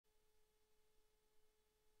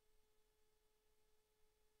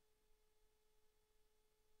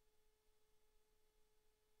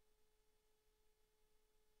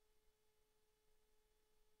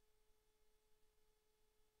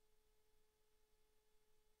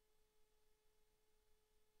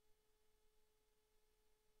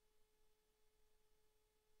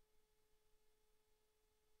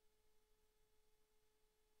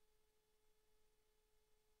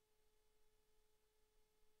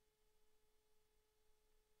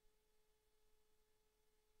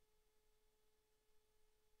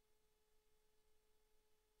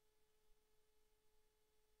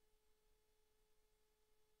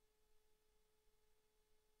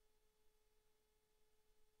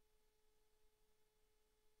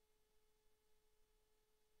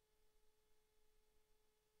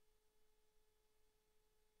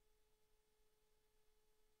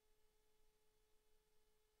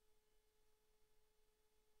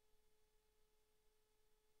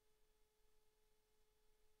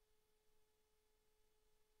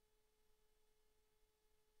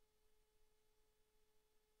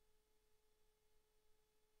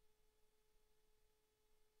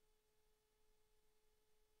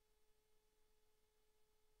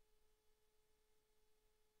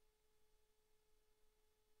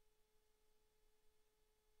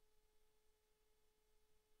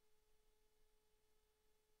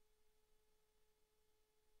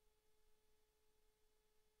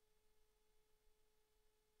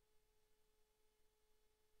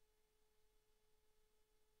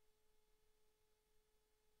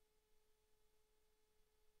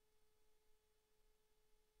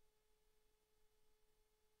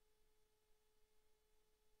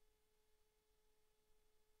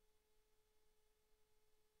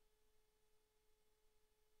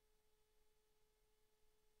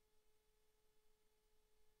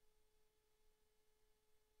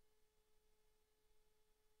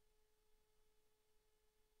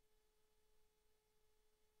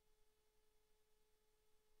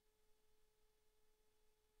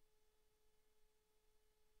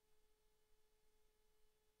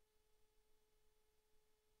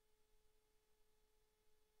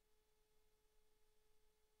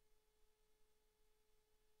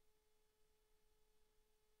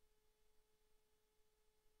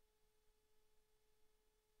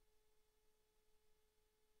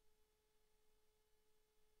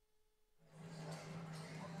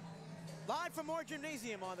Back from more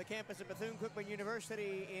gymnasium on the campus of Bethune-Cookman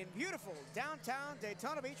University in beautiful downtown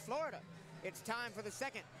Daytona Beach, Florida. It's time for the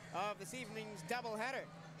second of this evening's doubleheader,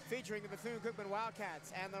 featuring the Bethune-Cookman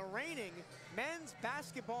Wildcats and the reigning men's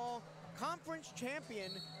basketball conference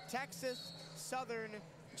champion, Texas Southern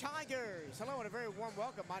Tigers. Hello and a very warm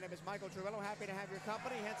welcome. My name is Michael Truello. Happy to have your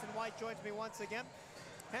company. Henson White joins me once again.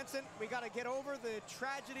 Henson, we got to get over the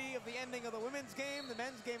tragedy of the ending of the women's game. The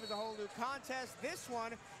men's game is a whole new contest. This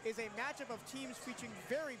one is a matchup of teams featuring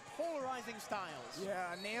very polarizing styles.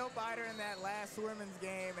 Yeah, a nail biter in that last women's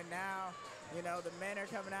game, and now, you know, the men are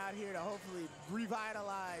coming out here to hopefully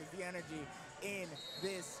revitalize the energy in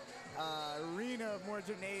this arena of more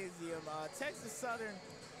gymnasium. Texas Southern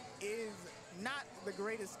is not the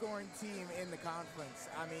greatest scoring team in the conference.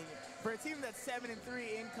 I mean, for a team that's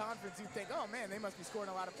 7-3 in conference, you think, oh man, they must be scoring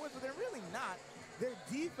a lot of points, but they're really not. Their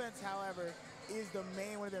defense, however, is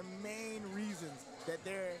one of their main reasons that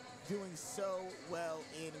they're doing so well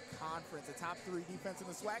in conference. A top 3 defense in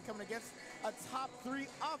the SWAC coming against a top 3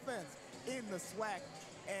 offense in the SWAC.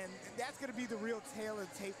 And that's going to be the real tale of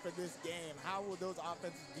the tape for this game. How will those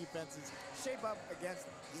offensive defenses shape up against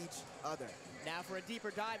each other? Now for a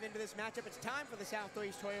deeper dive into this matchup, it's time for the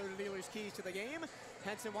Southeast Toyota Dealers keys to the game.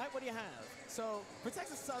 Henson White, what do you have? So for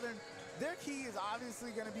Texas Southern, their key is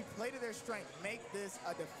obviously going to be play to their strength. Make this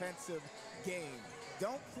a defensive game.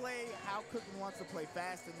 Don't play how Cookman wants to play,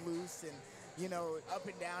 fast and loose and, you know, up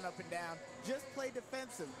and down, up and down. Just play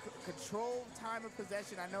defensive. Control time of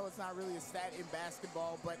possession. I know it's not really a stat in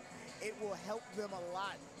basketball, but it will help them a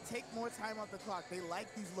lot. Take more time off the clock. They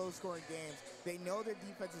like these low-scoring games. They know their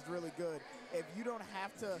defense is really good. If you don't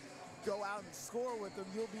have to go out and score with them,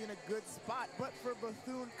 you'll be in a good spot. But for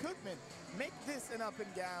Bethune-Cookman, make this an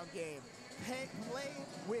up-and-down game. Play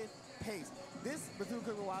with pace. This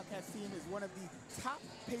Bethune-Cookman Wildcats team is one of the top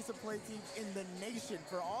pace of play teams in the nation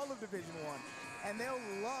for all of Division I. And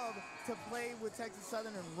they'll love to play with Texas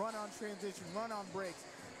Southern and run on transition, run on breaks,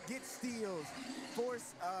 get steals,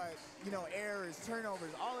 force errors, turnovers,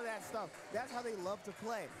 all of that stuff. That's how they love to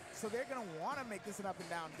play. So they're going to want to make this an up and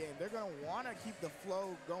down game. They're going to want to keep the flow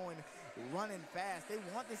going, running fast. They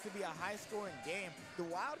want this to be a high scoring game. The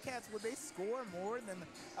Wildcats, when they score more than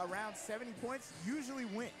around 70 points, usually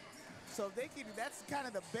win. So if they can, that's kind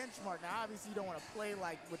of the benchmark. Now, obviously, you don't want to play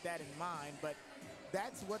like with that in mind, but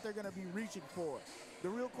that's what they're going to be reaching for. The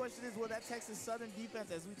real question is, will that Texas Southern defense,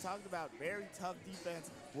 as we talked about, very tough defense,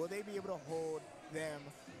 will they be able to hold them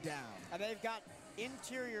down? And they've got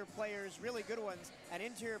interior players, really good ones, and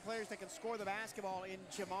interior players that can score the basketball in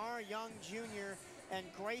Jamar Young Jr. and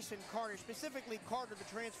Grayson Carter, specifically Carter,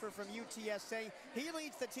 the transfer from UTSA. He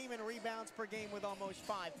leads the team in rebounds per game with almost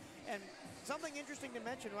 5. And something interesting to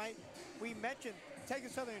mention, right? We mentioned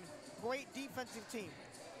Texas Southern, great defensive team,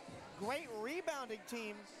 great rebounding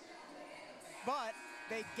team, but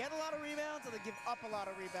they get a lot of rebounds and they give up a lot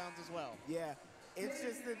of rebounds as well. Yeah, it's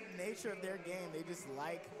just the nature of their game. They just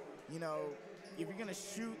like, you know, if you're gonna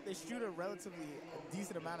shoot, they shoot a relatively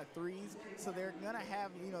decent amount of threes, so they're gonna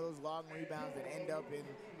have, you know, those long rebounds that end up in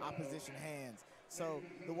opposition hands. So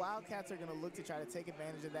the Wildcats are gonna look to try to take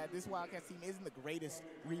advantage of that. This Wildcats team isn't the greatest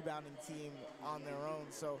rebounding team on their own,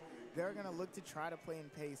 so they're gonna look to try to play in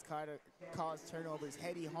pace, cause turnovers.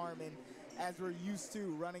 Hetty Harmon, as we're used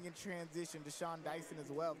to, running in transition. Deshaun Dyson as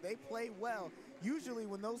well. They play well. Usually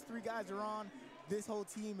when those 3 guys are on, this whole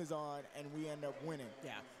team is on, and we end up winning.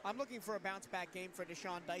 Yeah, I'm looking for a bounce-back game for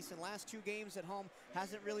Deshaun Dyson. Last 2 games at home,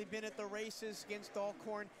 hasn't really been at the races against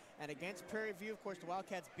Alcorn and against Prairie View. Of course, the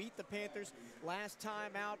Wildcats beat the Panthers last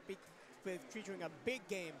time out, featuring a big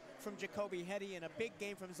game from Jacoby Hetty and a big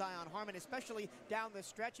game from Zion Harmon, especially down the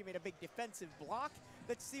stretch. He made a big defensive block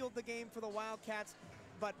that sealed the game for the Wildcats.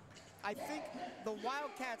 But I think the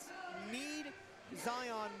Wildcats need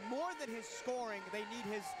Zion more than his scoring. They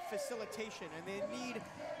need his facilitation, and they need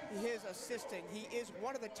his assisting. He is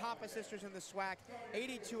one of the top assisters in the SWAC,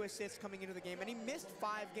 82 assists coming into the game, and he missed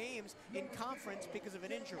 5 games in conference because of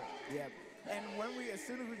an injury. Yeah, and as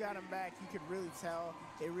soon as we got him back, you could really tell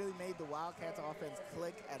it really made the Wildcats offense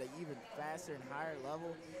click at an even faster and higher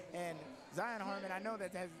level. And Zion Harmon, I know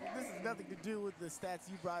that this has nothing to do with the stats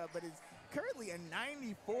you brought up, but it's currently a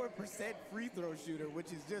 94% free throw shooter, which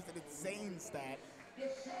is just an insane stat.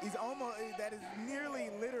 That is nearly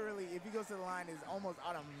literally, if he goes to the line, is almost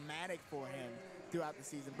automatic for him throughout the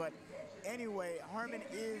season. But anyway, Harmon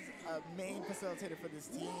is a main facilitator for this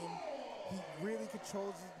team. He really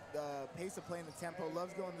controls the pace of play and the tempo,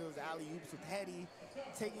 loves going to those alley-oops with Hetty,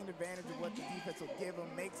 taking advantage of what the defense will give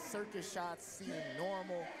him, makes circus shots seem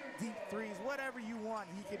normal, deep threes, whatever you want,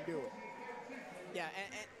 he can do it. Yeah,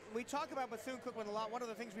 and we talk about Bethune-Cookman a lot. One of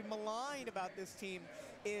the things we maligned about this team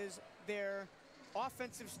is their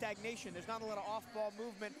offensive stagnation. There's not a lot of off-ball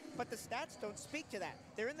movement, but the stats don't speak to that.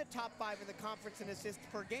 They're in the top 5 in the conference in assists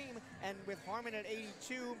per game, and with Harmon at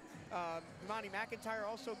 82, Monty McIntyre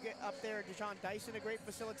also get up there, Deshaun Dyson, a great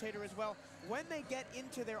facilitator as well. When they get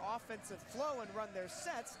into their offensive flow and run their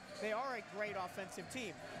sets, they are a great offensive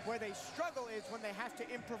team. Where they struggle is when they have to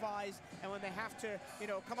improvise and when they have to, you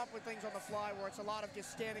know, come up with things on the fly where it's a lot of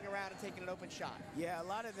just standing around and taking an open shot. Yeah, a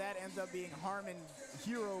lot of that ends up being Harmon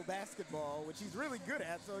hero basketball, which he's really good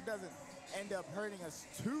at, so it doesn't end up hurting us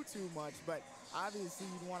too much. But obviously,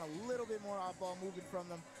 you'd want a little bit more off-ball movement from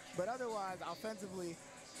them. But otherwise, offensively,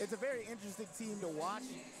 it's a very interesting team to watch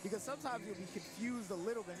because sometimes you'll be confused a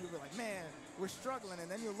little bit. You'll be like, man, we're struggling. And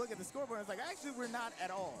then you'll look at the scoreboard and it's like, actually, we're not at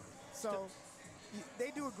all. So they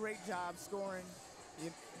do a great job scoring,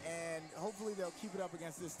 and hopefully they'll keep it up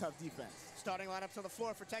against this tough defense. Starting lineups on the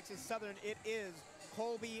floor for Texas Southern, it is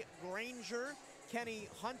Colby Granger, Kenny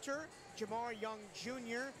Hunter, Jamar Young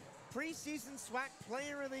Jr., preseason SWAC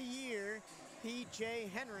Player of the Year, P.J.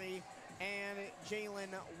 Henry, and Jalen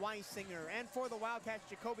Weisinger. And for the Wildcats,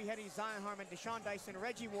 Jacoby Hetty, Zion Harmon, Deshaun Dyson,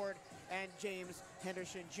 Reggie Ward, and James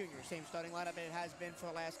Henderson Jr. Same starting lineup it has been for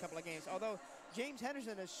the last couple of games. Although James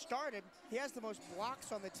Henderson has started, he has the most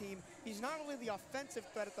blocks on the team. He's not only the offensive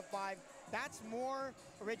threat at the 5, that's more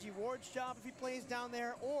Reggie Ward's job if he plays down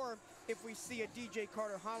there, or if we see a DJ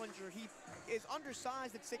Carter Hollinger. He is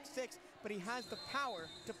undersized at 6'6", but he has the power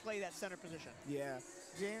to play that center position. Yeah,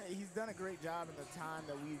 he's done a great job in the time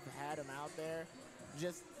that we've had him out there,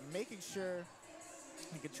 just making sure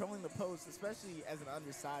and controlling the post, especially as an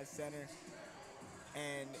undersized center.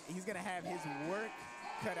 And he's going to have his work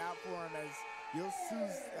cut out for him, as you'll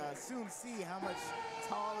soon see how much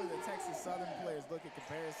taller the Texas Southern players look in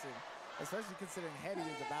comparison, especially considering Hetty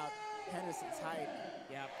is about Henderson's height.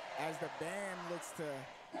 Yep. As the band looks to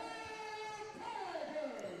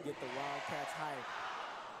get the Wildcats hype.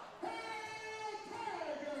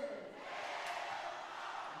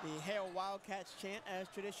 The Hail Wildcats chant as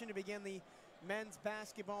tradition to begin the men's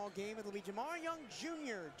basketball game. It'll be Jamar Young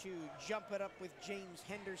Jr. to jump it up with James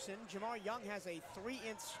Henderson. Jamar Young has a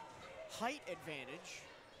 3-inch height advantage,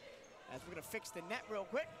 as we're going to fix the net real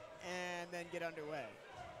quick and then get underway.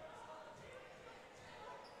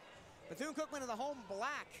 Bethune-Cookman in the home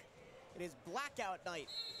black. It is blackout night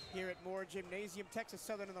here at Moore Gymnasium. Texas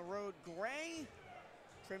Southern on the road gray,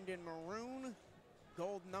 trimmed in maroon.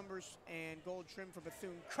 Gold numbers and gold trim for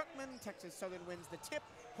Bethune-Cookman. Texas Southern wins the tip.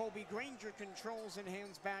 Colby Granger controls and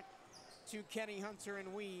hands back to Kenny Hunter,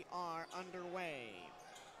 and we are underway.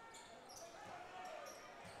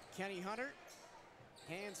 Kenny Hunter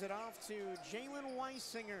hands it off to Jalen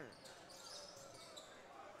Weisinger.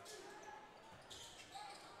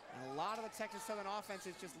 And a lot of the Texas Southern offense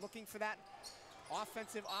is just looking for that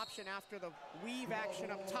offensive option after the weave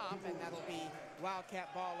action up top, and that'll be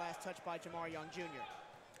Wildcat ball, last touch by Jamar Young Jr.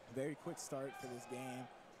 Very quick start for this game.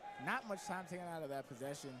 Not much time taken out of that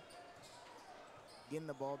possession. Getting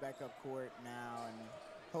the ball back up court now, and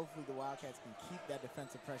hopefully the Wildcats can keep that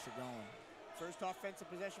defensive pressure going. First offensive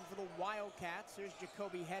possession for the Wildcats. Here's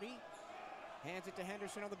Jacoby Hetty. Hands it to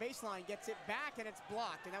Henderson on the baseline, gets it back, and it's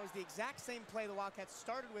blocked. And that was the exact same play the Wildcats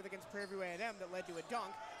started with against Prairie View A&M that led to a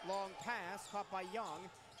dunk. Long pass, caught by Young.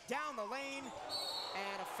 Down the lane,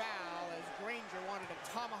 and a foul as Granger wanted to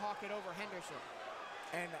tomahawk it over Henderson.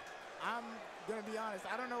 And I'm going to be honest,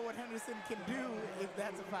 I don't know what Henderson can do if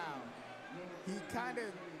that's a foul. He kind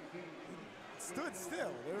of stood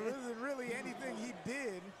still. There wasn't really anything he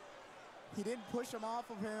did. He didn't push him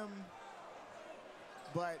off of him,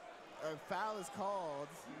 but a foul is called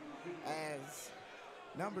as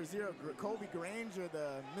number 0, Colby Granger,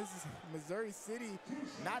 the Missouri City,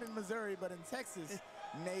 not in Missouri, but in Texas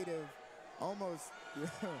native, almost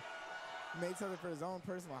made something for his own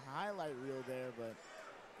personal highlight reel there, but.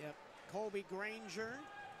 Yep, Colby Granger,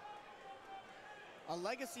 a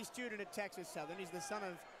legacy student at Texas Southern. He's the son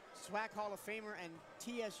of SWAC Hall of Famer and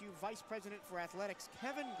TSU Vice President for Athletics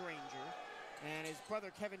Kevin Granger, and his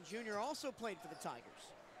brother Kevin Jr. also played for the Tigers.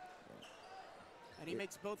 And he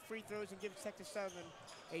makes both free throws and gives Texas Southern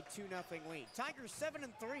a 2-0 lead. Tigers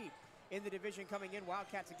 7-3 in the division coming in.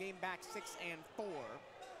 Wildcats a game back 6-4.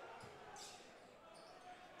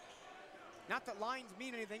 Not that lines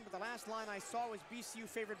mean anything, but the last line I saw was BCU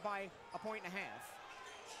favored by 1.5 points.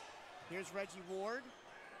 Here's Reggie Ward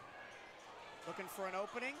looking for an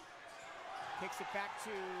opening. Kicks it back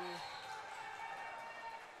to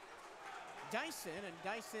Dyson, and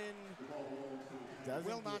Dyson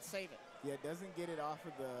will not save it. Yeah, doesn't get it off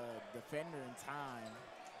of the defender in time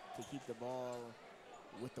to keep the ball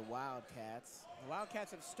with the Wildcats. The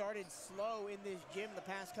Wildcats have started slow in this gym the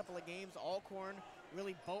past couple of games. Alcorn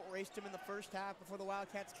really boat raced them in the first half before the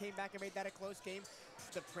Wildcats came back and made that a close game.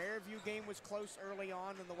 The Prairie View game was close early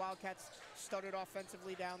on, and the Wildcats started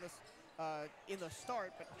offensively down this in the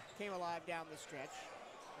start, but came alive down the stretch.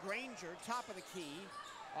 Granger, top of the key,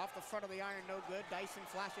 off the front of the iron, no good. Dyson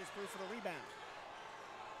flashes through for the rebound.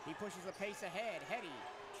 He pushes the pace ahead. Hetty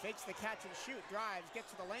fakes the catch and shoot, drives, gets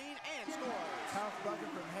to the lane, and scores. Tough bucket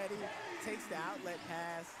from Hetty, takes the outlet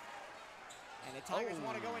pass. And the Tigers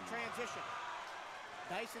want to go in transition.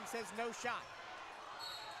 Dyson says no shot.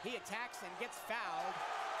 He attacks and gets fouled.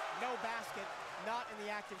 No basket, not in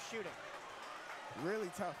the act of shooting. Really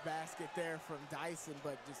tough basket there from Dyson,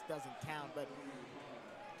 but just doesn't count. But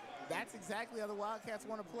that's exactly how the Wildcats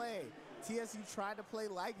want to play. TSU tried to play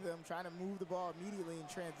like them, trying to move the ball immediately in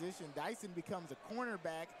transition. Dyson becomes a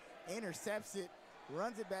cornerback, intercepts it,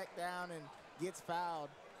 runs it back down, and gets fouled.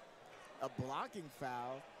 A blocking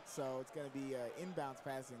foul, so it's going to be an inbounds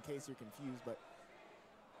pass in case you're confused. But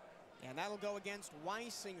and that'll go against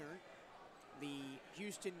Weisinger, the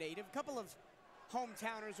Houston native. A couple of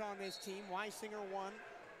hometowners on this team. Weisinger one,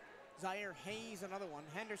 Zaire Hayes another one.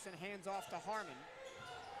 Henderson hands off to Harmon.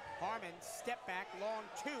 Harmon, step back, long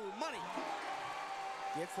two, money.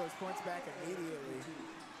 Gets those points back immediately.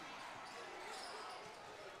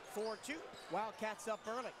 4-2, Wildcats up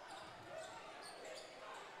early.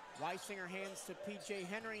 Weisinger hands to P.J.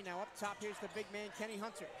 Henry. Now up top, here's the big man, Kenny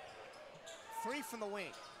Hunter. Three from the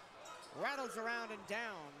wing. Rattles around and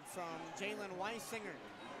down from Jalen Weisinger.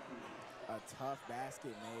 A tough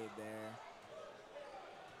basket made there.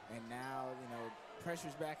 And now, you know,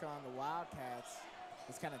 pressure's back on the Wildcats.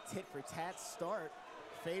 This kind of tit-for-tat start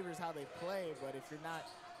favors how they play, but if you're not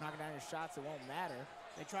knocking down your shots, it won't matter.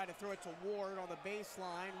 They try to throw it to Ward on the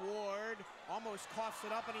baseline. Ward almost coughs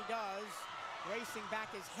it up, and he does. Racing back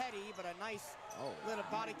is Hetty, but a nice little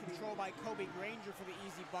body control by Kobe Granger for the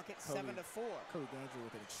easy bucket, 7-4. Kobe Granger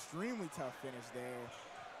with an extremely tough finish there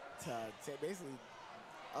to basically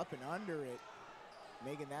up and under it,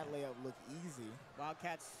 making that layup look easy.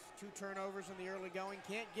 Wildcats 2 turnovers in the early going.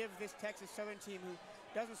 Can't give this Texas Southern team, who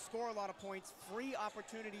doesn't score a lot of points, free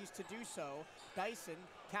opportunities to do so. Dyson,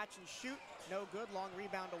 catch and shoot, no good. Long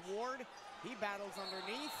rebound to Ward. He battles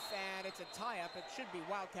underneath, and it's a tie-up. It should be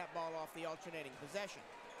Wildcat ball off the alternating possession.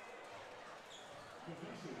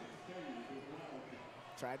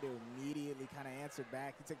 Tried to immediately kind of answer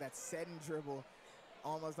back. He took that sudden dribble,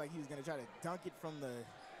 almost like he was going to try to dunk it from the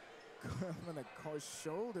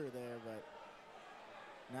shoulder there, but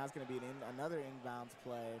now it's going to be another inbounds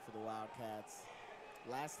play for the Wildcats.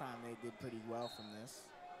 Last time they did pretty well from this.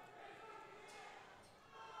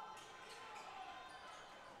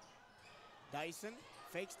 Dyson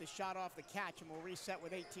fakes the shot off the catch and will reset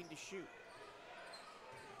with 18 to shoot.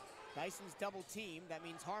 Dyson's double team. That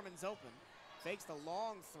means Harmon's open. Fakes the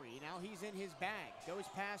long three. Now he's in his bag. Goes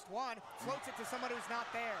past one. Floats it to someone who's not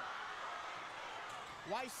there.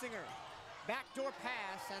 Weisinger. Backdoor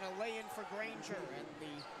pass and a lay-in for Granger. And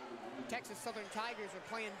the Texas Southern Tigers are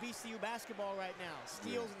playing VCU basketball right now.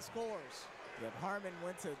 Steals and scores. Yep, Harmon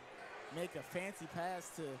went to make a fancy pass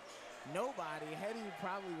to nobody. Hetty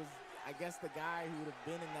probably was, I guess, the guy who would have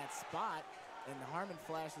been in that spot. And Harmon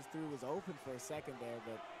flashes through, was open for a second there,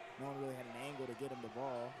 but no one really had an angle to get him the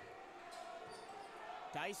ball.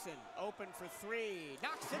 Dyson open for three.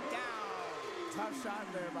 Knocks it down. Tough shot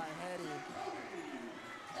there by Hetty.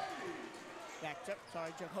 Backed up,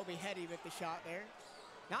 sorry, Jacoby Hetty with the shot there.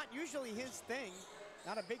 Not usually his thing.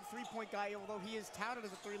 Not a big three-point guy, although he is touted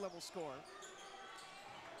as a three-level scorer.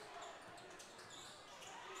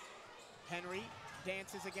 Henry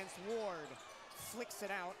dances against Ward. Flicks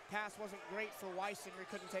it out. Pass wasn't great for Weisinger,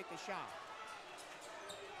 couldn't take the shot.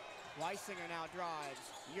 Weisinger now drives,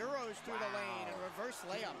 Euros through the lane and reverse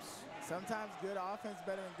layups. Sometimes good offense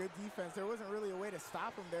better than good defense. There wasn't really a way to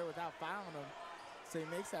stop him there without fouling him. So he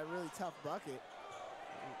makes that really tough bucket.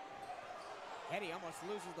 Hetty almost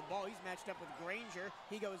loses the ball. He's matched up with Granger.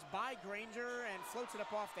 He goes by Granger and floats it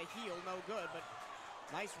up off the heel. No good, but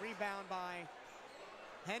nice rebound by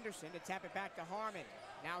Henderson to tap it back to Harmon.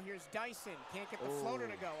 Now here's Dyson. Can't get the floater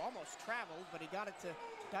to go. Almost traveled, but he got it to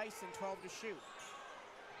Dyson, 12 to shoot.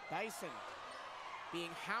 Dyson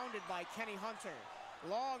being hounded by Kenny Hunter.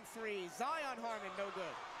 Long three. Zion Harmon, no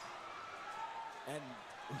good.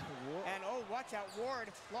 And oh, watch out. Ward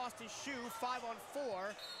lost his shoe,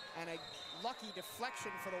 5-on-4. And a lucky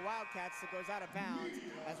deflection for the Wildcats that goes out of bounds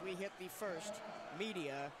as we hit the first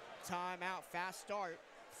media timeout. Fast start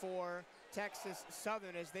for Texas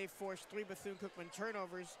Southern as they forced 3 Bethune-Cookman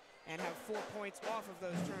turnovers and have 4 points off of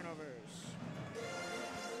those turnovers.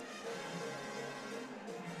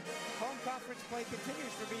 conference play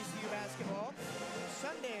continues for VCU basketball.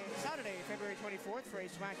 Saturday, February 24th for a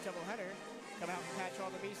SWAC doubleheader. Come out and catch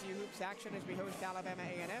all the VCU Hoops action as we host Alabama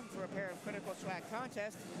A&M for a pair of critical SWAC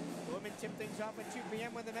contests. The women tip things off at 2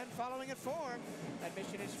 p.m. with the men following at 4.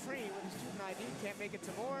 Admission is free with a student ID. Can't make it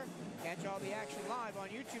to more. Catch all the action live on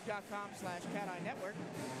youtube.com/CatEye Network.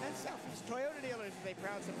 And Southeast Toyota Dealers is a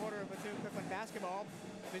proud supporter of Bethune-Cookman basketball.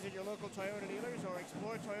 Visit your local Toyota dealers or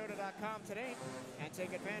explore Toyota.com today and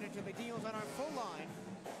take advantage of the deals on our full line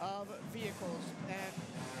of vehicles. And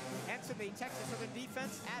Henson, the Texas Southern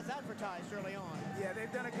defense, as advertised early on. Yeah,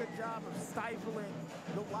 they've done a good job of stifling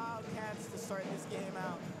the Wildcats to start this game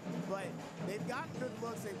out. But they've gotten good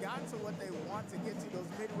looks. They've gotten to what they want to get to, those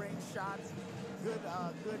mid-range shots, good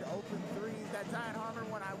open threes. That Zion Harmon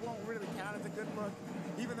one I won't really count as a good look,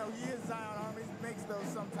 even though he is Zion Harmon. He makes those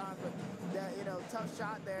sometimes, but that, tough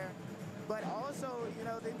shot there. But also,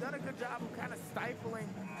 they've done a good job of kind of stifling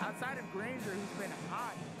outside of Granger, who's been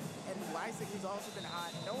hot, and Lysick, who's also been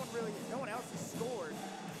hot. No one else has scored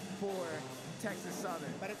for Texas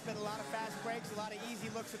Southern. But it's been a lot of fast breaks, a lot of easy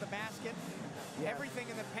looks at the basket. Yeah. Everything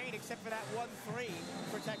in the paint except for that 1-3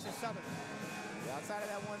 for Texas Southern. Yeah, outside of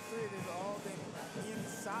that 1-3, they've all been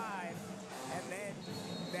inside. And then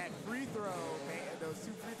that free throw, those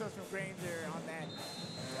 2 free throws from Granger on that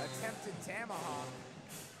attempted tomahawk.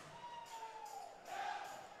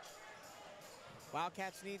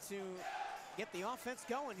 Wildcats need to get the offense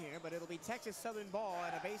going here, but it'll be Texas Southern ball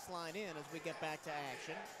and a baseline in as we get back to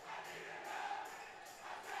action.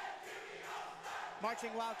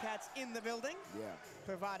 Marching Wildcats in the building. Yeah.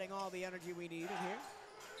 Providing all the energy we need in here.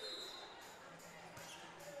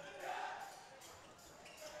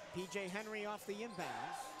 P.J. Henry off the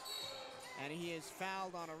inbounds. And he is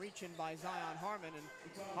fouled on a reach-in by Zion Harmon, and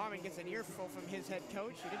Harmon gets an earful from his head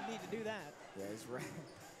coach. He didn't need to do that. Yeah, that's right.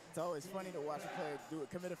 It's always funny to watch a player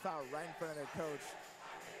commit a foul right in front of their coach.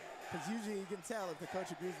 Because usually you can tell if the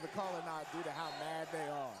coach agrees with the call or not due to how mad they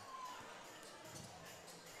are.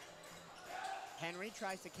 Henry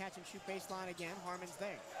tries to catch and shoot baseline again. Harmon's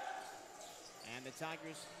there. And the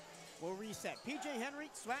Tigers will reset. P.J. Henry,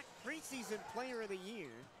 SWAC preseason player of the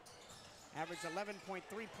year. Averaged 11.3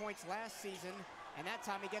 points last season, and that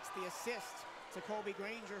time he gets the assist to Colby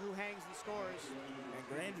Granger, who hangs and scores. And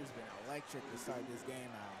Granger's been electric to start this game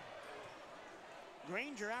out.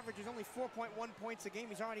 Granger averages only 4.1 points a game.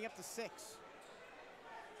 He's already up to 6.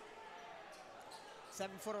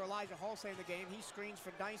 7-footer Elijah Halsey in the game. He screens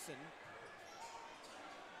for Dyson.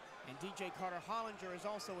 And DJ Carter Hollinger is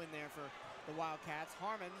also in there for the Wildcats.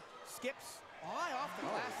 Harmon skips high off the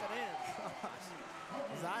glass and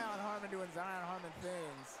in. Zion Harmon doing Zion Harmon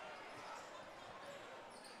things.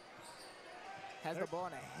 Has the ball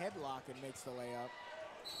in a headlock and makes the layup.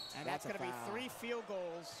 And that's going to be 3 field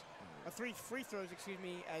goals, or 3 free throws, excuse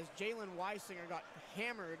me, as Jalen Weisinger got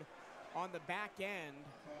hammered on the back end.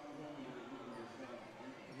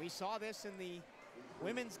 And we saw this in the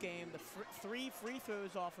women's game, the 3 free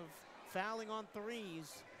throws off of fouling on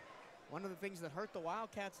threes. One of the things that hurt the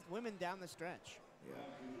Wildcats women down the stretch. Yeah.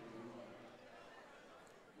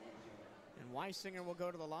 And Weisinger will go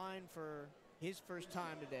to the line for his first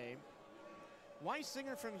time today.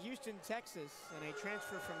 Weisinger from Houston, Texas, and a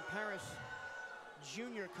transfer from Paris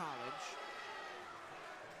Junior College,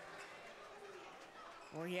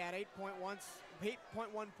 where he had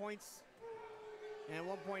 8.1 points and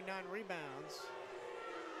 1.9 rebounds.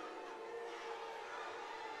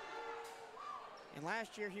 And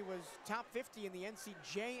last year he was top 50 in the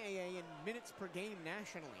NCJAA in minutes per game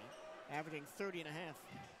nationally, averaging 30 and a half.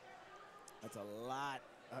 That's a lot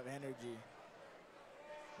of energy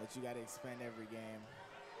that you got to expend every game.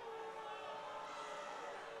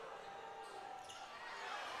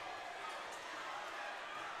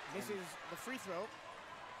 Misses the free throw.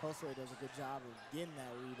 Josue does a good job of getting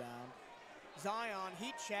that rebound. Zion,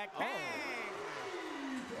 heat check, bang!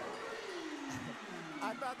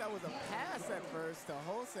 I thought that was a pass at first to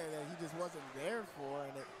Jose that he just wasn't there for,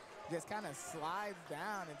 and it just kind of slides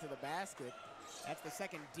down into the basket. That's the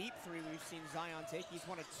second deep 3 we've seen Zion take. He's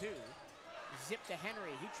 1 of 2. Zip to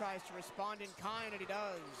Henry. He tries to respond in kind, and he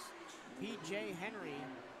does. P.J. Henry,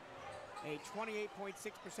 a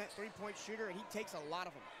 28.6% three-point shooter, and he takes a lot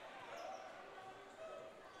of them.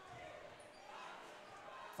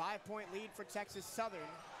 5-point lead for Texas Southern.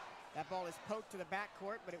 That ball is poked to the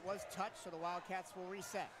backcourt, but it was touched, so the Wildcats will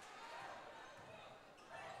reset.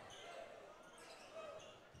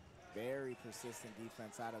 Very persistent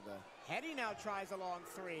defense out of the... Hetty now tries a long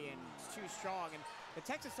 3, and it's too strong. And the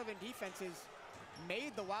Texas Southern defense has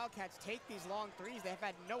made the Wildcats take these long 3s. They've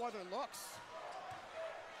had no other looks.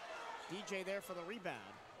 DJ there for the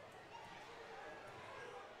rebound.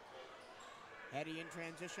 Hetty in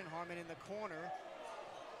transition, Harmon in the corner.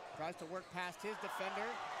 Tries to work past his defender.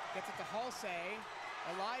 Gets it to Halsey.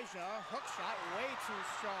 Elijah, hook shot, way too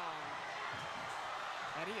strong.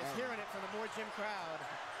 Hetty is hearing it from the Moore Gym crowd.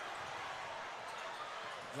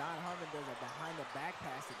 John Harmon does a behind-the-back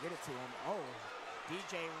pass to get it to him. Oh.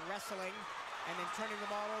 DJ wrestling and then turning the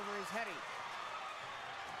ball over is Hetty.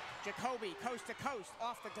 Jacoby, coast to coast,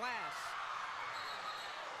 off the glass.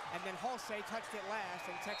 And then Halsey touched it last,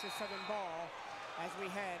 and Texas Southern ball as we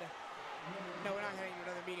head. No, we're not heading to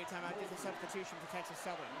another media timeout. Just a substitution for Texas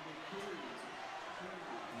Southern.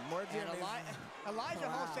 Moore Gym Elijah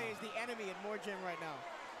Halsey is the enemy at Moore Gym right now.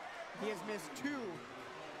 He has missed 2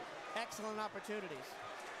 excellent opportunities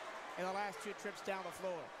in the last 2 trips down the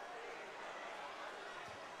floor.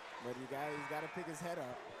 But he's got to pick his head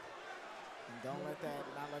up. And not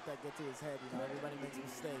let that get to his head. You know, everybody makes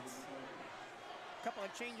mistakes. A couple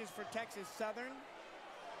of changes for Texas Southern.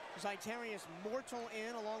 Zytarius Mortal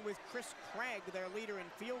in, along with Chris Craig, their leader in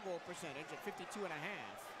field goal percentage at 52.5.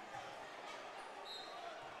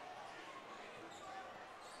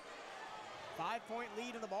 Five-point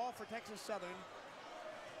lead in the ball for Texas Southern.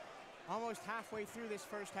 Almost halfway through this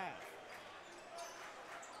first half.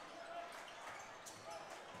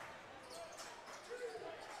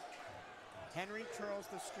 Henry twirls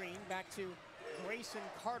the screen back to Grayson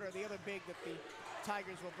Carter, the other big that the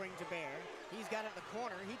Tigers will bring to bear. He's got it in the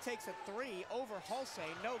corner. He takes a 3 over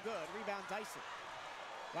Halsey. No good. Rebound Dyson.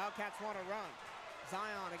 Wildcats want to run.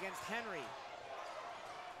 Zion against Henry.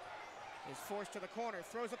 Is forced to the corner.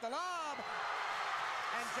 Throws up the lob.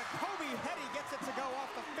 And Jacoby Hetty gets it to go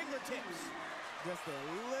off the fingertips. Just a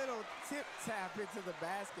little tip tap into the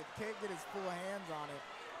basket. Can't get his full hands on it,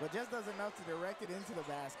 but just does enough to direct it into the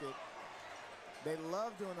basket. They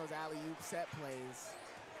love doing those alley-oop set plays.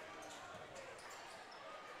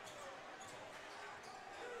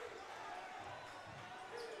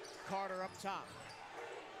 Carter up top.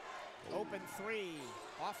 Open 3.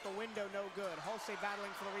 Off the window, no good. Halsey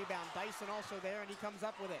battling for the rebound. Dyson also there, and he comes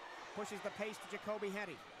up with it. Pushes the pace to Jacoby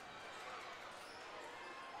Hetty.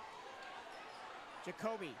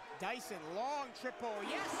 Jacoby, Dyson, long triple.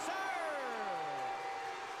 Yes, sir!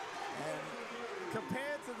 And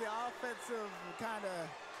compared to the offensive kind of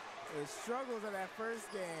struggles of that first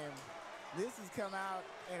game, this has come out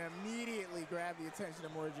and immediately grabbed the attention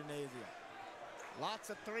of Moore Gymnasium. Lots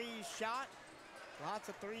of threes shot, lots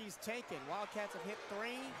of threes taken. Wildcats have hit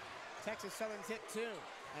 3, Texas Southern's hit 2,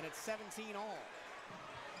 and it's 17 all.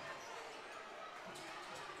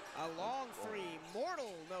 A long 3,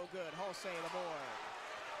 Mortal, no good. Halsey the board.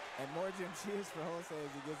 And Moore Gym cheers for Halsey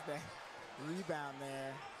as he gets that rebound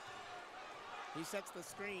there. He sets the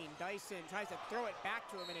screen. Dyson tries to throw it back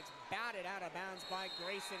to him, and it's batted out of bounds by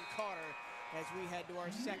Grayson Carter as we head to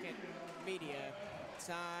our second media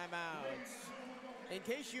timeouts. In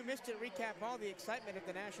case you missed it, recap all the excitement of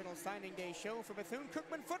the National Signing Day show for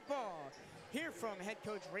Bethune-Cookman football. Hear from head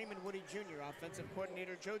coach Raymond Woody Jr., offensive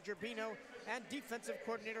coordinator Joe Gerbino, and defensive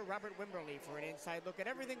coordinator Robert Wimberly for an inside look at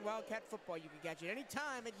everything Wildcat football. You can catch it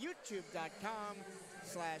anytime at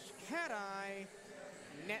youtube.com/CatEye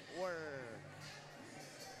Network.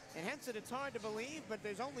 And hence it's hard to believe, but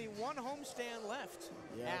there's only one homestand left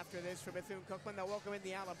after this for Bethune-Cookman. They'll welcome in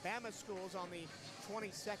the Alabama schools on the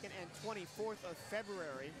 22nd and 24th of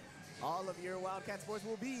February. All of your Wildcat sports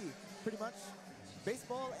will be pretty much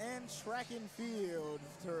baseball and track and field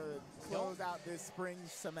to close out this spring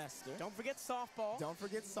semester. Don't forget softball. Don't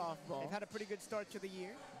forget softball. They've had a pretty good start to the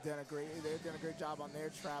year. They've done a great job on their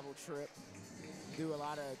travel trip. Do a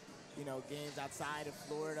lot of, games outside of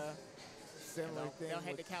Florida. Similar thing. They'll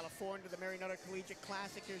head to California to the Mary Nutter Collegiate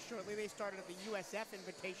Classic here shortly. They started at the USF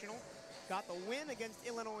Invitational. Got the win against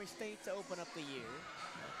Illinois State to open up the year.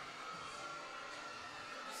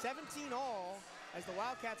 17 all as the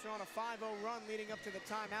Wildcats are on a 5-0 run leading up to the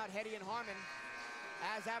timeout. Hetty and Harmon,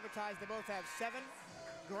 as advertised, they both have 7.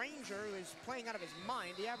 Granger, who is playing out of his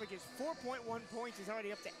mind, he averages 4.1 points. He's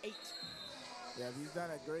already up to 8. Yeah, he's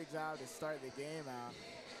done a great job to start the game out.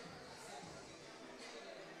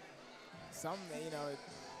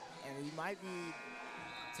 And he might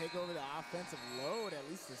take over the offensive load at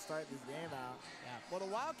least to start this game out. Yeah. Well, the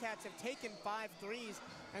Wildcats have taken 5 threes,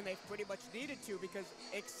 and they've pretty much needed to because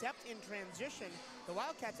except in transition, the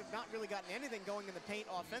Wildcats have not really gotten anything going in the paint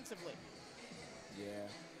offensively. Yeah,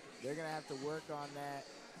 they're going to have to work on that.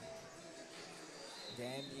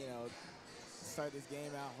 Then, start this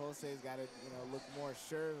game out, Halsey's got to, look more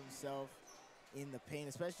sure of himself in the paint,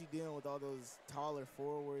 especially dealing with all those taller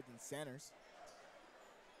forwards and centers.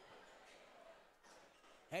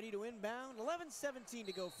 Hetty to inbound, 11-17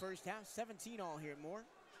 to go first half, 17 all here at Moore.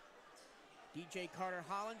 DJ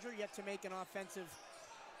Carter-Hollinger yet to make an offensive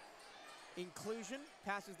inclusion.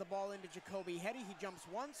 Passes the ball into Jacoby Hetty. He jumps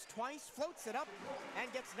once, twice, floats it up,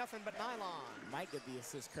 and gets nothing but nylon. Might get the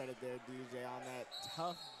assist credit there, DJ, on that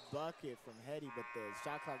tough bucket from Hetty, but the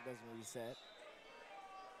shot clock doesn't reset.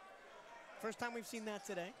 First time we've seen that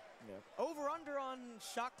today. Yep. Over/under on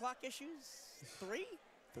shot clock issues? 3?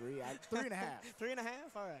 3.5.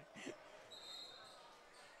 3.5? All right.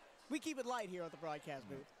 We keep it light here at the broadcast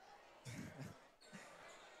booth.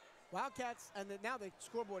 Wildcats, and now the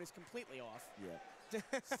scoreboard is completely off. Yeah.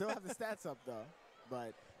 Still have the stats up, though.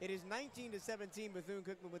 But it is 19-17,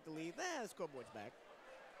 Bethune-Cookman with the lead. The scoreboard's back.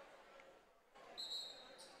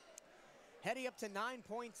 Hetty up to 9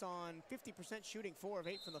 points on 50% shooting, 4 of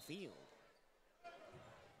 8 from the field.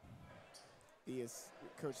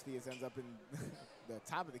 Coach Theus ends up in the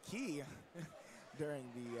top of the key during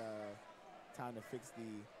the time to fix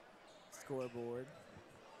the scoreboard.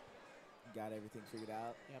 Got everything figured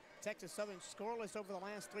out. Yep. Texas Southern scoreless over the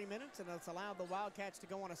last 3 minutes, and it's allowed the Wildcats to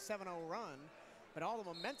go on a 7-0 run. But all the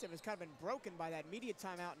momentum has kind of been broken by that media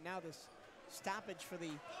timeout, and now this stoppage for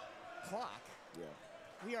the clock. Yeah.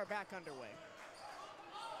 We are back underway.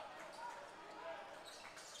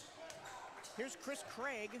 Here's Chris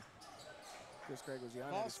Craig. Chris Craig was the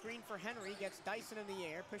ball screen for Henry, gets Dyson in the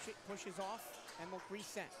air, pushes off, and will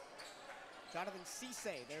reset. Jonathan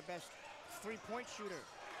Cisse, their best three-point shooter.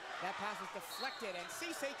 That pass is deflected, and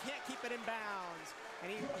Cisse can't keep it in bounds.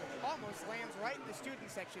 And he almost lands right in the student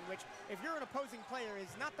section, which, if you're an opposing player,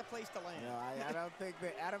 is not the place to land. No, I don't think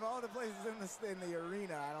that out of all the places in the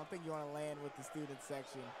arena, I don't think you want to land with the student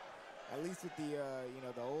section. At least with the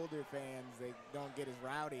the older fans, they don't get as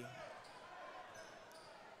rowdy.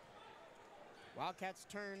 Wildcats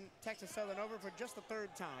turn Texas Southern over for just the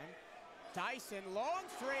 3rd time. Dyson, long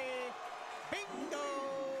three, bingo!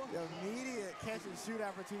 The immediate catch and shoot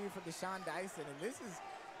opportunity for Deshaun Dyson, and this is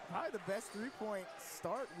probably the best three-point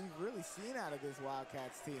start we've really seen out of this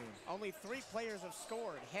Wildcats team. Only 3 players have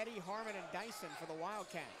scored, Hetty, Harmon, and Dyson for the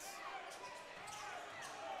Wildcats.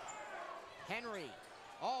 Henry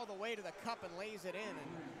all the way to the cup and lays it in.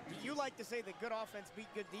 And you like to say that good offense beat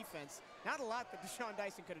good defense. Not a lot that Deshaun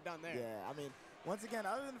Dyson could have done there. Yeah, I mean, once again,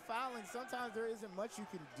 other than fouling, sometimes there isn't much you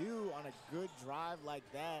can do on a good drive like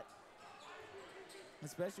that.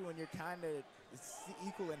 Especially when you're kind of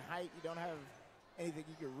equal in height. You don't have anything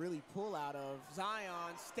you can really pull out of.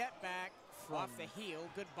 Zion, step back off the heel.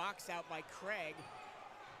 Good box out by Craig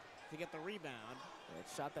to get the rebound.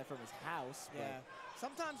 Yeah, shot that from his house. Yeah.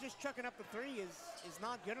 Sometimes just chucking up the 3 is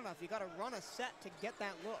not good enough. You got to run a set to get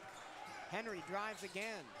that look. Henry drives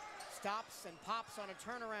again. Stops and pops on a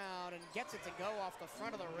turnaround and gets it to go off the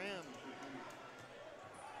front of the rim.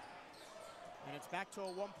 And it's back to a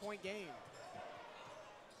 1-point game.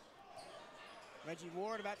 Reggie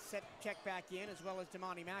Ward about to check back in, as well as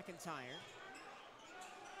Damani McIntyre.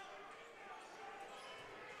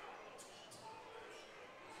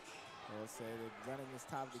 I'll say they're running this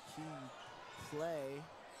top of the key play.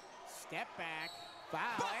 Step back. Foul.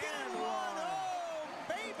 Bucket And one. one. Oh,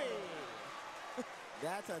 baby.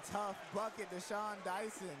 That's a tough bucket, Deshaun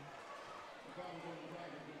Dyson.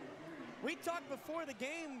 We talked before the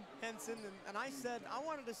game, Henson, and I said I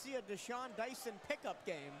wanted to see a Deshaun Dyson pickup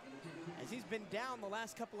game, as he's been down the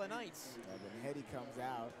last couple of nights. And then Hetty comes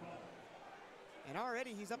out. And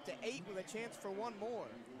already he's up to 8 with a chance for 1 more.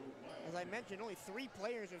 As I mentioned, only 3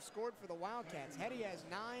 players have scored for the Wildcats. Hetty has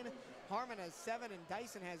 9, Harmon has 7, and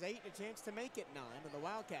Dyson has 8, a chance to make it 9. And the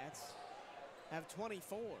Wildcats have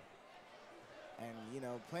 24. And,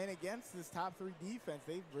 playing against this top 3 defense,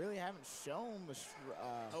 they really haven't shown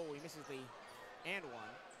oh, he misses the and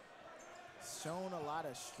one. Shown a lot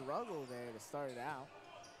of struggle there to start it out.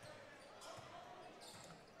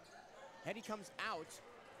 Hetty comes out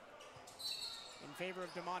in favor of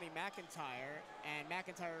Damani McIntyre, and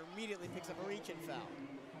McIntyre immediately picks up a reach and foul.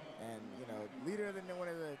 And, leader than one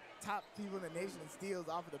of the top people in the nation in steals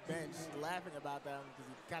off of the bench, laughing about that because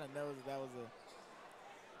he kind of knows that was a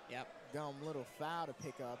dumb little foul to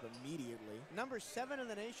pick up immediately. Number 7 in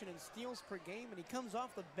the nation in steals per game, and he comes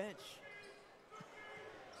off the bench.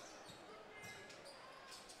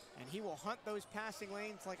 And he will hunt those passing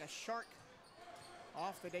lanes like a shark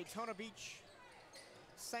off the Daytona Beach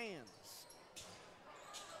sands.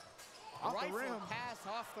 Off the Rifle rim. pass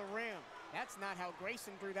off the rim. That's not how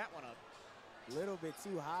Grayson threw that one up. Little bit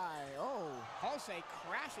too high. Oh. Jose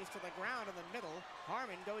crashes to the ground in the middle.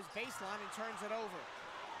 Harmon goes baseline and turns it over.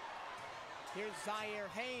 Here's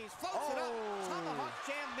Zaire Hayes, floats it up. Tomahawk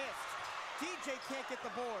jam missed. DJ can't get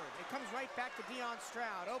the board. It comes right back to Deion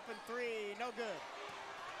Stroud. Open 3, no good.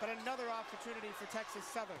 But another opportunity for Texas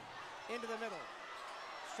Southern. Into the middle.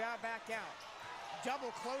 foul back out. Double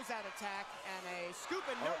closeout attack and a scoop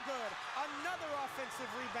and no good. Another offensive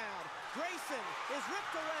rebound. Grayson is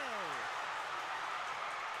ripped away.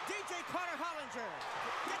 DJ Carter-Hollinger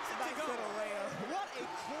gets it to go. What a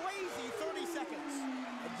crazy 30 seconds.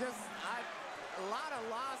 A lot of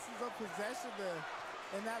losses of possession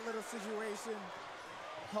in that little situation.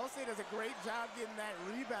 Jose does a great job getting that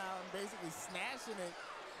rebound, basically snatching it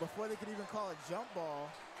before they could even call a jump ball.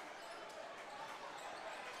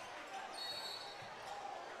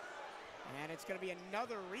 And it's going to be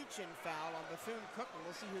another reach-in foul on Bethune-Cookman.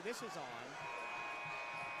 We'll see who this is on.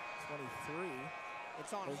 23.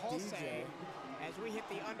 It's on Jose as we hit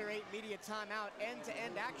the under 8 media timeout,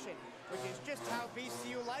 end-to-end action, which is just how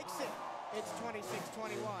VCU likes it. It's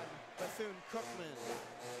 26-21, Bethune-Cookman.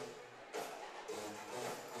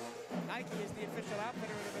 Nike is the official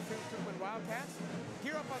outfitter of the Bethune-Cookman Wildcats.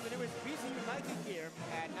 Gear up on the newest VCU Nike gear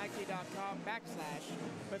at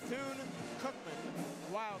nike.com/Bethune-Cookman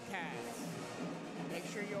Wildcats. Make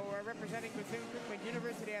sure you're representing Bethune-Cookman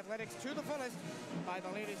University Athletics to the fullest. Buy the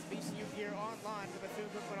latest VCU gear online at the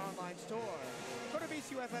Bethune-Cookman online store. Go to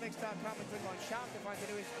VCUathletics.com and click on shop to find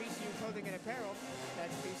the newest VCU clothing and apparel.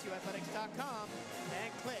 That's VCUathletics.com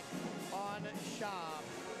and click on shop.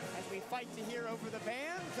 As we fight to hear over the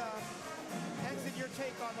band, Ensign, your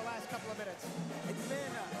take on the last couple of minutes. It's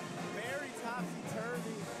been very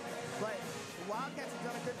topsy-turvy, but the Wildcats have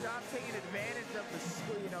done a good job taking advantage of the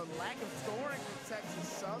lack of scoring from Texas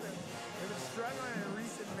Southern. They've been struggling in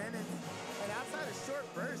recent minutes, and outside of short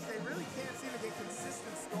bursts, they really can't seem to get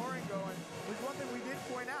consistent scoring going, which is one thing we did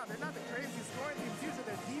point out. They're not the craziest scoring teams. It's usually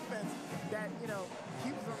their defense that,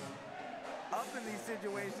 keeps them up in these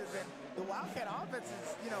situations, and the Wildcat offense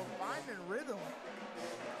is, finding rhythm.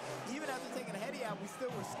 Even after taking Heady out, we still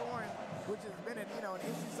were scoring, which has been an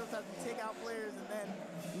issue. Sometimes we take out players and then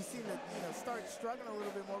we seem to, start struggling a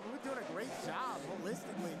little bit more. But we're doing a great job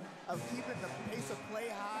holistically of keeping the pace of play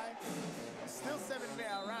high. Still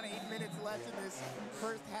around 8 minutes left in this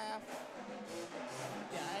first half.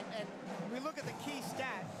 Yeah, and we look at the key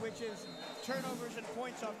stat, which is turnovers and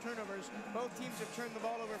points off turnovers. Both teams have turned the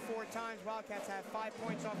ball over 4 times. Wildcats have 5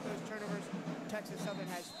 points off those turnovers. Texas Southern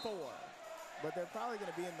has 4. But they're probably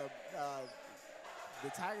going to be in the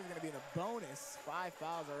Tigers are going to be in the bonus. 5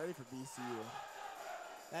 fouls already for VCU.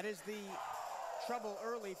 That is the trouble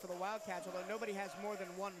early for the Wildcats, although nobody has more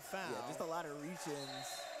than 1 foul. Yeah, just a lot of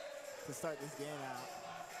reach-ins to start this game out.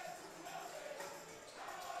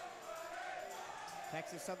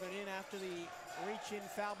 Texas Southern in after the reach-in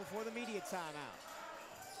foul before the media timeout.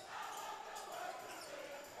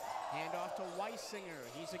 Hand off to Weisinger.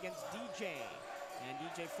 He's against DJ. And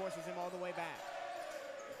DJ forces him all the way back.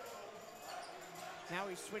 Now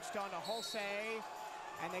he's switched on to Jose,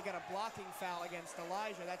 and they got a blocking foul against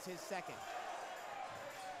Elijah. That's his second.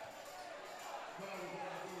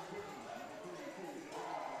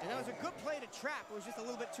 And that was a good play to trap. It was just a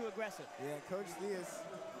little bit too aggressive. Yeah, Coach Diaz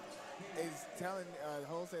is telling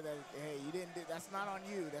Jose that, hey, that's not on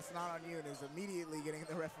you. That's not on you. And is immediately getting in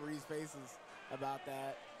the referee's faces about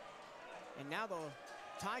that. And now the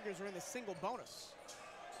Tigers are in the single bonus.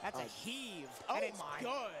 That's a heave, and it's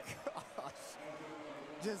good. Gosh.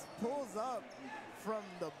 Just pulls up from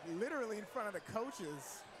literally in front of the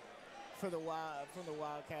coaches from the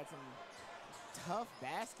Wildcats, and tough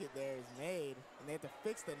basket there is made, and they have to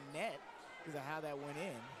fix the net because of how that went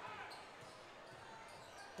in.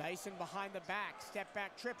 Dyson behind the back, step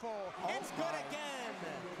back triple. It's good again.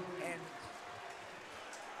 And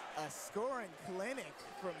a scoring clinic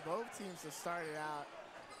from both teams to start it out.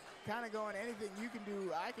 Kind of going, anything you can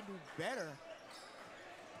do, I can do better.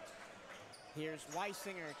 Here's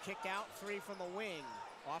Weisinger, kicked out, 3 from the wing.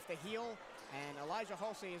 Off the heel, and Elijah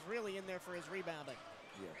Jose is really in there for his rebounding.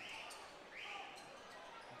 Yeah.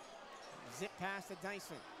 Zip pass to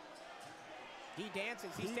Dyson. He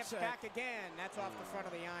dances, he steps back again. That's off the front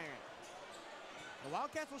of the iron. The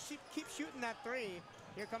Wildcats will keep shooting that 3.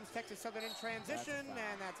 Here comes Texas Southern in transition,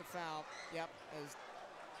 and that's a foul. Yep, as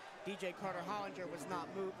DJ Carter-Hollinger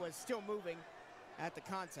was still moving at the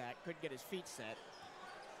contact, couldn't get his feet set.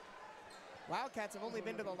 Wildcats have only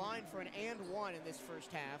been to the line for an and 1 in this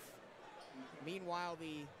first half. Meanwhile,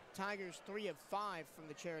 the Tigers 3 of 5 from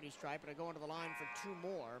the charity stripe, and are going to the line for 2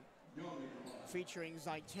 more, featuring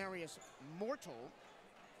Zyterius Mortal.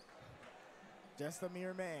 Just a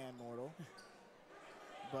mere man, Mortal.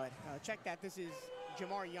 But check that, this is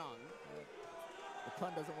Jamar Young. The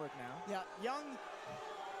pun doesn't work now. Yeah, Young,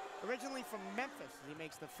 originally from Memphis, he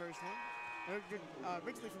makes the first one.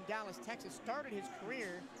 Originally from Dallas, Texas, started his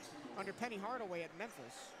career under Penny Hardaway at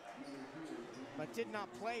Memphis, but did not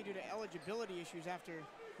play due to eligibility issues after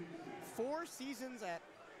 4 seasons at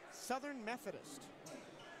Southern Methodist.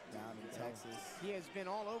 Down in Texas. He has been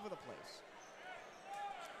all over the place.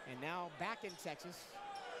 And now back in Texas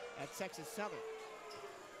at Texas Southern.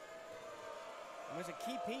 It was a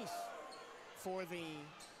key piece for the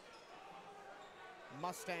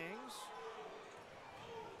Mustangs.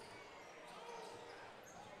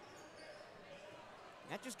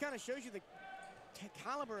 That just kind of shows you the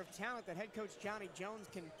caliber of talent that head coach Johnny Jones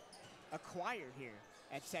can acquire here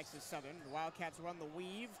at Texas Southern. The Wildcats run the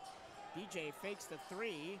weave. DJ fakes the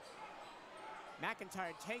three.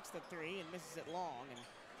 McIntyre takes the three and misses it long. And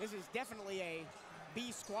this is definitely a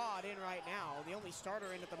B squad in right now. The only starter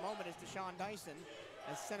in at the moment is Deshaun Dyson,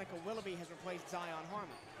 as Seneca Willoughby has replaced Zion Harmon.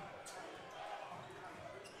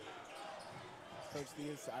 Coach D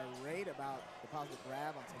is irate about the possible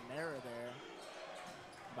grab on Tamara there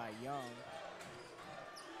by Young.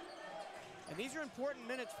 And these are important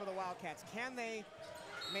minutes for the Wildcats. Can they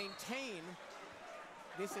maintain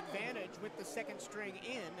this advantage with the second string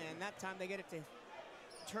in, and that time they get it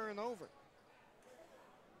to turn over?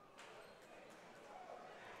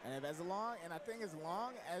 And I think as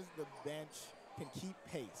long as the bench can keep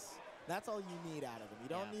pace, that's all you need out of them. You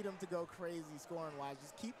don't need them to go crazy scoring-wise.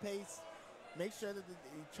 Just keep pace. Make sure that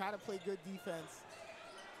you try to play good defense.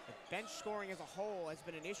 The bench scoring as a whole has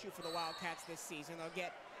been an issue for the Wildcats this season. They'll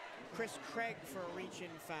get Chris Craig for a reach-in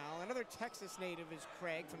foul. Another Texas native is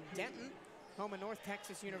Craig from Denton, home of North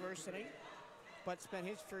Texas University, but spent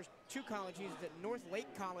his first 2 college years at North Lake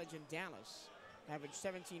College in Dallas. Averaged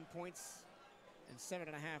 17 points and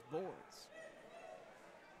 7.5 boards.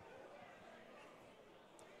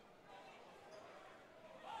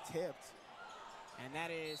 Tipped. And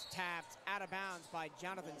that is tapped out of bounds by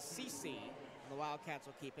Jonathan Cece. The Wildcats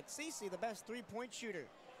will keep it. Cece, the best 3-point shooter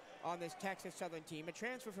on this Texas Southern team. A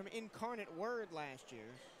transfer from Incarnate Word last year.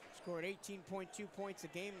 Scored 18.2 points a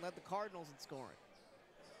game, led the Cardinals in scoring.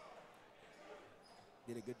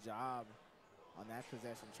 Did a good job on that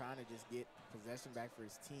possession, trying to just get possession back for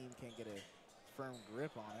his team. Can't get a firm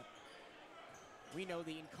grip on it. We know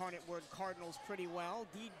the Incarnate Word Cardinals pretty well.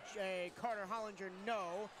 DJ Carter Hollinger,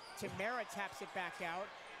 no. Tamara taps it back out.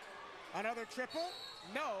 Another triple?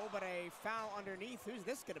 No, but a foul underneath. Who's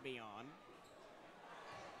this going to be on?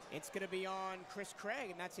 It's going to be on Chris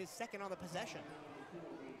Craig, and that's his second on the possession.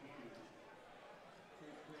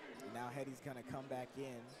 Now Hetty's going to come back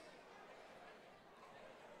in.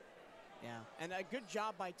 Yeah, and a good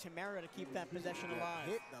job by Tamara to keep that possession alive.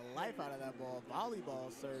 Hit the life out of that ball.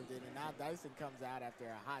 Volleyball served it, and now Dyson comes out after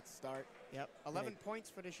a hot start. Yep, 11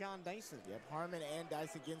 points for Deshaun Dyson. Yep, Harmon and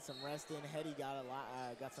Dyson getting some rest in. Hetty got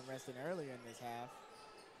some rest in earlier in this half.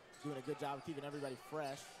 Doing a good job of keeping everybody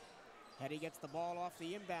fresh. Hetty gets the ball off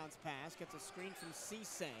the inbounds pass, gets a screen from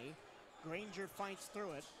Cisse. Granger fights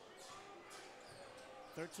through it.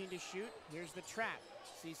 13 to shoot. Here's the trap.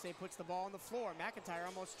 Cisse puts the ball on the floor. McIntyre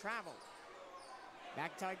almost traveled.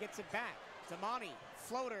 McIntyre gets it back. Damani,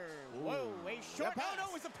 floater. Ooh. Whoa, a short. Oh, no,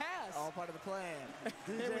 it was a pass. All part of the plan.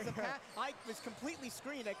 It was a pass. I was completely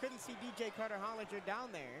screened. I couldn't see DJ Carter Hollinger down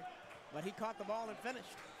there, but he caught the ball and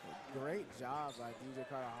finished. Great job by DJ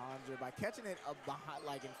Carter Hollinger by catching it up behind,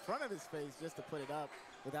 like in front of his face, just to put it up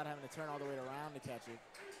without having to turn all the way around to catch it.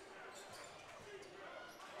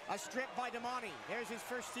 A strip by Damani. There's his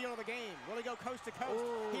first steal of the game. Will he go coast to coast?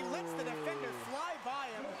 Ooh. He lets the defender fly by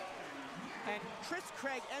him. And Chris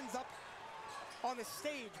Craig ends up on the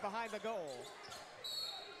stage behind the goal.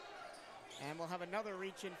 And we'll have another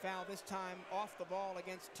reach-in foul, this time off the ball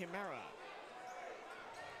against Tamara.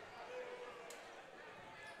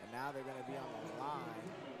 And now they're going to be on the line.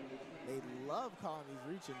 They love calling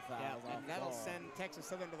these reach-in fouls. Yeah, and that'll send Texas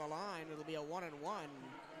Southern to the line. It'll be a 1-and-1.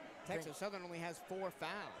 Texas Southern only has 4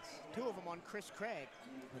 fouls, 2 of them on Chris Craig.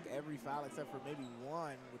 With every foul except for maybe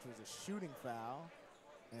one, which was a shooting foul.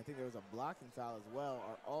 And I think there was a blocking foul as well,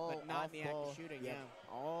 are all but not in the act of shooting,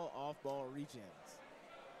 all off-ball reach-ins.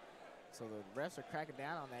 So the refs are cracking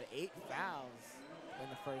down on that. 8 fouls in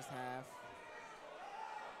the first half.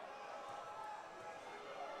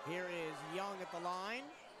 Here is Young at the line.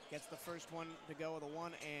 Gets the first one to go with a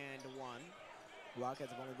 1-and-1.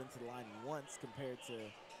 Wildcats have only been to the line once compared to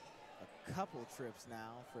a couple trips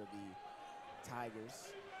now for the Tigers.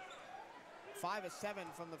 5 of 7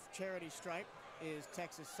 from the charity stripe is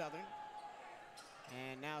Texas Southern.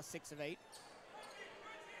 And now 6 of 8.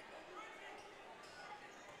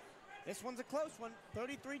 This one's a close one.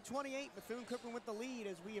 33-28. Bethune-Cookman with the lead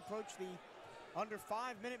as we approach the under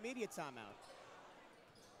 5-minute media timeout.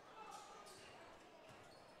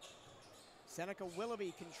 Seneca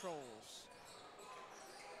Willoughby controls.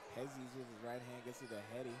 Hezzy's with his right hand, gets it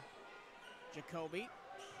to Hetty. Jacoby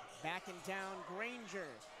backing down Granger.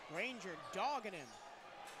 Granger dogging him.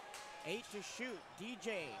 8 to shoot.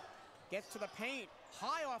 DJ gets to the paint,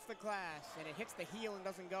 high off the glass, and it hits the heel and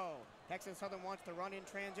doesn't go. Texas Southern wants to run in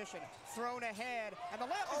transition. Thrown ahead, and the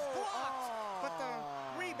layup is blocked. But the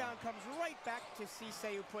rebound comes right back to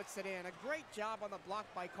CatEye, who puts it in. A great job on the block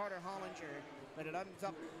by Carter Hollinger, but it ends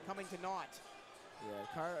up coming to naught. Yeah,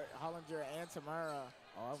 Carter Hollinger and Tamara.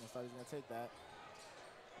 Oh, I almost thought he was going to take that.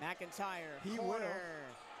 McIntyre, He corner.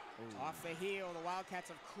 will. Off the heel, the Wildcats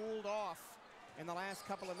have cooled off in the last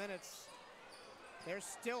couple of minutes. They're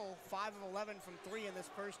still 5 of 11 from 3 in this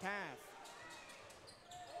first half.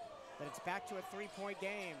 But it's back to a 3-point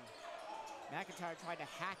game. McIntyre tried to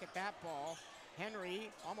hack at that ball.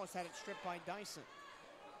 Henry almost had it stripped by Dyson.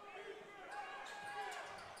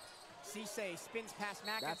 CatEye spins past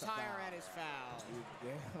McIntyre and is fouled.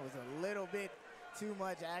 There was a little bit too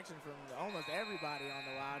much action from almost everybody on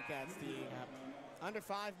the Wildcats team. Under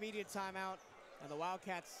 5 media timeout, and the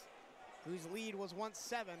Wildcats, whose lead was once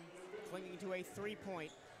 7, clinging to a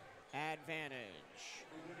 3-point advantage.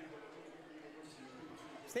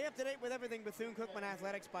 Stay up to date with everything Bethune-Cookman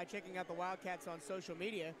Athletics by checking out the Wildcats on social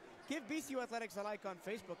media. Give BCU Athletics a like on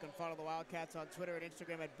Facebook and follow the Wildcats on Twitter and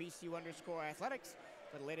Instagram at BCU_athletics.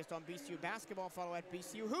 For the latest on BCU basketball, follow at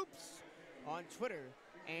BCU Hoops on Twitter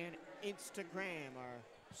and Instagram. Our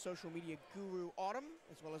social media guru, Autumn,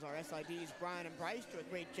 as well as our SIDs, Brian and Bryce, do a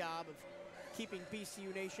great job of keeping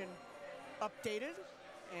BCU Nation updated.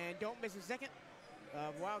 And don't miss a second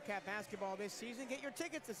of Wildcat basketball this season. Get your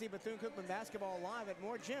tickets to see Bethune-Cookman basketball live at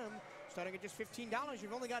Moore Gym, starting at just $15.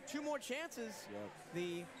 You've only got 2 more chances.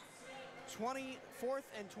 The 24th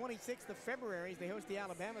and 26th of February, they host the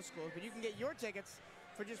Alabama schools, but you can get your tickets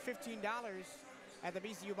for just $15 at the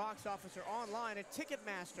BCU box office or online at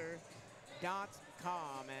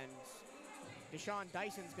Ticketmaster.com. And Deshaun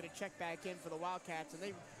Dyson's going to check back in for the Wildcats, and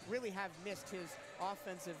they really have missed his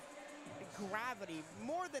offensive gravity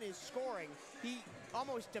more than his scoring. He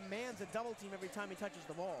almost demands a double team every time he touches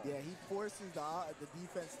the ball. Yeah, he forces the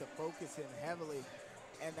defense to focus him heavily,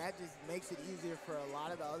 and that just makes it easier for a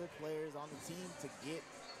lot of the other players on the team to get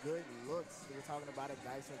good looks. We were talking about it,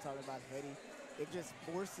 Dyson, we're talking about Hetty. It just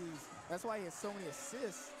forces, that's why he has so many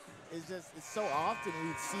assists. It's so often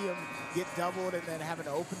we see him get doubled and then have an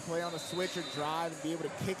open play on a switch or drive and be able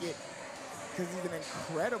to kick it, because he's an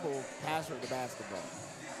incredible passer of the basketball.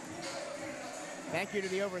 Thank you to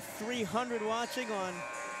the over 300 watching on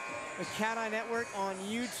the CatEye Network on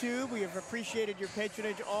YouTube. We have appreciated your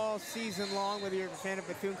patronage all season long, whether you're a fan of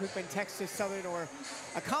Bethune-Cookman, Texas Southern, or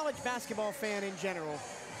a college basketball fan in general.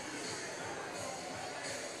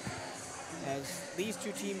 As these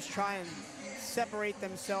two teams try and separate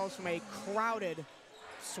themselves from a crowded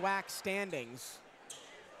SWAC standings,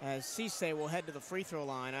 as CatEye will head to the free throw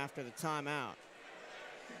line after the timeout.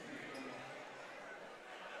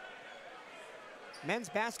 Men's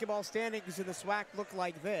basketball standings in the SWAC look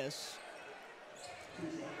like this.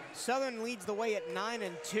 Southern leads the way at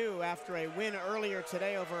 9-2 after a win earlier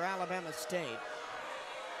today over Alabama State.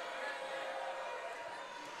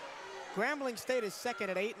 Grambling State is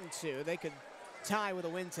second at 8-2. They could tie with a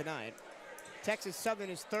win tonight. Texas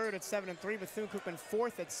Southern is third at 7-3. Bethune-Cookman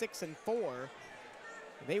fourth at 6-4.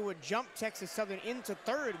 They would jump Texas Southern into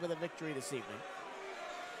third with a victory this evening,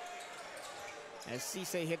 as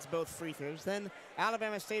CatEye hits both free throws. Then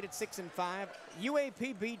Alabama State at 6-5.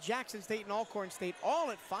 UAP beat Jackson State and Alcorn State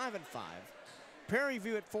all at 5-5. Prairie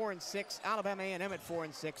View at 4-6. Alabama A&M at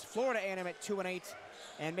 4-6. Florida A&M at 2-8.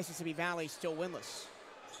 And Mississippi Valley still winless.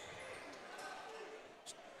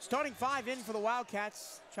 Starting 5 in for the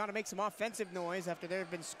Wildcats, trying to make some offensive noise after they've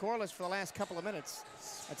been scoreless for the last couple of minutes.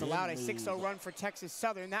 That's allowed a 6-0 run for Texas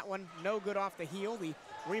Southern. That one no good off the heel. The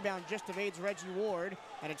rebound just evades Reggie Ward,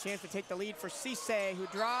 and a chance to take the lead for CatEye, who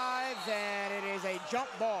drives, and it is a jump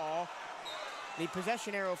ball. The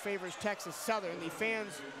possession arrow favors Texas Southern. The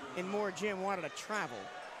fans in Moore Gym wanted to travel.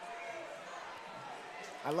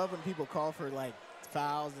 I love when people call for like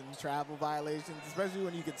fouls and travel violations, especially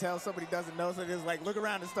when you can tell somebody doesn't know, so just like look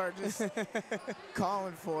around and start just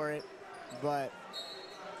calling for it. But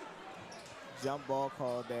jump ball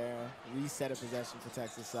called there, reset of possession for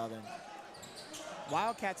Texas Southern.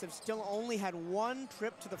 Wildcats have still only had 1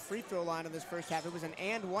 trip to the free throw line in this first half. It was an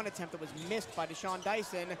and-one attempt that was missed by Deshaun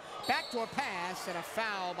Dyson. Backdoor pass and a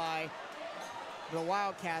foul by the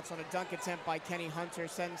Wildcats on a dunk attempt by Kenny Hunter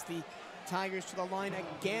sends the Tigers to the line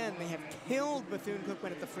again. They have killed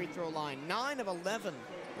Bethune-Cookman at the free throw line. 9 of 11.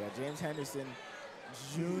 Yeah, James Henderson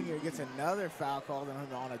Jr. gets another foul called on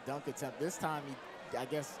him on a dunk attempt. This time he, I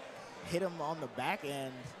guess, hit him on the back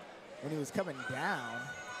end when he was coming down.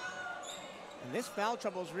 And this foul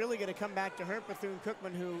trouble is really going to come back to hurt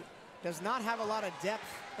Bethune-Cookman, who does not have a lot of depth,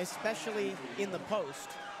 especially in the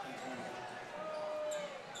post.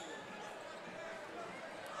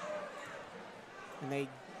 And they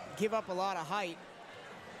give up a lot of height,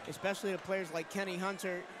 especially to players like Kenny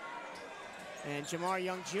Hunter and Jamar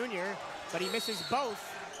Young Jr., but he misses both,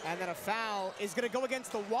 and then a foul is going to go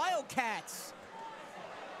against the Wildcats.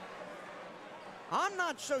 I'm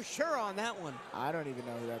not so sure on that one. I don't even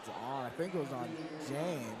know who that's on. I think it was on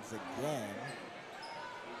James again.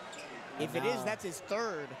 If it is, that's his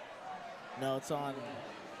third. No, it's on,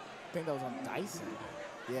 I think that was on Dyson.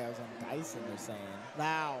 Yeah, it was on Dyson, they're saying.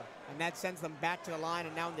 Wow, and that sends them back to the line,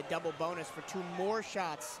 and now in the double bonus for 2 more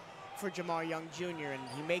shots for Jamar Young Jr., and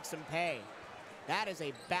he makes them pay. That is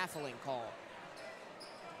a baffling call.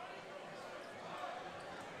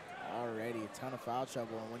 Already a ton of foul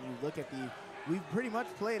trouble, and when you look at we've pretty much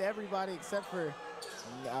played everybody except for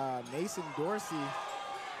Mason Dorsey.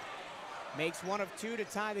 Makes 1 of 2 to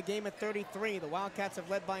tie the game at 33. The Wildcats have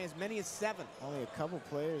led by as many as 7. Only a couple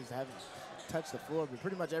players haven't touched the floor, but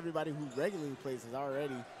pretty much everybody who regularly plays has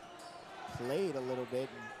already played a little bit,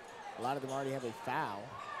 and a lot of them already have a foul.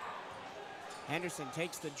 Henderson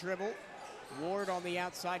takes the dribble. Ward on the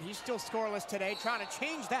outside. He's still scoreless today, trying to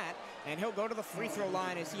change that, and he'll go to the free throw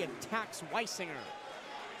line as he attacks Weisinger.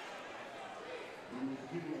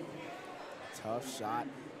 Tough shot.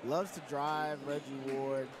 Loves to drive, Reggie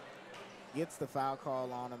Ward. Gets the foul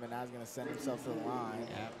call on him, and now he's going to send himself to the line.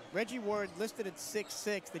 Yeah. Reggie Ward listed at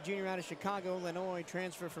 6'6", the junior out of Chicago, Illinois,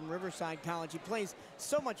 transfer from Riverside College. He plays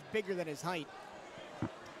so much bigger than his height.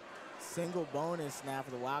 Single bonus now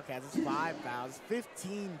for the Wildcats. It's 5 fouls,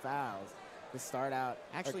 15 fouls to start out.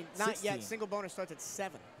 Actually, not yet. Single bonus starts at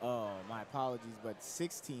 7. Oh, my apologies, but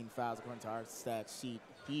 16 fouls according to our stat sheet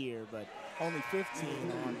here, but only 15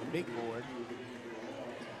 on the big board.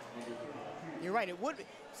 You're right, it would be.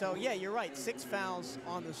 So, yeah, you're right. 6 fouls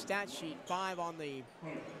on the stat sheet, 5 on the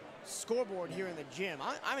scoreboard here in the gym.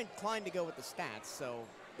 I'm inclined to go with the stats, so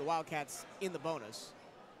the Wildcats in the bonus.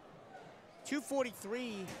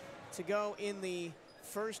 2:43 to go in the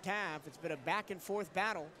first half. It's been a back-and-forth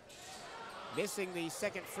battle. Missing the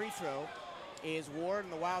second free throw is Ward,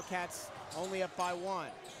 and the Wildcats only up by 1.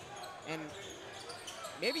 And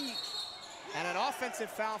maybe... And an offensive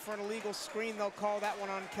foul for an illegal screen. They'll call that one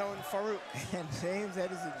on Kellen Farouk. And James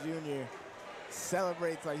Henderson Jr.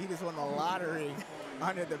 celebrates like he just won the lottery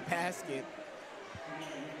under the basket.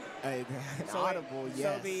 Audible,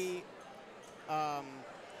 yes. So the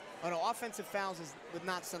offensive fouls would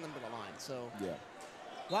not send them to the line. So yeah.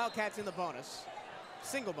 Wildcats in the bonus,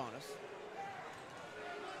 single bonus.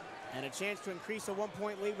 And a chance to increase a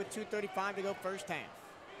 1-point lead with 2:35 to go first half.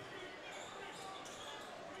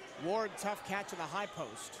 Ward, tough catch in the high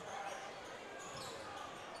post.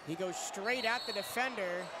 He goes straight at the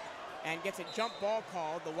defender and gets a jump ball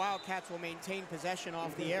called. The Wildcats will maintain possession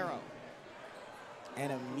off the arrow.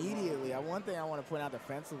 And immediately, one thing I want to point out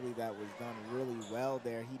defensively that was done really well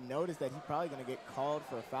there, he noticed that he's probably going to get called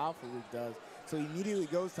for a foul for Luke does. So he immediately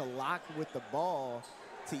goes to lock with the ball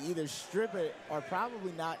to either strip it or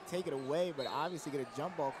probably not take it away, but obviously get a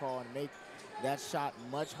jump ball call and make that shot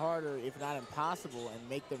much harder, if not impossible, and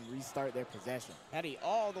make them restart their possession. Eddie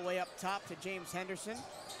all the way up top to James Henderson,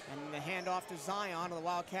 and the handoff to Zion, and the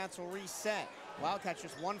Wildcats will reset. Wildcats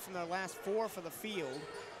just 1 from their last 4 for the field,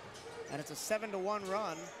 and it's a 7-1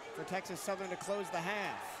 run for Texas Southern to close the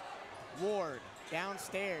half. Ward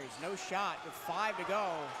downstairs, no shot with 5 to go.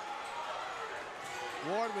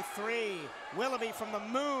 Ward with 3. Willoughby from the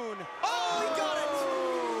moon. Oh, he got it!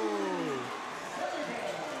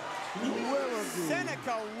 Willoughby.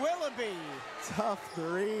 Seneca Willoughby. Tough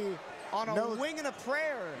 3. On a wing and a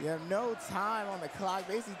prayer. Yeah, no time on the clock.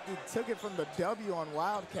 Basically took it from the W on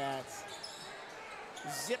Wildcats.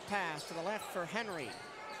 Zip pass to the left for Henry.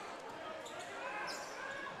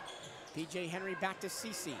 P.J. Henry back to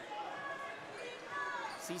Cece.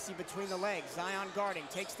 Cece between the legs. Zion guarding.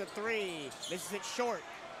 Takes the 3. Misses it short.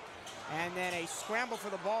 And then a scramble for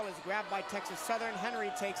the ball is grabbed by Texas Southern. Henry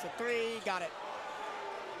takes the 3. Got it.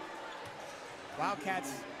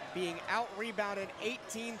 Wildcats being out-rebounded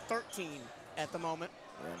 18-13 at the moment.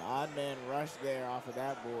 An odd man rush there off of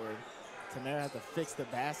that board. Tamara has to fix the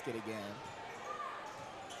basket again.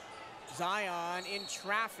 Zion in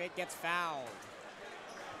traffic gets fouled.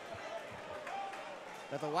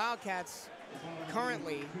 But the Wildcats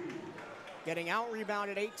currently getting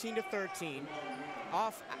out-rebounded 18-13.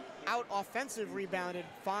 Out offensive rebounded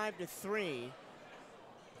 5-3.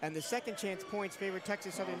 And the second chance points favor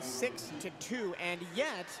Texas Southern 6-2, and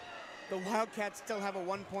yet the Wildcats still have a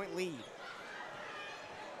 1-point lead.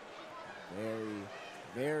 Very,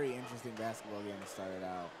 very interesting basketball game started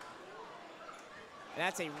out. And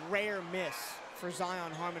that's a rare miss for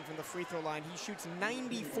Zion Harmon from the free throw line. He shoots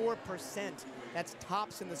 94%. That's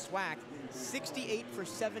tops in the SWAC. 68 for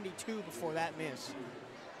 72 before that miss.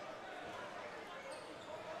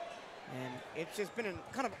 And it's just been a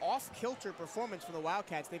kind of off-kilter performance for the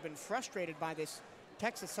Wildcats. They've been frustrated by this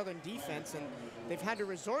Texas Southern defense, and they've had to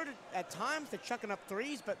resort at times to chucking up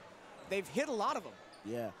threes, but they've hit a lot of them.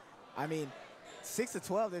 Yeah, I mean, 6 of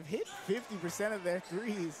 12, they've hit 50% of their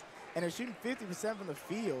threes, and they're shooting 50% from the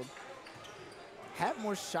field. Have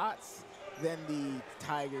more shots than the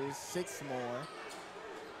Tigers, 6 more.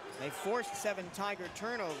 They forced 7 Tiger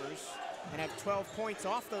turnovers and have 12 points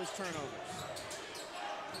off those turnovers.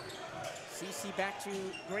 CC back to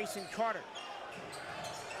Grayson Carter.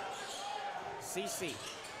 CC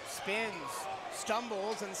spins,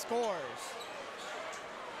 stumbles, and scores.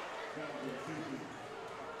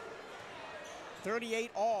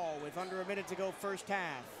 38 all with under a minute to go first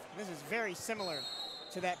half. This is very similar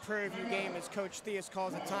to that Prairie View game as Coach Theus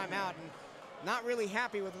calls a timeout, and not really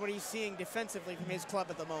happy with what he's seeing defensively from his club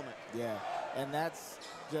at the moment. Yeah, and that's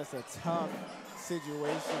just a tough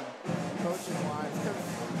situation coaching-wise, because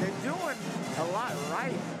they're doing a lot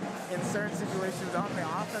right in certain situations on the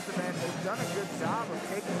offensive end. They've done a good job of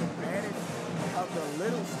taking advantage of the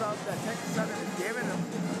little stuff that Texas Southern is giving them.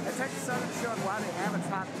 And Texas Southern is showing why they have a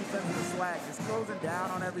top defense in the SWAC, just closing down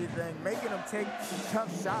on everything, making them take tough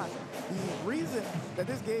shots. The reason that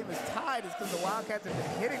this game is tied is because the Wildcats have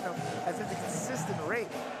been hitting them at such a consistent rate.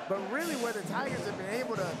 But really where the Tigers have been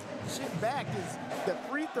able to chip back is the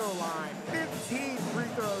free throw line. 15 free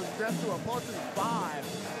throws just to a paltry 5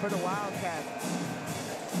 for the Wildcats.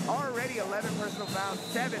 Already 11 personal fouls,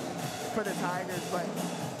 7 for the Tigers, but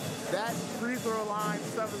that free throw line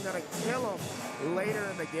stuff is going to kill them later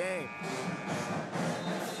in the game.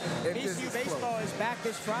 BCU baseball is back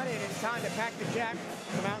this Friday, and it's time to pack the jack,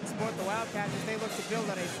 come out and support the Wildcats as they look to build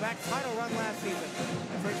on a SWAC title run last season.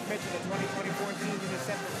 The first pitch of the 2024 season is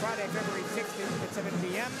set for Friday, February 16th at 7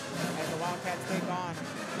 p.m. as the Wildcats take on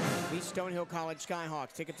the Stonehill College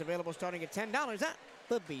Skyhawks. Tickets available starting at $10 at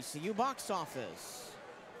the BCU box office.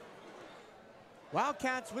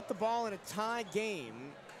 Wildcats with the ball in a tie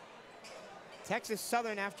game. Texas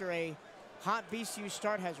Southern, after a hot BCU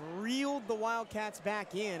start, has reeled the Wildcats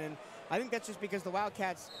back in, and I think that's just because the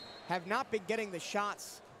Wildcats have not been getting the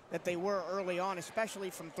shots that they were early on, especially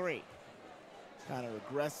from 3. Kind of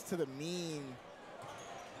regressed to the mean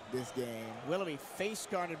this game. Willoughby face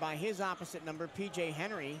guarded by his opposite number, PJ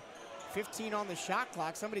Henry. 15 on the shot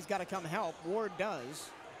clock. Somebody's got to come help. Ward does.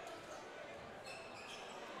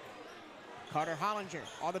 Carter Hollinger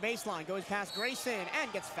on the baseline, goes past Grayson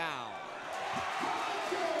and gets fouled.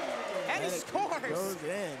 And he scores. Goes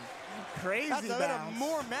in. Crazy bounce. That's a bit of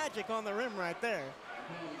more magic on the rim right there.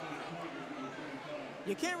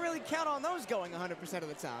 You can't really count on those going 100% of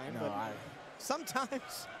the time, but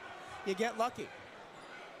sometimes you get lucky.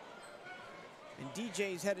 And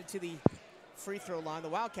DJ's headed to the free throw line. The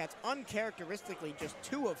Wildcats uncharacteristically just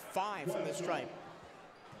 2 of 5 from the stripe.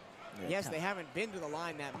 Yeah, yes, they haven't been to the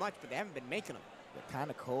line that much, but they haven't been making them. They're kind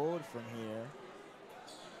of cold from here.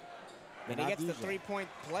 And he gets the three-point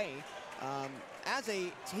play. As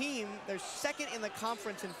a team, they're second in the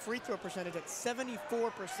conference in free throw percentage at 74%,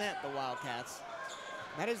 the Wildcats.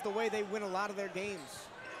 That is the way they win a lot of their games.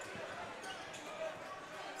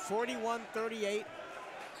 41-38.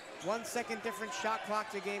 1 second different shot clock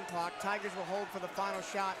to game clock. Tigers will hold for the final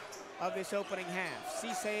shot of this opening half.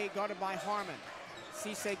 Cisse guarded by Harmon.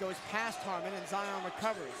 Cisse goes past Harmon and Zion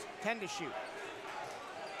recovers. 10 to shoot.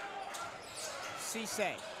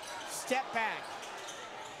 Cisse, step back.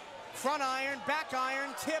 Front iron, back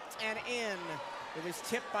iron, tipped and in. It was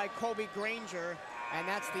tipped by Colby Granger, and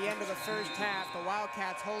that's the end of the first half. The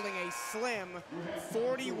Wildcats holding a slim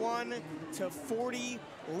 41-40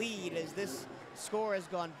 lead as this score has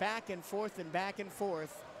gone back and forth and back and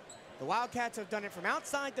forth. The Wildcats have done it from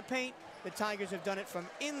outside the paint. The Tigers have done it from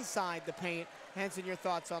inside the paint. Hanson, your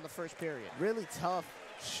thoughts on the first period? Really tough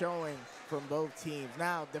showing from both teams.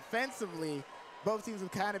 Now, defensively, both teams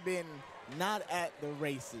have kind of been not at the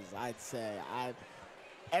races, I'd say.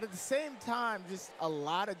 At the same time, just a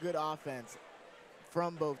lot of good offense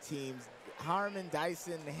from both teams. Harmon,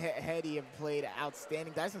 Dyson, Hetty have played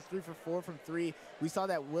outstanding. Dyson's 3 for 4 from 3. We saw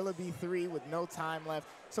that Willoughby 3 with no time left.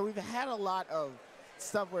 So we've had a lot of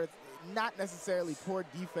stuff where it's not necessarily poor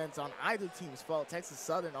defense on either team's fault. Texas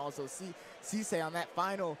Southern also, Cisse on that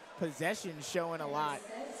final possession showing a lot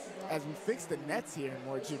as we fix the nets here in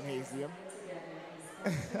Moore Gymnasium.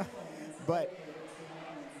 But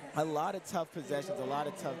a lot of tough possessions, a lot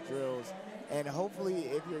of tough drills, and hopefully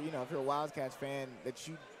if you're a Wildcats fan, that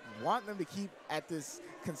you want them to keep at this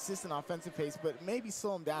consistent offensive pace, but maybe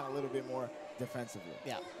slow them down a little bit more defensively.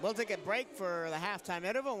 Yeah, we'll take a break for the halftime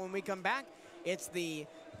interval. When we come back, it's the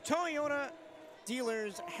Toyota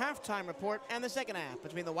Dealers halftime report and the second half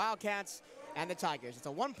between the Wildcats and the Tigers. It's a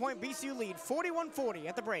 1-point BCU lead, 41-40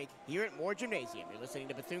 at the break here at Moore Gymnasium. You're listening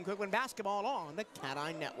to Bethune-Cookman Basketball on the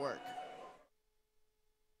CatEye Network.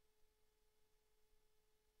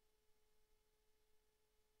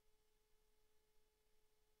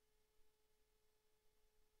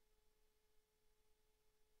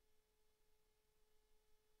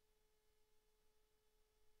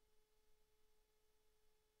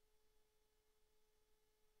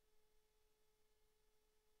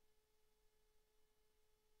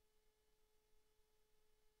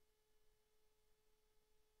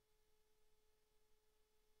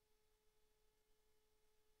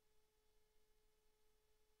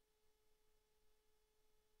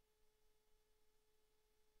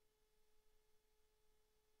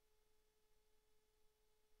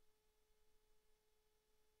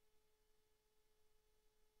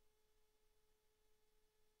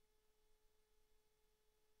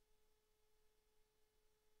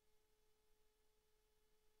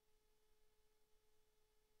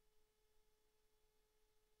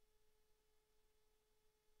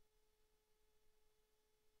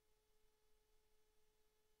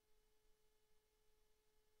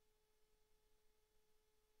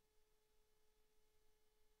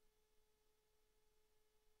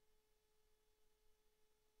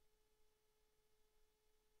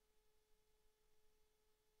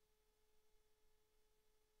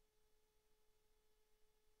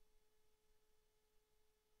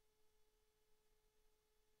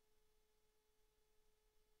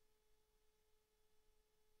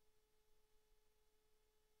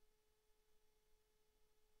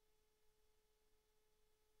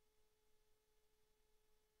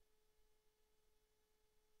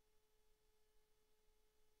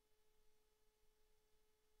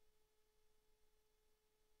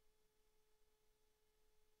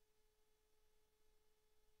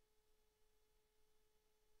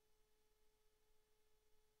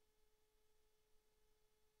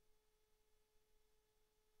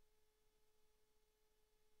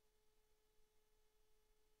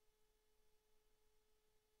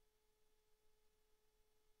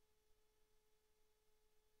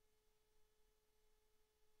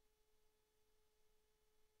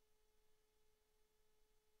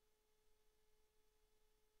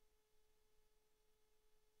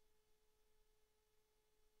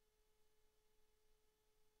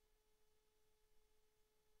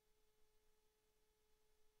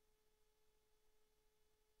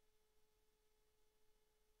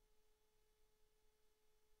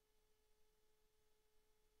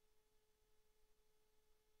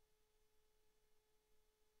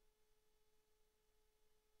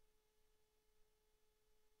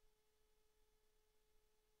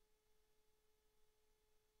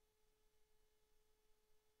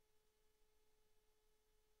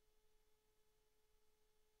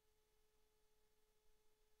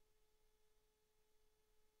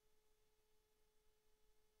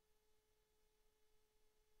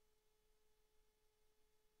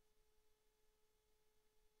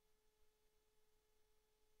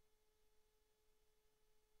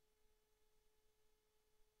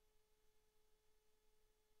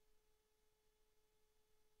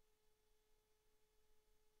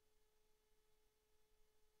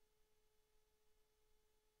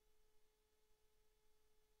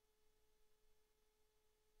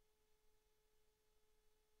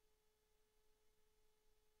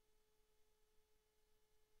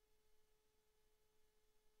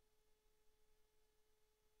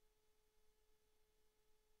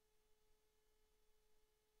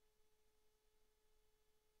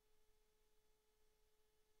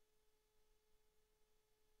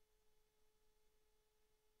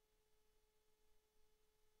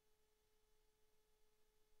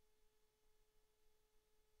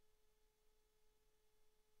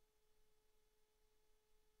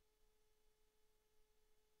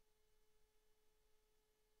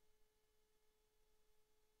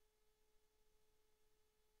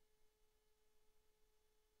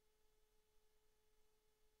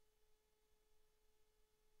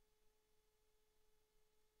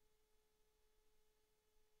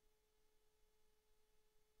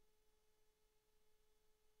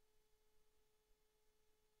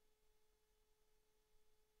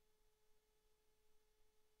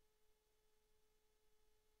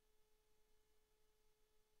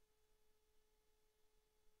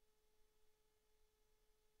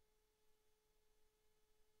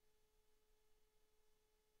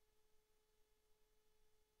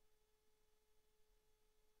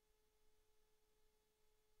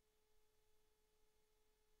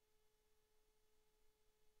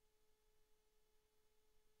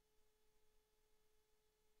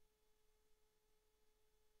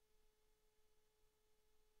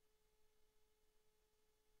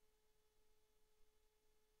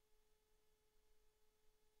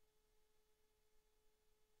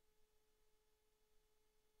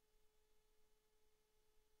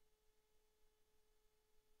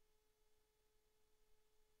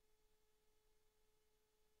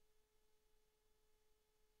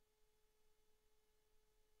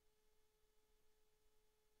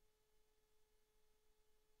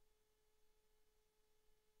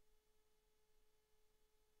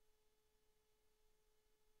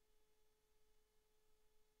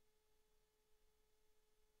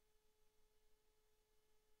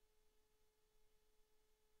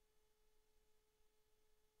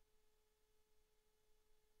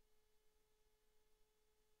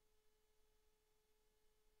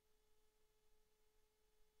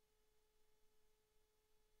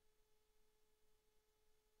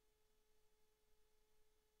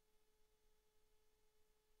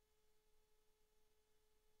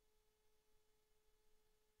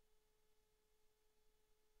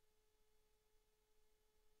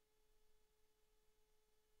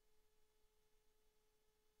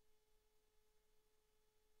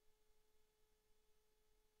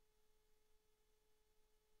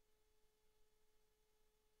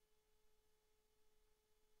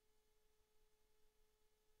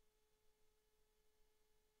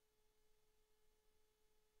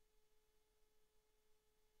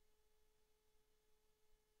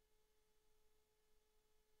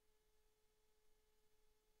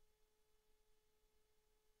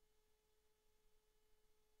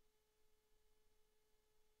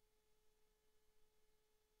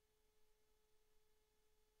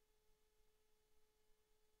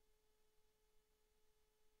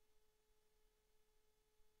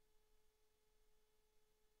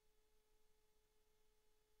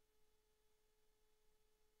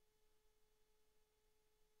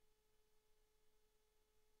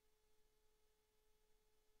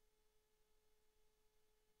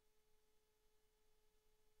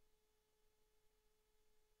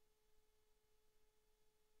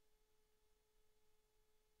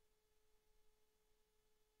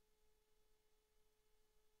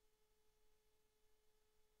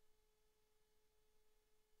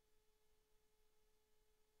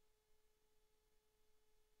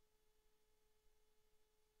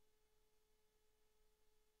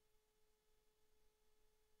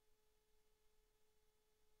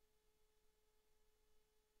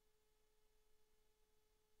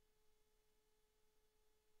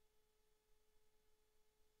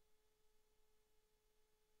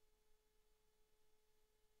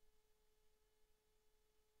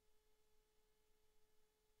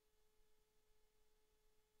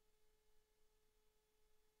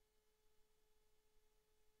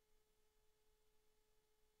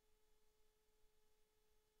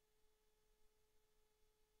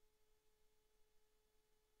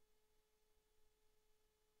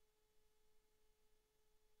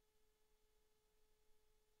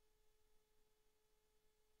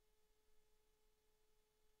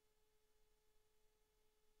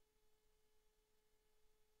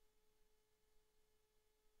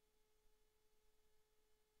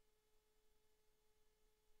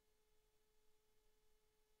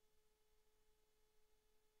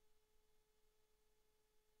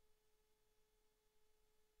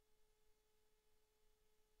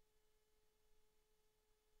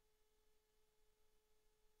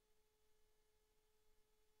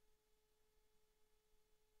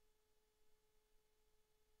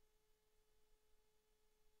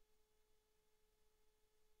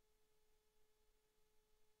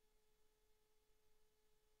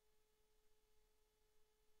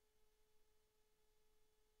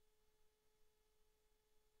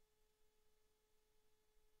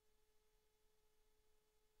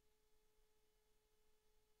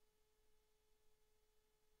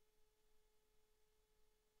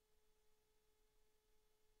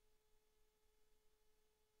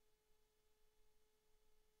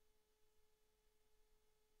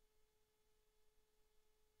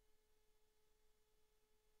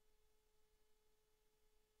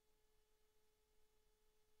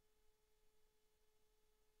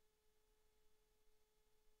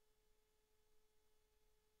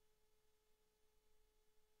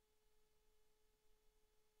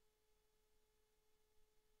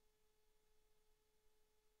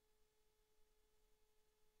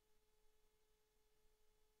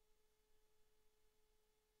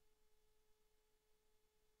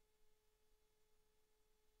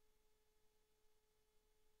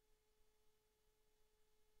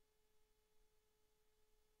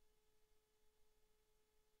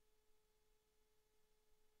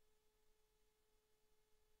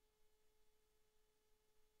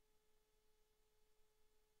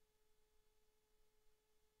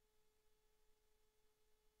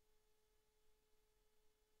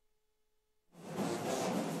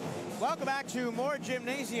 Welcome back to more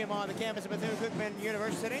gymnasium on the campus of Bethune-Cookman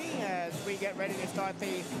University as we get ready to start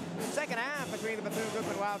the second half between the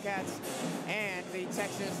Bethune-Cookman Wildcats and the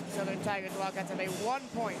Texas Southern Tigers. The Wildcats have a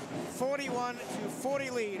 1-point,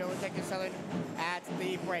 41-40 lead over Texas Southern at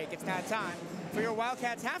the break. It's now time for your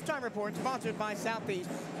Wildcats halftime report, sponsored by Southeast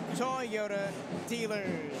Toyota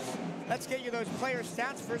Dealers. Let's get you those player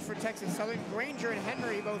stats. First for Texas Southern, Granger and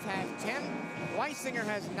Henry both have 10. Weisinger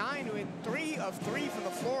has 9 with 3 of 3 from the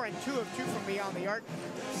floor and 2 of 2 from beyond the arc.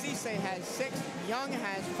 Cisse has 6, Young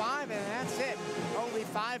has 5, and that's it. Only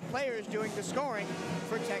 5 players doing the scoring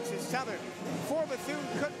for Texas Southern. For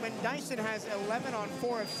Bethune-Cookman, Dyson has 11 on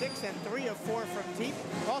 4 of 6 and 3 of 4 from deep.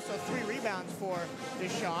 Also 3 rebounds for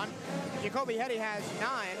Deshaun. Jacoby Hetty has 9,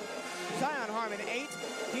 Zion Harmon 8,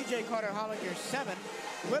 DJ Carter-Hollinger 7,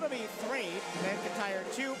 Willoughby 3, Ben McIntyre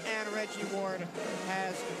 2, and Reggie Ward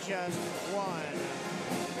has just 1.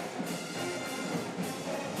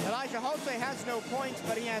 Elijah Hulsey has no points,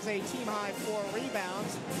 but he has a team-high 4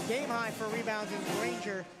 rebounds. Game-high for rebounds is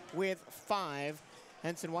Granger with 5.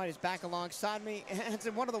 Henson White is back alongside me.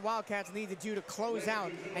 Henson, what do the Wildcats need to do to close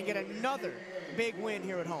out and get another big win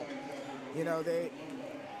here at home? You know, they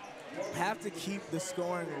have to keep the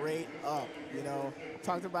scoring rate up. You know,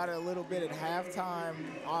 talked about it a little bit at halftime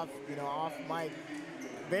off mic.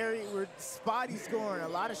 We're spotty scoring, a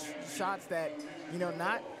lot of shots that, you know,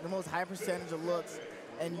 not the most high percentage of looks,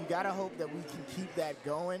 and you gotta hope that we can keep that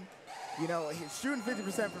going. You know, shooting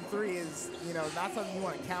 50% from 3 is, you know, not something you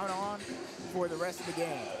want to count on for the rest of the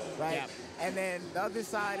game, right? Yeah. And then the other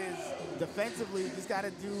side is defensively, you just got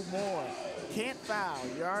to do more. Can't foul.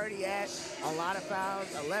 You're already at a lot of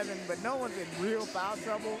fouls, 11, but no one's in real foul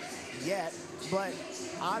trouble yet. But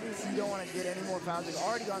obviously you don't want to get any more fouls. They've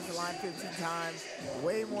already gone to the line 15 times,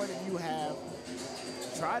 way more than you have.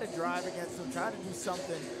 Try to drive against them. Try to do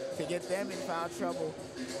something to get them in foul trouble.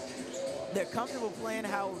 They're comfortable playing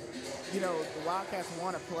how, you know, the Wildcats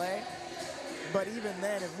want to play. But even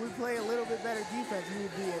then, if we play a little bit better defense, we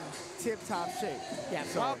would be in tip-top shape. Yeah,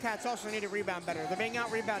 so Wildcats also need to rebound better. They're being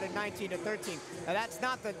out-rebounded 19-13. Now, that's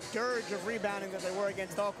not the dirge of rebounding that they were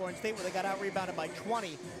against Alcorn State, where they got out-rebounded by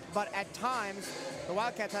 20. But at times, the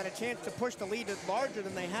Wildcats had a chance to push the lead larger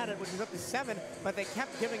than they had it, which was up to 7, but they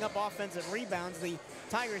kept giving up offensive rebounds. The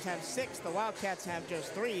Tigers have 6, the Wildcats have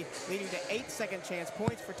just 3, leading to 8 second-chance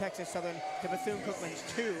points for Texas Southern to Bethune-Cookman's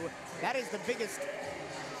 2. That is the biggest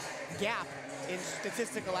gap in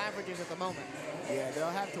statistical averages at the moment. Yeah,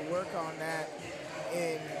 they'll have to work on that.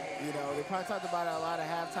 You know, they probably talked about it a lot at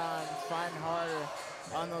halftime, fighting harder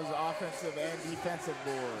on those offensive and defensive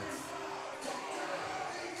boards.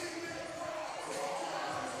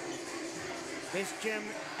 This gym,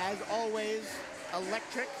 as always,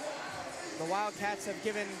 electric. The Wildcats have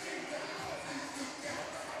given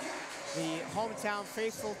the hometown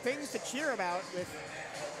faithful things to cheer about with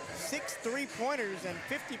 6 3-pointers and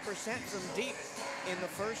 50% from deep in the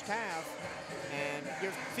first half. And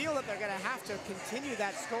you feel that they're going to have to continue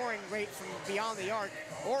that scoring rate from beyond the arc,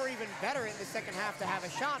 or even better in the second half to have a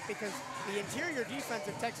shot, because the interior defense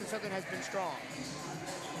of Texas Southern has been strong.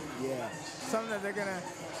 Yeah, something that they're going to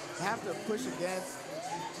have to push against.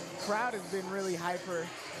 Crowd has been really hyper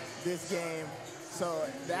this game, so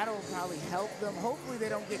that'll probably help them. Hopefully they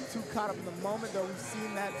don't get too caught up in the moment, though we've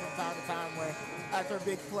seen that from time to time where after a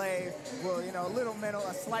big play, well, you know,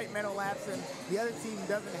 a slight mental lapse, and the other team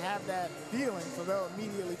doesn't have that feeling, so they'll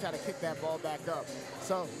immediately try to kick that ball back up.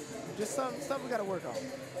 So just some stuff we got to work on.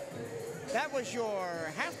 That was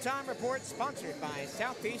your halftime report, sponsored by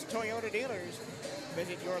Southeast Toyota Dealers.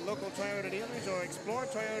 Visit your local Toyota dealers or explore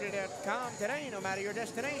Toyota.com today. No matter your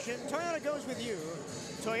destination, Toyota goes with you.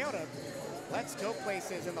 Toyota, let's go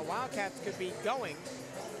places. And the Wildcats could be going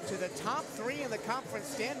to the top 3 in the conference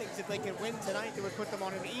standings. If they can win tonight, they would put them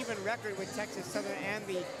on an even record with Texas Southern and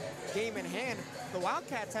the game in hand. The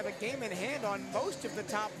Wildcats have a game in hand on most of the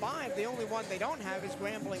top 5. The only one they don't have is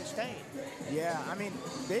Grambling State. Yeah, I mean,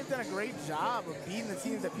 they've done a great job of beating the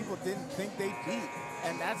teams that people didn't think they'd beat.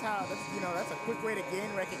 And that's a quick way to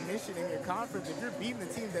gain recognition in your conference. If you're beating the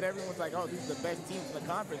teams that everyone's like, oh, these are the best teams in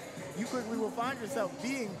the conference, you quickly will find yourself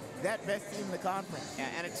being that best team in the conference. Yeah,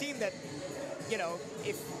 and a team that, you know,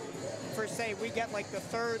 if, for say, we get like the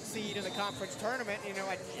 3rd seed in the conference tournament, you know,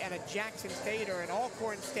 and a Jackson State or an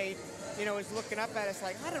Alcorn State, you know, is looking up at us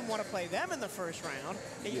like, I didn't want to play them in the first round.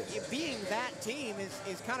 Yeah. Being that team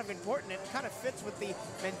is kind of important. It kind of fits with the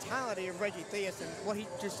mentality of Reggie Theus and what he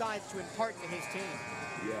decides to impart to his team.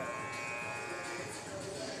 Yeah.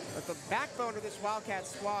 But the backbone of this Wildcat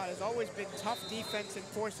squad has always been tough defense and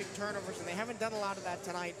forcing turnovers, and they haven't done a lot of that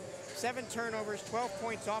tonight. 7 turnovers, 12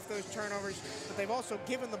 points off those turnovers, but they've also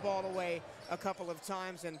given the ball away a couple of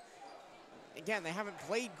times. And again, they haven't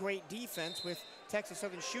played great defense with Texas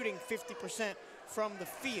Southern shooting 50% from the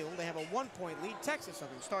field. They have a 1-point lead. Texas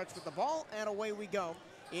Southern starts with the ball, and away we go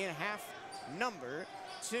in half number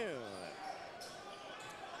 2.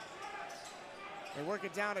 They work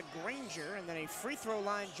it down to Granger, and then a free throw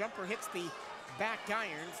line jumper hits the back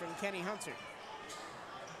iron from Kenny Hunter.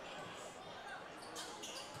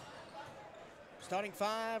 Starting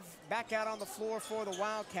 5 back out on the floor for the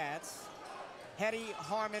Wildcats. Hetty,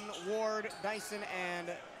 Harmon, Ward, Dyson, and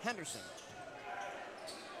Henderson.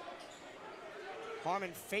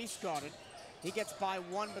 Harmon face guarded. He gets by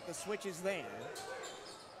 1, but the switch is there.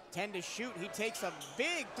 10 to shoot. He takes a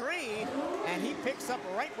big 3, and he picks up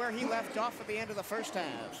right where he left off at the end of the first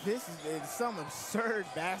half. This is some absurd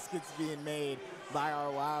baskets being made by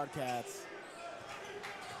our Wildcats.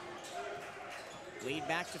 Lead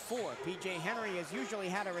back to 4. P.J. Henry has usually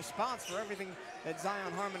had a response for everything that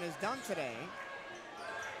Zion Harmon has done today.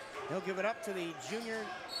 He'll give it up to the junior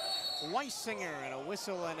Weisinger, and a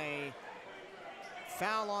whistle and a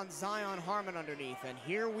foul on Zion Harmon underneath. And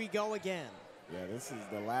here we go again. Yeah, this is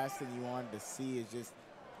the last thing you wanted to see, is just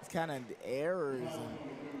it's kind of errors.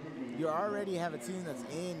 And you already have a team that's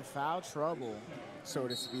in foul trouble, so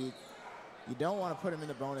to speak. You don't want to put them in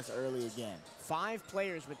the bonus early again. 5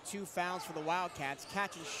 players with 2 fouls for the Wildcats.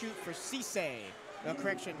 Catch and shoot for Cisse. No,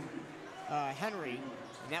 correction, Henry.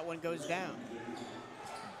 And that one goes down.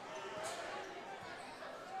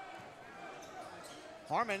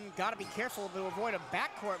 Harmon got to be careful to avoid a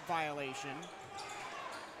backcourt violation.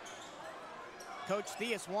 Coach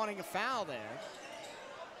Theus wanting a foul there.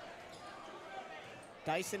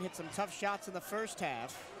 Dyson hit some tough shots in the first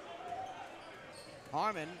half.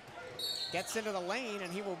 Harmon gets into the lane,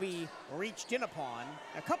 and he will be reached in upon.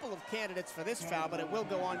 A couple of candidates for this foul, but it will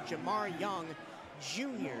go on Jamar Young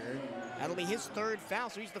Jr. That'll be his 3rd foul,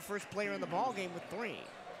 so he's the first player in the ball game with 3.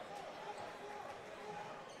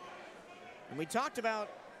 And we talked about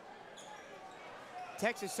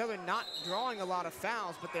Texas Southern not drawing a lot of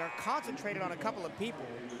fouls, but they're concentrated on a couple of people.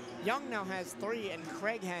 Young now has 3, and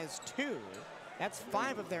Craig has 2. That's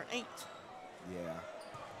 5 of their 8. Yeah.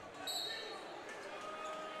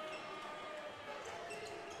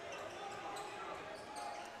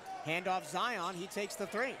 Handoff Zion, he takes the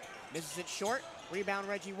 3. Misses it short, rebound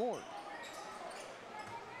Reggie Ward.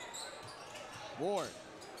 Ward,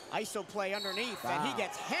 ISO play underneath, and he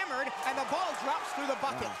gets hammered, and the ball drops through the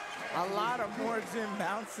bucket. Wow. A lot of more Jim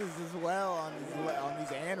bounces as well on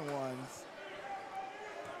these and ones.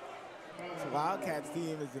 The Wildcats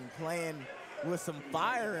team has been playing with some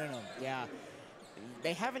fire in them. Yeah,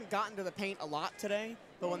 they haven't gotten to the paint a lot today,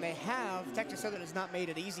 but when they have, Texas Southern has not made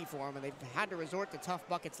it easy for them, and they've had to resort to tough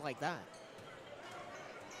buckets like that.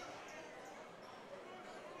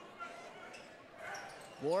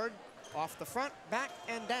 Ward off the front, back,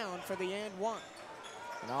 and down for the and 1.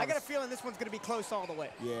 And I got a feeling this one's going to be close all the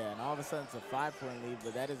way. Yeah, and all of a sudden it's a 5-point lead,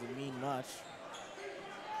 but that doesn't mean much.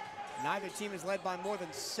 Neither team is led by more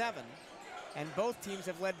than 7, and both teams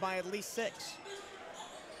have led by at least 6.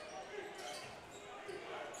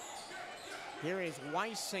 Here is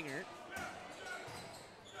Weisinger.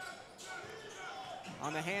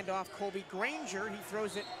 On the handoff, Colby Granger. He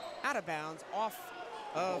throws it out of bounds off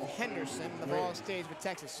of Henderson. The ball stays with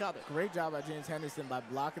Texas Southern. Great job by James Henderson by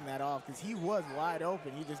blocking that off, because he was wide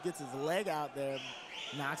open. He just gets his leg out there,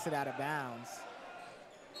 knocks it out of bounds.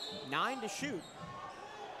 9 to shoot.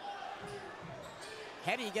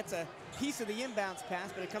 Hetty gets a piece of the inbounds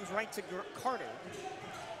pass, but it comes right to Carter.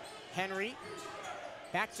 Henry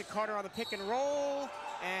back to Carter on the pick and roll,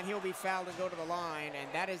 and he'll be fouled and go to the line,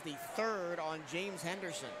 and that is the 3rd on James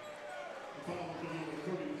Henderson.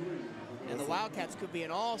 And the Wildcats could be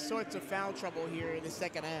in all sorts of foul trouble here in the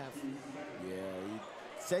second half. Yeah, you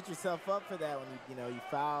set yourself up for that when you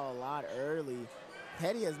foul a lot early.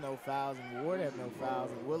 Hetty has no fouls, and Ward have no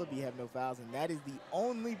fouls, and Willoughby have no fouls, and that is the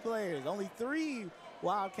only players. Only 3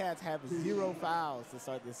 Wildcats have 0 fouls to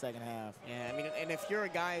start the second half. Yeah, I mean, and if you're a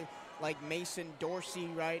guy like Mason Dorsey,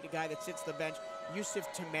 right, a guy that sits the bench,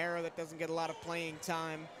 Yusuf Tamara that doesn't get a lot of playing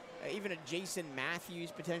time, even a Jason Matthews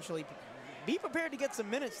potentially, be prepared to get some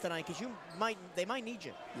minutes tonight, because they might need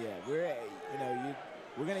you. Yeah,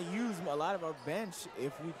 we're going to use a lot of our bench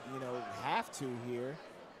if we have to here.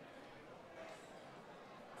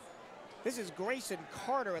 This is Grayson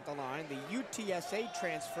Carter at the line, the UTSA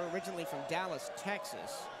transfer originally from Dallas,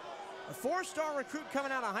 Texas. A 4-star recruit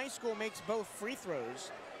coming out of high school, makes both free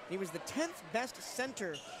throws. He was the 10th best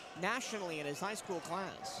center nationally in his high school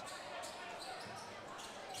class.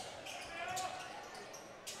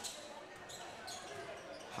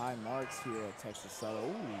 High marks here at Texas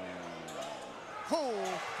Southern. Ooh.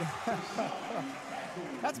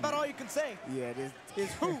 That's about all you can say. Yeah, it is.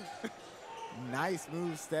 Is who? Nice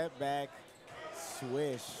move, step back,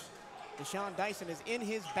 swish. Deshaun Dyson is in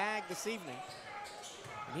his bag this evening,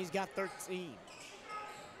 and he's got 13.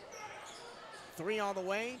 3 all the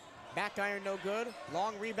way. Back iron no good.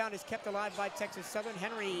 Long rebound is kept alive by Texas Southern.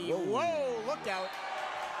 Henry, whoa, look out.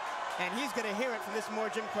 And he's going to hear it from this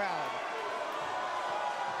Morgan crowd.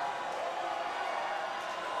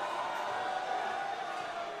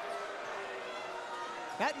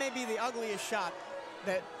 That may be the ugliest shot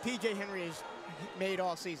that P.J. Henry has made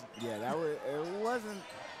all season. Yeah, it wasn't,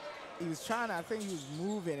 he was trying to, I think he was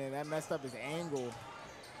moving and that messed up his angle.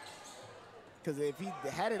 Because if he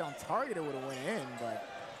had it on target, it would have went in, but.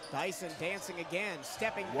 Dyson dancing again,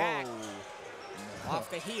 stepping back. Off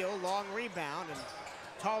the heel, long rebound, and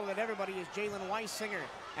taller than everybody is Jalen Weisinger.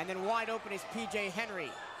 And then wide open is P.J.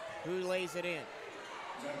 Henry, who lays it in.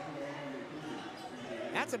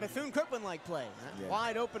 That's a Bethune-Cookman-like play. Yeah.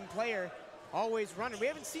 Wide open player, always running. We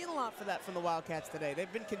haven't seen a lot for that from the Wildcats today.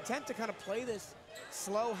 They've been content to kind of play this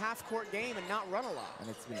slow half-court game and not run a lot. And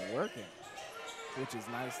it's been working, which is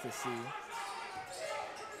nice to see.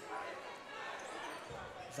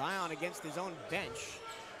 Zion against his own bench.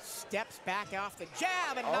 Steps back off the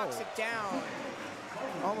jab and knocks it down.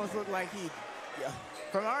 Almost looked like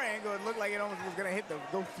from our angle, it looked like it almost was gonna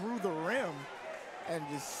go through the rim and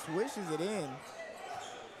just swishes it in.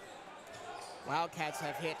 Wildcats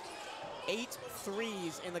have hit 8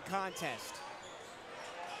 threes in the contest.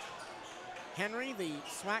 Henry, the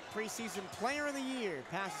SWAC preseason player of the year,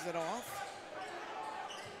 passes it off.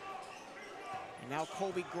 And now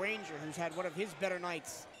Colby Granger, who's had one of his better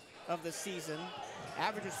nights of the season,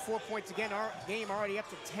 averages 4 points again, our game already up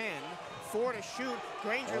to 10. 4 to shoot.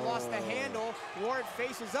 Granger lost the handle. Ward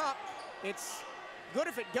faces up. It's good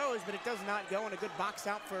if it goes, but it does not go, and a good box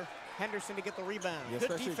out for Henderson to get the rebound. Yeah,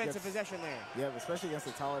 good defensive possession there. Yeah, especially against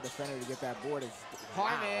a taller defender to get that board.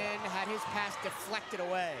 Harmon had his pass deflected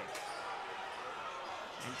away.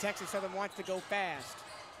 And Texas Southern wants to go fast.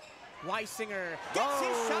 Weisinger gets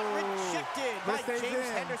his shot rejected by James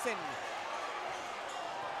Henderson.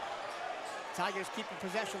 Tigers keeping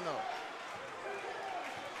possession though.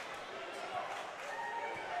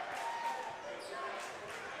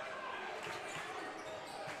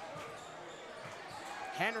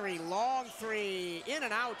 Henry, long three, in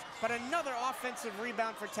and out, but another offensive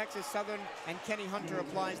rebound for Texas Southern, and Kenny Hunter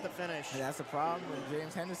applies the finish. And that's the problem when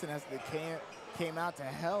James Henderson came out to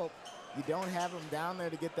help. You don't have him down there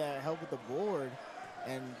to get that help with the board,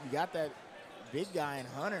 and you got that big guy in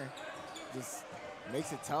Hunter. Just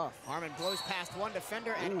makes it tough. Harmon blows past one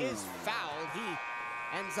defender and is fouled. He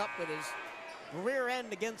ends up with his rear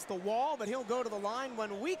end against the wall, but he'll go to the line.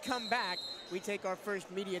 When we come back, we take our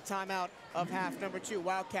first media timeout of half number 2.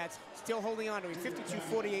 Wildcats still holding on to a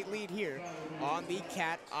 52-48 lead here on the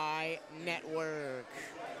CatEye Network.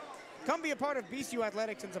 Come be a part of BCU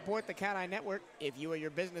Athletics and support the CatEye Network. If you or your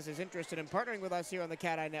business is interested in partnering with us here on the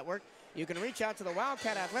CatEye Network, you can reach out to the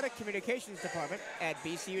Wildcat Athletic Communications Department at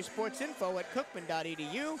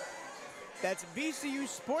bcusportsinfo@cookman.edu. That's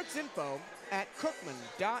bcusportsinfo at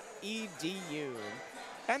cookman.edu.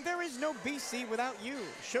 And there is no BC without you.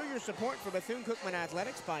 Show your support for Bethune-Cookman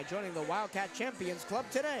Athletics by joining the Wildcat Champions Club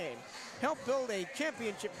today. Help build a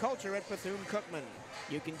championship culture at Bethune-Cookman.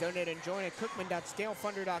 You can donate and join at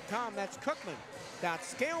cookman.scalefunder.com. That's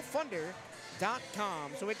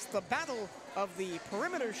cookman.scalefunder.com. So it's the battle of the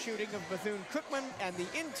perimeter shooting of Bethune-Cookman and the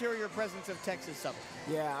interior presence of Texas Southern.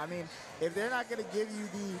 Yeah, I mean, if they're not going to give you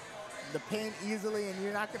the paint easily and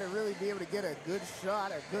you're not going to really be able to get a good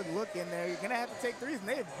shot, a good look in there, you're going to have to take threes, and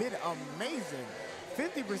they've been amazing.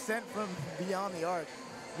 50% from beyond the arc,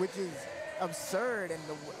 which is absurd.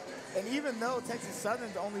 And even though Texas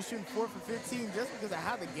Southern's only shooting 4 for 15 just because of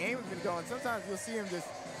how the game has been going, sometimes you'll see them just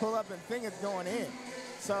pull up and think it's going in.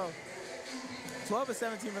 So 12 of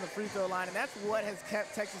 17 from the free throw line, and that's what has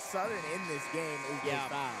kept Texas Southern in this game is their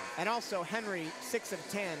foul. And also Henry, 6 of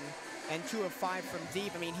 10 and 2 of 5 from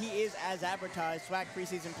deep. I mean, he is, as advertised, SWAC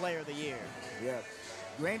preseason player of the year. Yeah.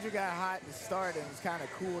 Granger got hot to start and was kind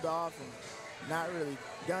of cooled off and not really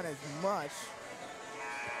done as much.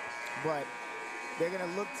 But they're going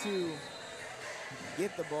to look to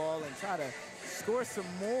get the ball and try to score some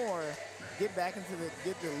more, get the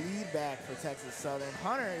lead back for Texas Southern.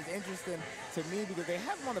 Hunter is interesting to me because they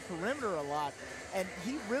have him on the perimeter a lot, and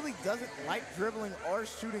he really doesn't like dribbling or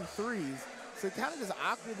shooting threes. So it kind of just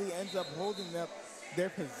awkwardly ends up holding up their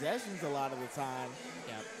possessions a lot of the time.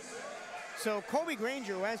 Yep. So Colby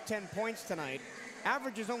Granger, who has 10 points tonight,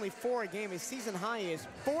 averages only 4 a game. His season high is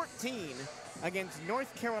 14 against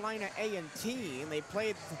North Carolina A&T. And they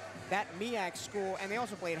played that MEAC school, and they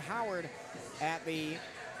also played Howard at the,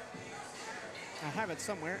 I have it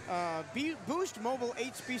somewhere, Boost Mobile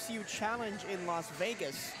HBCU Challenge in Las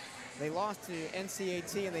Vegas. They lost to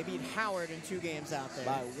NCAT and they beat Howard in 2 games out there.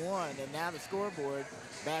 By 1, and now the scoreboard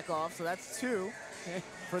back off, so that's 2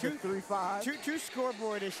 for the 3-5. Two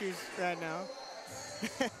scoreboard issues right now.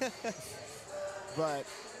 But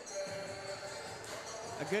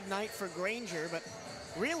a good night for Granger, but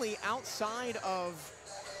really outside of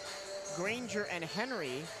Granger and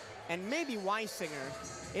Henry, and maybe Weisinger,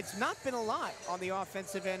 it's not been a lot on the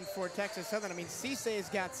offensive end for Texas Southern. I mean, Cissay's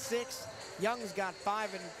got 6, Young's got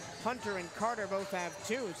 5, and Hunter and Carter both have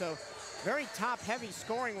 2. So very top-heavy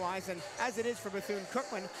scoring-wise, and as it is for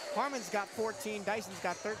Bethune-Cookman, Harmon's got 14, Dyson's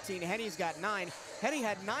got 13, Hetty's got 9. Hetty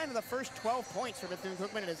had 9 of the first 12 points for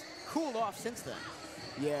Bethune-Cookman and has cooled off since then.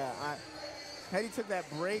 Yeah, Hetty took that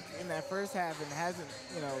break in that first half and hasn't,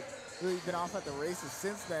 really been off at the races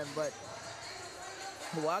since then, but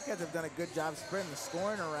the Wildcats have done a good job spreading the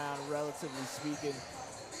scoring around, relatively speaking,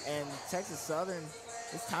 and Texas Southern,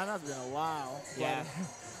 this timeout's been a while. Yeah.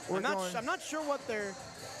 I'm not sure what they're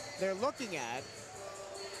looking at.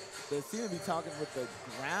 They seem to be talking with the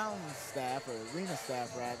ground staff, or arena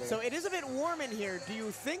staff, rather. So it is a bit warm in here. Do you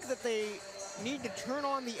think that they need to turn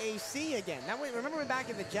on the AC again? That way, remember back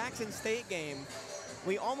in the Jackson State game,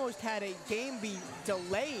 we almost had a game be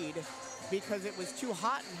delayed because it was too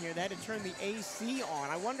hot in here. They had to turn the AC on.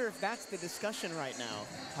 I wonder if that's the discussion right now.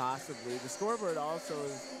 Possibly. The scoreboard also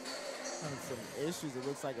is having some issues, it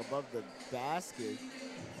looks like, above the basket.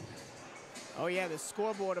 Oh yeah, the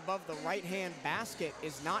scoreboard above the right-hand basket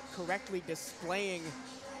is not correctly displaying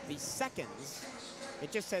the seconds.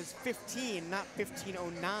 It just says 15, not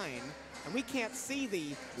 15:09. And we can't see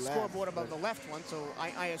the scoreboard above the left one, so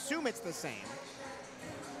I assume it's the same.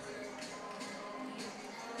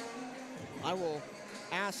 I will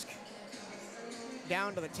ask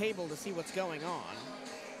down to the table to see what's going on.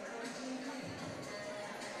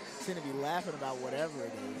 Seem to be laughing about whatever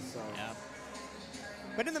it is, so. Yeah.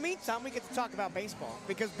 But in the meantime, we get to talk about baseball,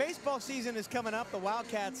 because baseball season is coming up. The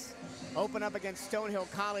Wildcats open up against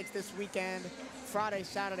Stonehill College this weekend. Friday,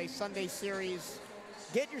 Saturday, Sunday series.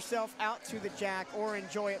 Get yourself out to the Jack or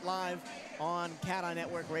enjoy it live on CatEye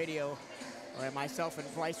Network Radio, where myself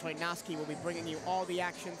and Bryce Wojnowski will be bringing you all the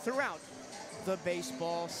action throughout the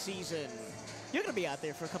baseball season. You're going to be out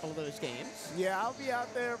there for a couple of those games. Yeah, I'll be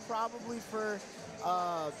out there probably for,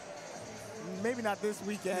 maybe not this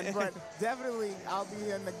weekend, but definitely I'll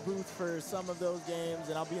be in the booth for some of those games,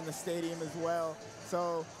 and I'll be in the stadium as well.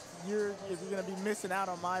 So if you're going to be missing out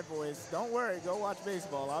on my voice, don't worry. Go watch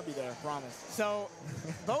baseball. I'll be there, I promise. So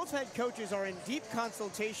both head coaches are in deep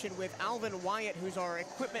consultation with Alvin Wyatt, who's our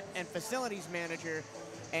equipment and facilities manager,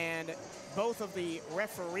 and both of the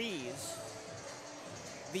referees.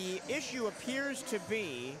 The issue appears to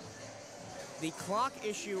be the clock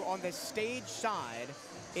issue on the stage side.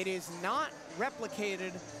 It is not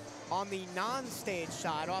replicated on the non-stage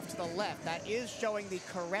side off to the left. That is showing the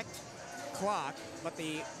correct clock, but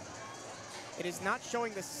it is not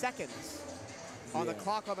showing the seconds on the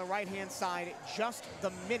clock on the right-hand side, just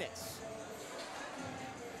the minutes.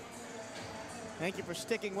 Thank you for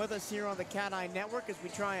sticking with us here on the CatEye Network as we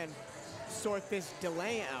try and sort this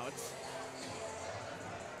delay out.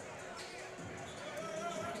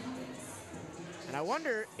 And I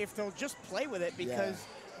wonder if they'll just play with it, because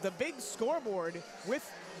the big scoreboard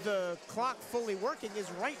with the clock fully working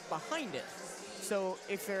is right behind it. So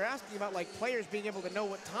if they're asking about like players being able to know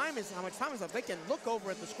what time is, how much time is left, they can look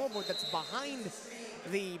over at the scoreboard that's behind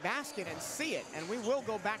the basket and see it, and we will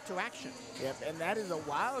go back to action. Yep, and that is a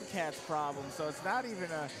Wildcats problem, so it's not even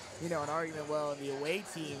an argument, well, the away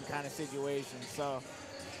team kind of situation. So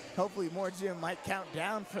hopefully more Jim might count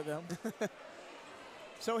down for them.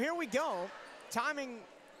 So here we go. Timing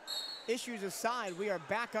issues aside, we are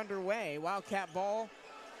back underway. Wildcat ball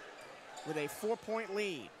with a 4-point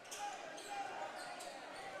lead.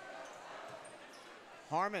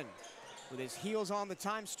 Harmon with his heels on the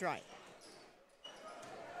time strike.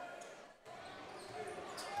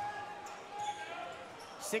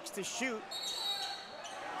 Six to shoot.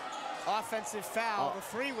 Offensive foul. The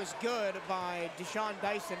three was good by Deshaun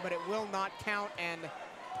Dyson, but it will not count, and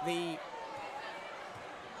the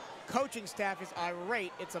coaching staff is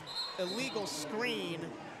irate. It's an illegal screen.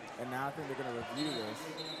 And now I think they're going to review this.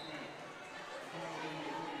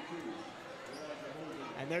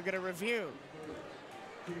 And they're going to review.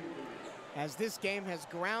 As this game has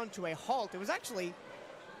ground to a halt. It was actually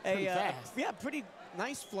a pretty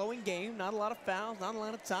nice flowing game. Not a lot of fouls, not a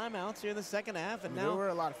lot of timeouts here in the second half. And now there were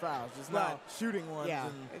a lot of fouls, just not shooting ones. Yeah,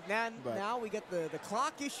 now we get the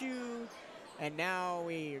clock issue, and now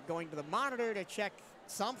we're going to the monitor to check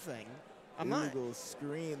something. illegal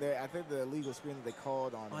screen there. I think the illegal screen that they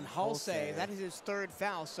called on Hulsey. That is his third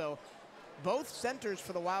foul. So both centers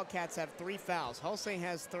for the Wildcats have 3 fouls. Hulsey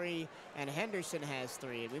has 3 and Henderson has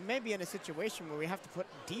 3. And we may be in a situation where we have to put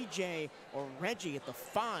DJ or Reggie at the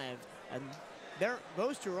 5, and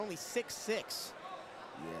those two are only 6'6".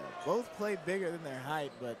 Yeah, both play bigger than their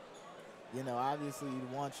height, but you know, obviously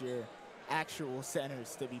you'd want your actual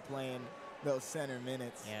centers to be playing those center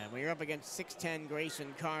minutes. Yeah, when you're up against 6'10"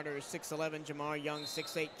 Grayson Carter, 6'11" Jamar Young,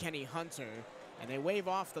 6'8" Kenny Hunter, and they wave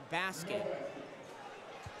off the basket.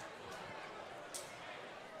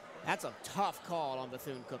 That's a tough call on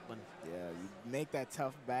Bethune-Cookman. Yeah, you make that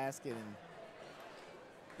tough basket and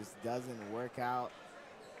just doesn't work out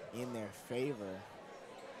in their favor.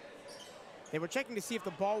 They were checking to see if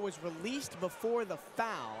the ball was released before the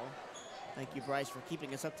foul. Thank you, Bryce, for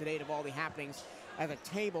keeping us up to date of all the happenings at the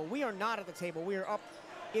table. We are not at the table. We are up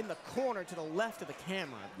in the corner to the left of the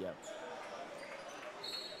camera. Yep.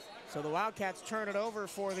 So the Wildcats turn it over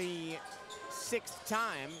for the 6th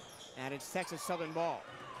time, and it's Texas Southern ball.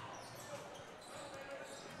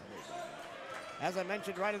 As I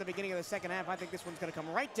mentioned right at the beginning of the second half, I think this one's going to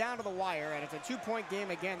come right down to the wire, and it's a 2-point game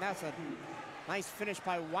again. That's a nice finish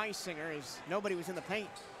by Weisinger as nobody was in the paint.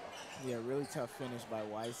 Yeah, really tough finish by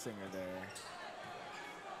Weisinger there.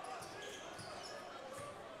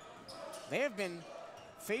 They have been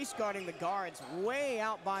face guarding the guards way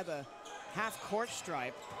out by the half-court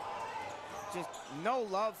stripe. Just no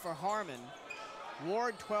love for Harmon.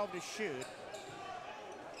 Ward 12 to shoot.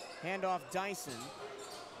 Handoff Dyson.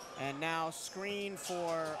 And now screen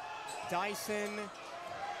for Dyson.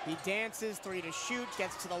 He dances, 3 to shoot,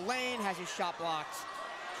 gets to the lane, has his shot blocked.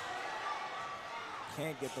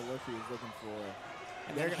 Can't get the look he was looking for.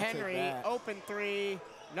 And then Henry, open 3,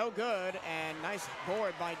 no good, and nice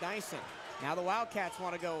board by Dyson. Now the Wildcats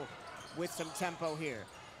want to go with some tempo here.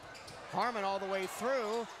 Harmon all the way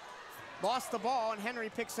through, lost the ball, and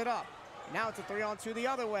Henry picks it up. Now it's a 3-on-2 the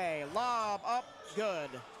other way. Lob up, good.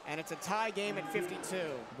 And it's a tie game at 52.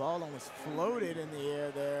 The ball almost floated in the air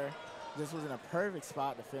there. This was in a perfect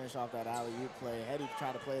spot to finish off that alley-oop play. Hetty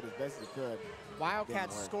tried to play it as best he could.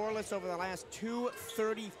 Wildcats scoreless over the last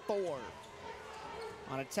 2:34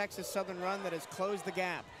 on a Texas Southern run that has closed the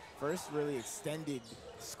gap. First really extended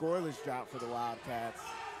scoreless drought for the Wildcats.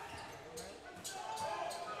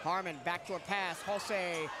 Harmon, backdoor pass.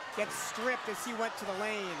 Hulsey gets stripped as he went to the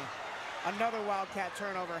lane. Another Wildcat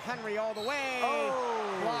turnover. Henry all the way.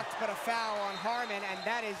 Oh! Blocked, but a foul on Harmon, and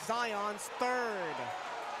that is Zion's 3rd.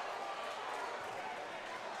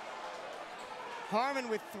 Harmon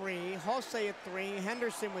with 3, Hulsey at 3,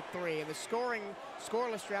 Henderson with 3, and the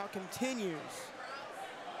scoreless drought continues.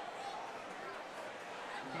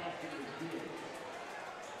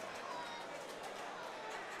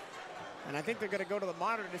 And I think they're going to go to the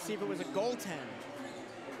monitor to see if it was a goaltend.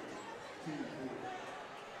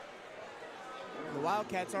 The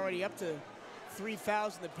Wildcats already up to 3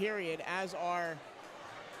 fouls in the period, as are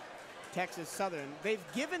Texas Southern. They've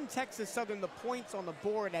given Texas Southern the points on the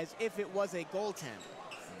board as if it was a goaltend.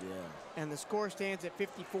 Yeah. And the score stands at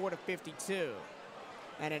 54-52.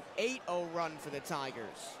 And an 8-0 run for the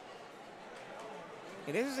Tigers.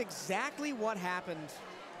 And this is exactly what happened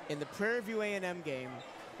in the Prairie View A&M game.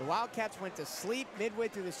 The Wildcats went to sleep midway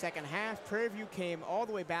through the second half. Prairie View came all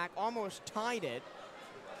the way back, almost tied it.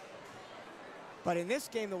 But in this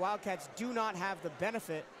game, the Wildcats do not have the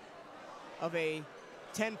benefit of a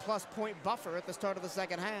 10-plus point buffer at the start of the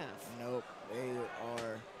second half. Nope, the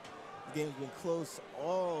game's been close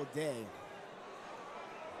all day.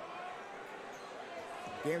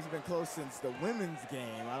 Games have been close since the women's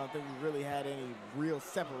game. I don't think we really had any real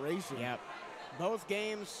separation. Yep. Both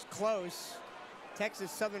games close. Texas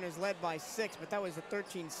Southern is led by 6, but that was at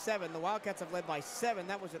 13-7. The Wildcats have led by 7.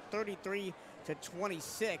 That was at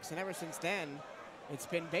 33-26. And ever since then, it's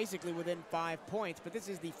been basically within 5 points. But this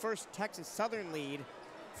is the first Texas Southern lead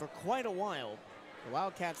for quite a while. The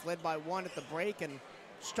Wildcats led by 1 at the break and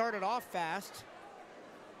started off fast,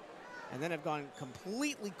 and then have gone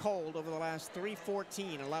completely cold over the last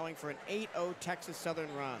 3:14, allowing for an 8-0 Texas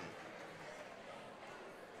Southern run.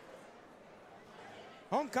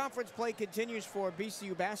 Home conference play continues for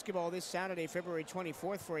BCU basketball this Saturday, February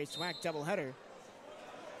 24th, for a SWAC doubleheader.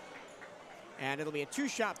 And it'll be a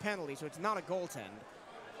 2-shot penalty, so it's not a goaltend.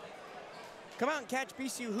 Come out and catch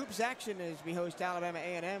BCU Hoops action as we host Alabama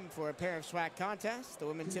A&M for a pair of SWAC contests. The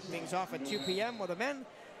women tip things off at 2 p.m. while the men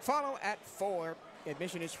follow at 4.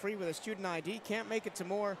 Admission is free with a student ID. Can't make it to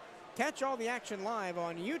more? Catch all the action live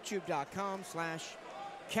on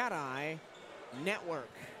youtube.com/CatEye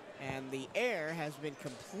Network. And the air has been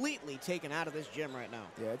completely taken out of this gym right now.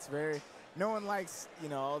 Yeah, it's very no one likes, you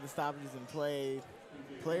know, all the stoppages in play.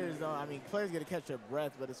 Players don't, I mean, players get to catch their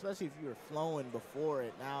breath, but especially if you were flowing before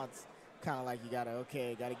it, now it's kind of like you got to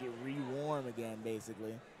get re-warm again,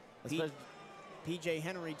 basically. P.J.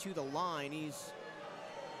 Henry to the line. He's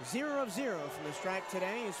 0 of 0 from the stripe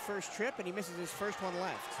today, his first trip, and he misses his first one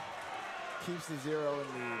left. Keeps the 0 in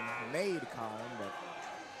the made column, but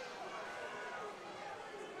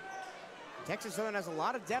Texas Southern has a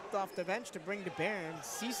lot of depth off the bench to bring to bear.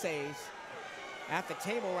 Cissay's at the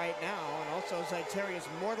table right now, and also Zyterius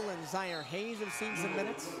Mortal and Zaire Hayes have seen some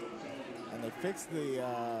minutes. And they fixed the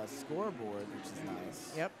scoreboard, which is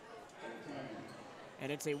nice. Yep.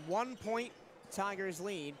 And it's a 1-point Tigers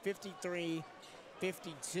lead, 53-52.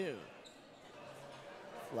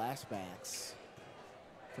 Flashbacks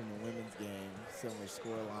from the women's game, similar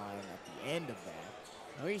scoreline at the end of that.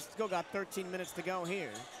 Well, he's still got 13 minutes to go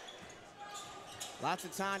here. Lots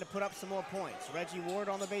of time to put up some more points. Reggie Ward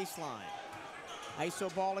on the baseline. ISO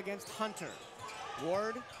ball against Hunter.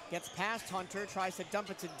 Ward gets past Hunter, tries to dump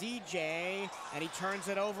it to DJ, and he turns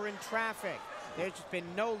it over in traffic. There's just been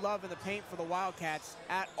no love in the paint for the Wildcats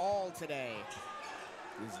at all today.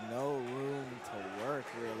 There's no room to work,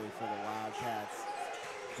 really, for the Wildcats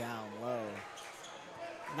down low.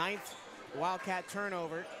 9th Wildcat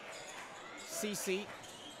turnover. CC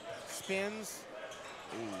spins.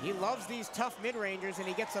 Ooh. He loves these tough mid-rangers, and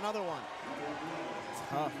he gets another one.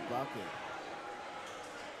 Tough bucket.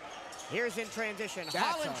 Here's in transition.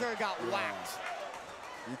 Hollinger got whacked.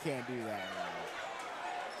 You can't do that.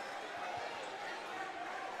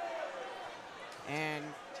 And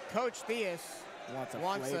Coach Theus wants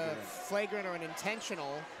a flagrant or an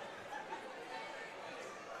intentional.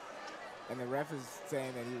 And the ref is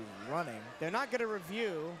saying that he was running. They're not going to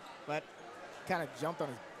review, but kind of jumped on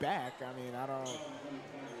his back. I mean, I don't.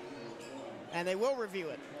 And they will review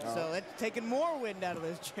it. So it's taken more wind out of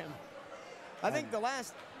this gym. I think the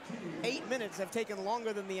last 8 minutes have taken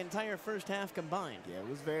longer than the entire first half combined. Yeah, it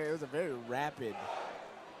was a very rapid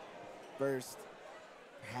first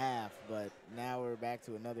half, but now we're back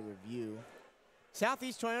to another review.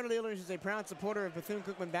 Southeast Toyota Dealers is a proud supporter of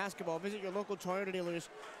Bethune-Cookman basketball. Visit your local Toyota dealers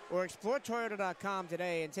or explore Toyota.com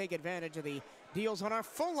today and take advantage of the deals on our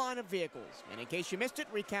full line of vehicles. And in case you missed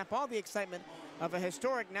it, recap all the excitement of a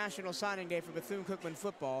historic National Signing Day for Bethune-Cookman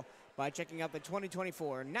football by checking out the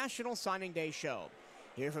 2024 National Signing Day Show.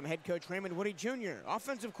 Hear from head coach Raymond Woody Jr.,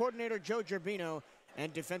 offensive coordinator Joe Gerbino,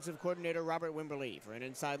 and defensive coordinator Robert Wimberly for an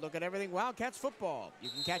inside look at everything Wildcats football. You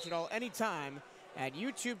can catch it all anytime at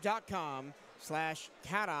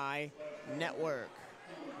youtube.com/CatEye Network.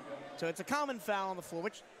 So it's a common foul on the floor,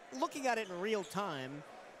 which, looking at it in real time,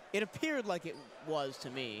 it appeared like it was to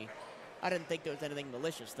me. I didn't think there was anything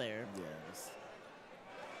malicious there. Yes.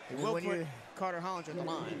 Will put Carter Hollinger at the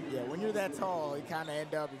line. Yeah, when you're that tall, you kind of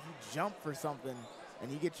end up, if you jump for something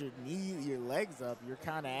and you get your legs up, you're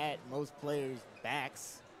kind of at most players'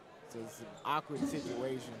 backs. So it's an awkward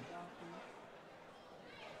situation.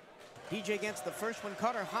 DJ against the first one.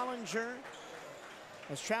 Carter Hollinger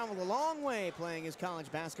has traveled a long way playing his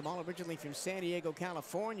college basketball, originally from San Diego,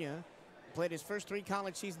 California. Played his first 3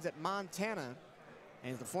 college seasons at Montana,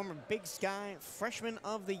 and is the former Big Sky Freshman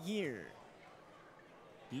of the Year.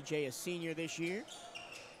 DJ, a senior this year.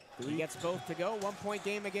 He gets both to go. 1-point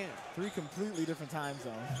game again. 3 completely different time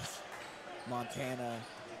zones. Montana,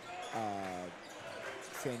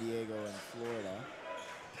 San Diego, and Florida.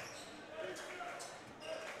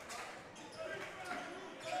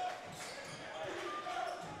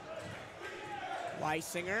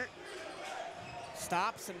 Weisinger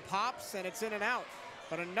stops and pops, and it's in and out.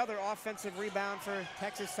 But another offensive rebound for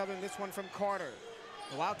Texas Southern, this one from Carter.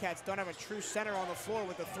 The Wildcats don't have a true center on the floor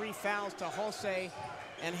with the 3 fouls to Hulsey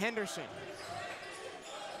and Henderson.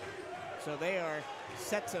 So they are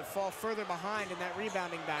set to fall further behind in that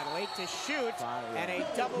rebounding battle. 8 to shoot, and a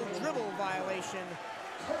double dribble violation.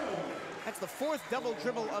 That's the 4th double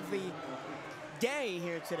dribble of the day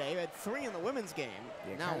here today. We had 3 in the women's game,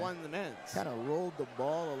 now 1 in the men's. Kind of rolled the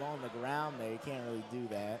ball along the ground there. You can't really do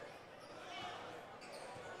that.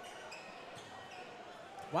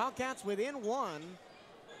 Wildcats within 1,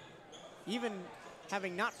 even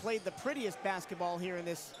having not played the prettiest basketball here in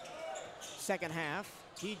this second half.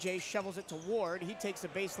 DJ shovels it to Ward. He takes a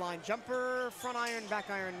baseline jumper, front iron, back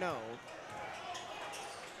iron, no.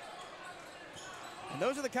 And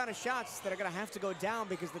those are the kind of shots that are going to have to go down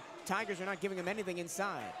because the Tigers are not giving them anything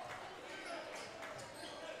inside.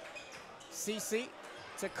 CC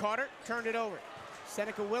to Carter, turned it over.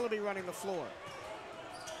 Seneca Willoughby running the floor.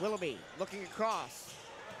 Willoughby looking across.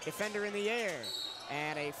 Defender in the air.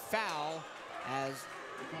 And a foul as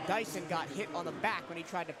Dyson got hit on the back when he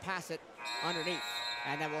tried to pass it underneath.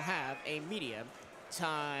 And then we'll have a media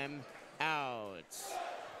time out.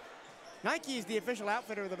 Nike is the official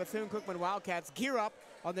outfitter of the Bethune-Cookman Wildcats. Gear up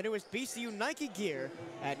on the newest BCU Nike gear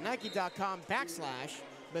at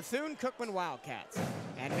nike.com/Bethune-Cookman Wildcats.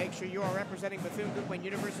 And make sure you are representing Bethune-Cookman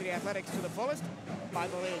University Athletics to the fullest.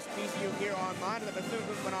 Find the latest BCU gear online at the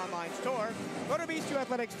Bethune-Cookman online store. Go to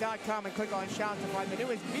bcuathletics.com and click on Shop to find the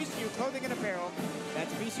newest BCU clothing and apparel.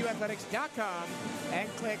 That's bcuathletics.com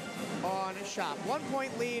and click on Shop. 1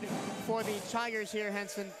 point lead for the Tigers here,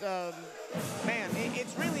 Henson. Man,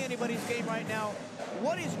 it's really anybody's game right now.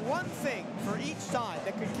 What is one thing for each side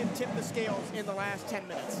that could tip the scales in the last 10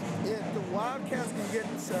 minutes? If the Wildcats can get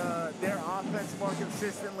their offense more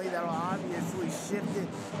consistently, that'll obviously shift it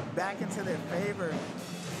back into their favor.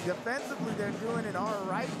 Defensively, they're doing an all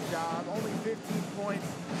right job. Only 15 points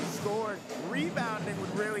scored. Rebounding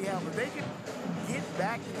would really help. If they can get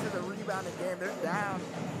back into the rebounding game, they're down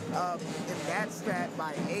in that stat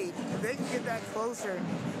by 8. If they can get that closer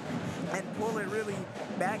and pull it really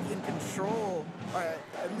back in control, or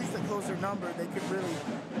at least a closer number, they could really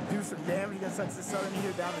do some damage against Texas Southern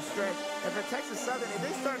here down the stretch. And for Texas Southern, if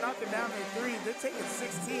they start knocking down their threes, they're taking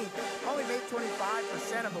 16, only made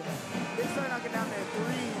 25% of them. They start knocking down their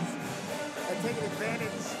threes and taking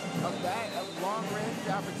advantage of that long-range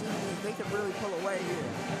opportunities, they can really pull away here.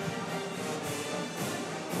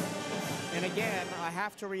 And again, I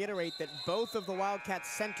have to reiterate that both of the Wildcats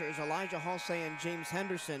centers, Elijah Halsey and James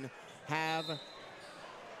Henderson, have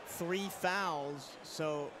 3 fouls.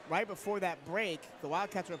 So right before that break, the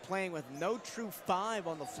Wildcats were playing with no true 5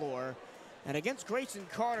 on the floor. And against Grayson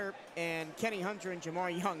Carter and Kenny Hunter and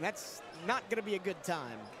Jamar Young, that's not going to be a good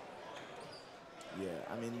time. Yeah,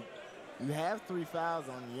 I mean, you have 3 fouls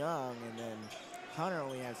on Young, and then Hunter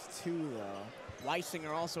only has 2, though.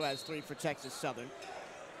 Weisinger also has 3 for Texas Southern.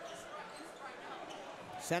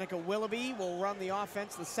 Seneca Willoughby will run the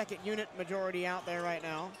offense, the second unit majority out there right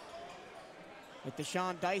now, with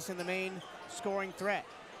Deshaun Dyson the main scoring threat.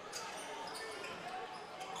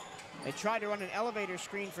 They tried to run an elevator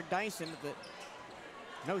screen for Dyson, but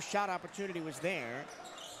no shot opportunity was there.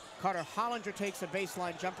 Carter Hollinger takes a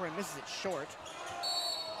baseline jumper and misses it short.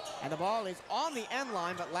 And the ball is on the end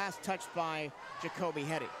line, but last touched by Jacoby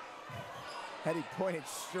Hetty. Hetty pointed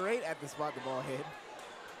straight at the spot the ball hit,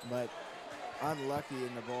 but unlucky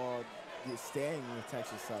in the ball staying with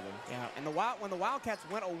Texas Southern. Yeah, and when the Wildcats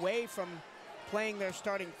went away from playing their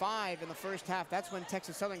starting 5 in the first half, that's when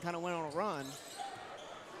Texas Southern kind of went on a run,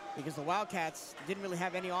 because the Wildcats didn't really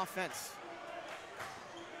have any offense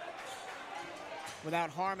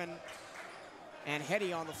without Harmon and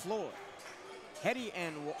Hetty on the floor. Hetty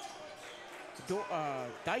and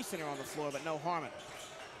Dyson are on the floor, but no Harmon.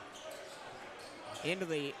 Into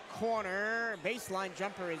the corner, baseline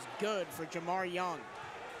jumper is good for Jamar Young.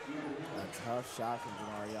 A tough shot from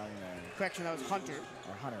Jamar Young there. Correction, that was Hunter.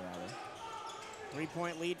 Or Hunter, rather.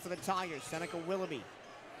 3-point lead for the Tigers. Seneca Willoughby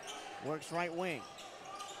works right wing.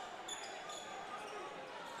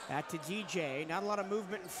 Back to DJ. Not a lot of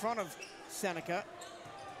movement in front of Seneca.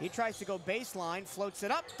 He tries to go baseline, floats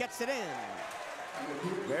it up, gets it in.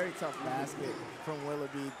 Very tough basket from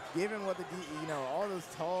Willoughby. Given what all those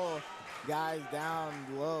tall guys down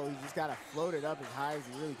low, he just got to float it up as high as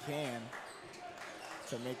he really can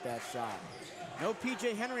to make that shot. No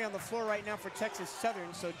P.J. Henry on the floor right now for Texas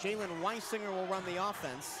Southern, so Jalen Weisinger will run the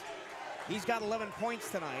offense. He's got 11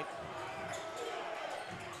 points tonight.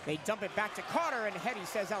 They dump it back to Carter, and Hetty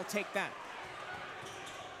says, "I'll take that."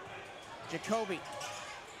 Jacoby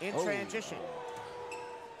in transition.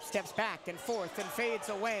 Steps back and forth and fades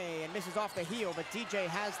away and misses off the heel, but DJ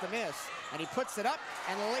has the miss, and he puts it up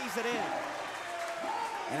and lays it in.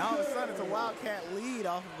 And all of a sudden, it's a Wildcat lead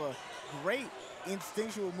off of a great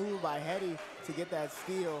instinctual move by Hetty to get that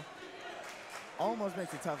steal. Almost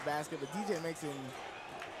makes a tough basket, but DJ makes it.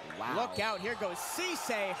 Wow. Look out, here goes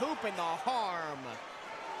Cisse hooping the harm.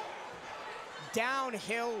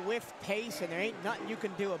 Downhill with pace, and there ain't nothing you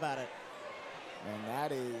can do about it. And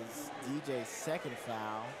that is DJ's second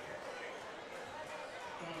foul.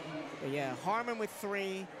 But yeah, Harmon with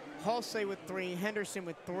 3, Halsey with 3, Henderson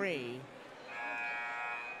with 3.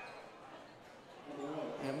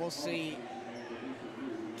 And we'll see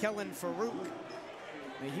Kellen Farouk,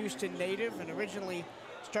 the Houston native, and originally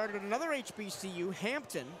started at another HBCU,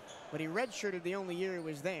 Hampton, but he redshirted the only year he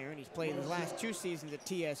was there, and he's played his last 2 seasons at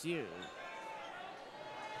TSU.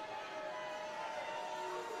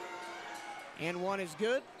 And 1 is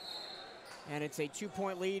good, and it's a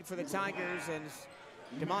 2-point lead for the Tigers, and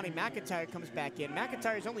Damani McIntyre comes back in.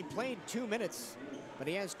 McIntyre's only played 2 minutes, but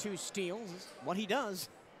he has 2 steals. It's what he does.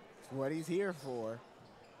 It's what he's here for.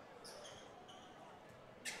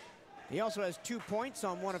 He also has 2 points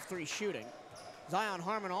on 1 of 3 shooting. Zion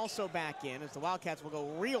Harmon also back in as the Wildcats will go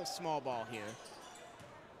real small ball here.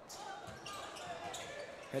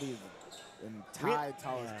 Hetty is in tied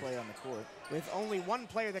tallest player on the court. With only 1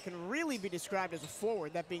 player that can really be described as a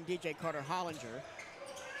forward, that being DJ Carter-Hollinger.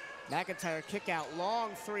 McIntyre kick out,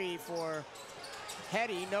 long 3 for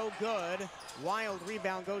Hetty, no good. Wild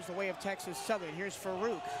rebound goes the way of Texas Southern. Here's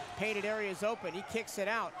Farouk, painted area is open, he kicks it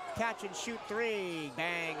out. Catch and shoot 3,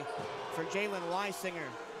 bang for Jalen Weisinger.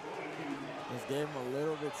 Just gave him a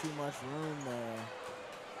little bit too much room there.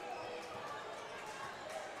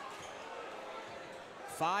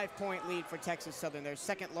 5-point lead for Texas Southern, their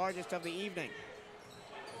second largest of the evening.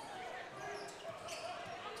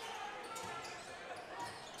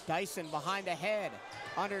 Dyson behind the head,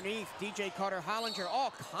 underneath DJ Carter-Hollinger,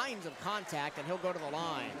 all kinds of contact, and he'll go to the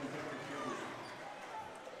line.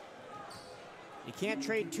 You can't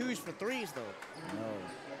trade 2s for 3s, though. No.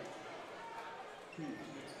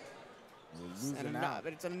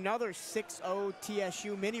 But it's another 6-0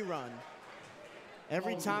 TSU mini run.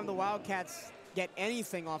 Every time the Wildcats get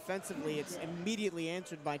anything offensively, it's immediately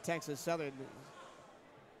answered by Texas Southern.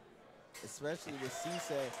 Especially with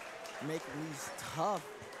CatEye making these tough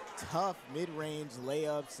mid-range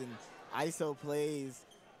layups and ISO plays.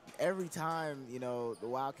 Every time, you know, the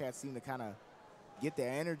Wildcats seem to kind of get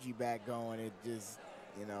their energy back going. It just,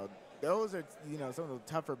 you know, those are, you know, some of the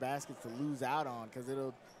tougher baskets to lose out on, because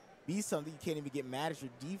it'll be something you can't even get mad at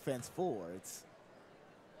your defense for. It's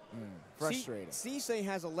frustrating. CatEye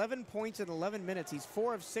has 11 points in 11 minutes. He's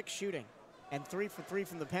 4 of 6 shooting and 3 for 3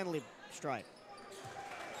 from the penalty stripe.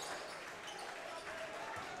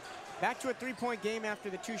 Back to a 3-point game after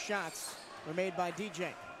the 2 shots were made by DJ.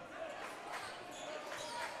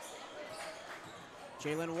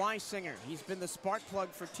 Jalen Weisinger, he's been the spark plug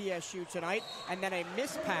for TSU tonight, and then a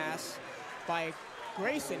miss pass by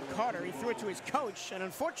Grayson Carter. He threw it to his coach, and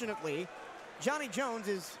unfortunately, Johnny Jones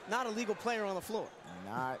is not a legal player on the floor.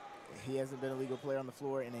 He hasn't been a legal player on the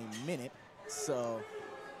floor in a minute, so.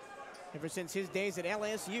 Ever since his days at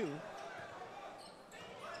LSU.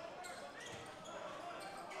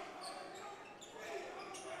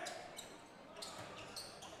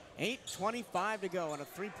 .8:25 to go on a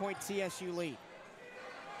 3-point TSU lead.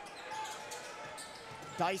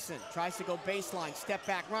 Dyson tries to go baseline, step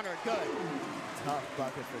back runner, good. Tough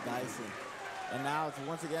bucket for Dyson. And now it's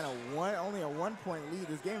once again only a 1-point lead.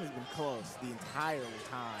 This game has been close the entire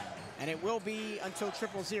time. And it will be until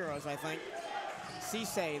triple zeros, I think.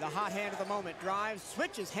 CatEye, the hot hand of the moment, drives,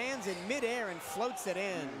 switches hands in midair and floats it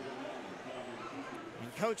in.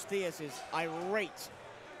 And Coach Theus is irate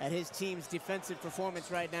at his team's defensive performance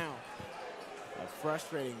right now. A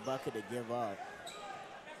frustrating bucket to give up.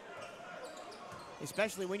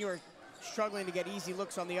 Especially when you're struggling to get easy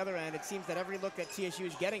looks on the other end. It seems that every look that TSU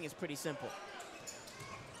is getting is pretty simple.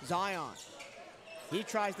 Zion, he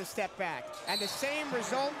tries to step back, and the same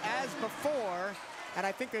result as before, and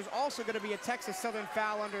I think there's also going to be a Texas Southern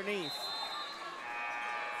foul underneath.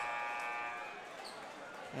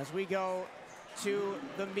 As we go to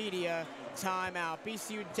the media timeout.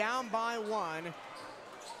 BCU down by 1,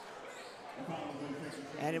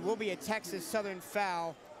 and it will be a Texas Southern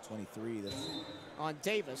foul. 23, that's on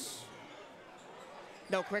Davis.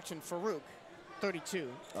 No, correction, Farouk, 32.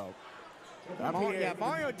 Oh.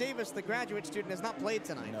 Mario Davis, the graduate student, has not played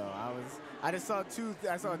tonight. No, I just saw 2.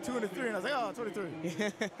 I saw a 2 and a 3, and I was like, oh, 23.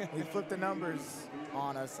 He flipped the numbers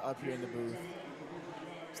on us up here in the booth.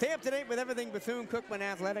 Stay up to date with everything Bethune-Cookman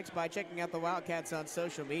athletics by checking out the Wildcats on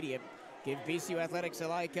social media. Give BCU Athletics a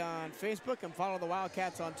like on Facebook and follow the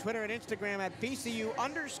Wildcats on Twitter and Instagram at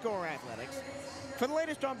BCU_athletics. For the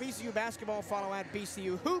latest on BCU basketball, follow at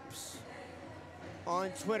BCU Hoops on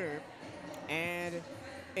Twitter and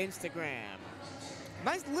Instagram.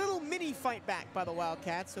 Nice little mini fight back by the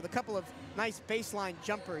Wildcats with a couple of nice baseline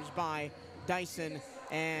jumpers by Dyson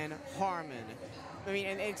and Harmon. I mean,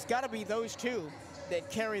 and it's got to be those two that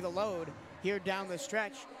carry the load here down the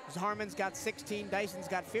stretch. Harmon's got 16, Dyson's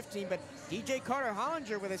got 15, but DJ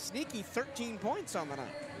Carter-Hollinger with a sneaky 13 points on the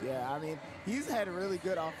night. Yeah, I mean, he's had really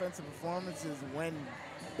good offensive performances when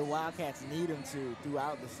the Wildcats need him to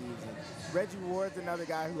throughout the season. Reggie Ward's another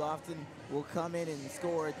guy who often will come in and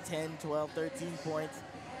score 10, 12, 13 points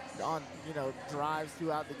on, drives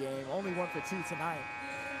throughout the game. Only 1 for 2 tonight.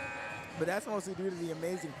 But that's mostly due to the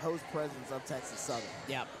amazing post presence of Texas Southern.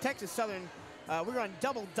 Yeah, Texas Southern, we're on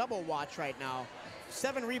double watch right now.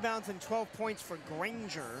 7 rebounds and 12 points for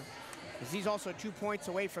Granger, as he's also 2 points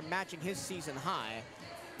away from matching his season high.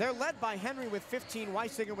 They're led by Henry with 15,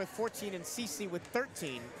 Weisinger with 14, and CC with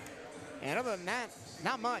 13. And other than that,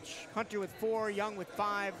 not much. Hunter with 4, Young with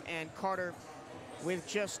 5, and Carter with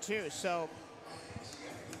just 2. So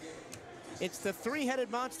it's the three-headed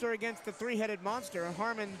monster against the three-headed monster.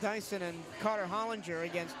 Harmon Dyson and Carter Hollinger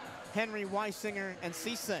against Henry, Weisinger, and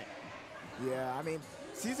CatEye. Yeah, I mean,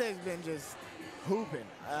 CatEye's been just hooping,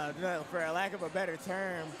 for a lack of a better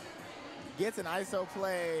term. Gets an ISO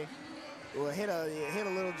play, will hit a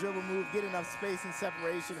little dribble move, get enough space and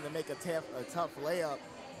separation, and then make a tough layup.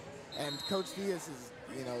 And Coach Diaz is,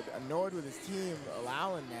 annoyed with his team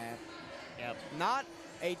allowing that. Yep. Not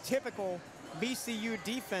a typical VCU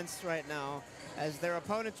defense right now, as their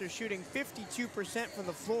opponents are shooting 52% from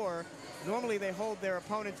the floor. Normally they hold their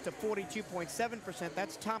opponents to 42.7%.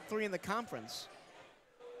 That's top 3 in the conference.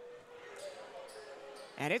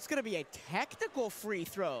 And it's going to be a technical free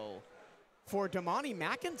throw for Damani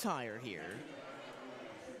McIntyre here.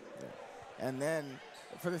 And then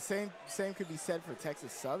for the same could be said for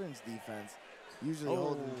Texas Southern's defense. Usually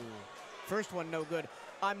holding. First one no good.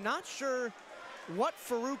 I'm not sure what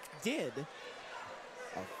Farouk did.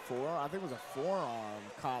 I think it was a forearm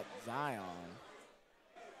caught Zion.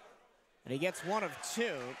 And he gets 1 of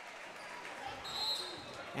 2.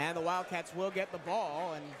 And the Wildcats will get the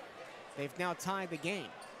ball, and they've now tied the game.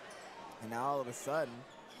 And now all of a sudden,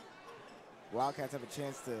 Wildcats have a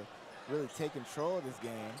chance to really take control of this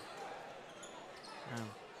game. Oh.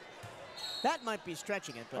 That might be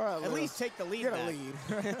stretching it, but at least take the lead. Get a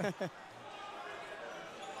lead.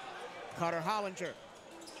 Carter Hollinger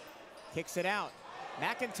kicks it out.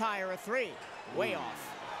 McIntyre a 3, way off.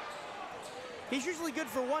 He's usually good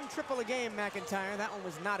for 1 triple a game, McIntyre. That one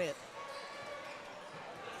was not it.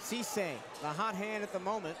 CatEye, the hot hand at the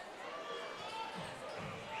moment.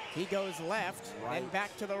 He goes left, then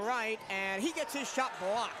back to the right, and he gets his shot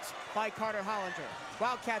blocked by Carter Hollinger.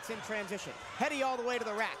 Wildcats in transition. Hetty all the way to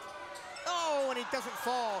the rack. Oh, and he doesn't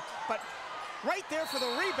fall, but right there for the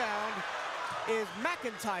rebound is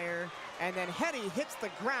McIntyre, and then Hetty hits the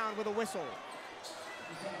ground with a whistle.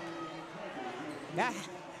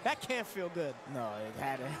 That can't feel good. No,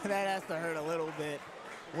 that has to hurt a little bit.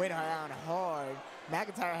 Went down hard.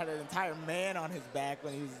 McIntyre had an entire man on his back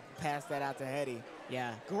when he passed that out to Hetty.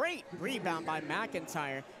 Yeah, great rebound by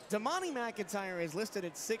McIntyre. Damani McIntyre is listed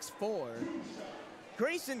at 6'4".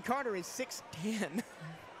 Grayson Carter is 6'10".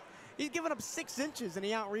 He's given up 6 inches and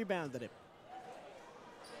he out-rebounded him.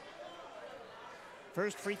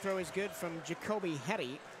 First free throw is good from Jacoby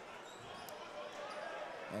Hetty.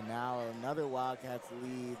 And now another Wildcats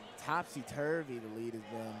lead. Topsy-turvy the lead has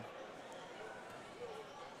been.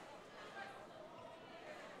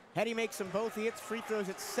 Hetty makes them both. He hits free throws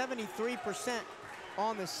at 73%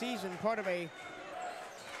 on the season. Part of a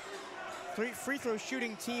free throw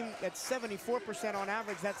shooting team that's 74% on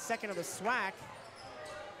average. That's second of the SWAC.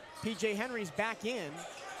 P.J. Henry's back in.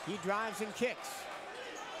 He drives and kicks.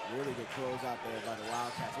 Really good close out there by the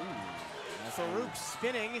Wildcats. Ooh, Farouk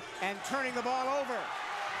spinning and turning the ball over.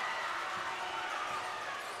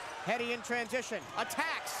 Hetty in transition,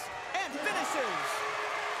 attacks and finishes.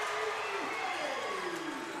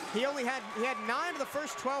 He had 9 of the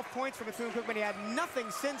first 12 points for Bethune-Cookman. He had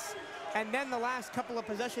nothing since, and then the last couple of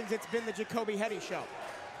possessions, it's been the Jacoby Hetty show.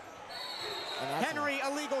 Henry,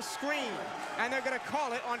 a legal screen, and they're going to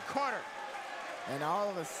call it on Carter. And all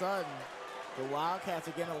of a sudden, the Wildcats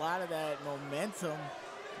are getting a lot of that momentum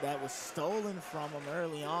that was stolen from them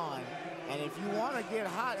early on. And if you want to get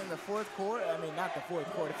hot in the fourth quarter, I mean, not the fourth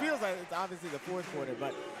quarter. It feels like it's obviously the fourth quarter,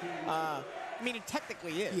 but I mean, it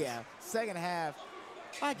technically is. Yeah, second half.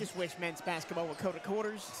 I just wish men's basketball would go to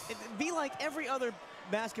quarters. It'd be like every other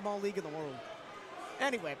basketball league in the world.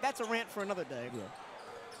 Anyway, that's a rant for another day. Yeah.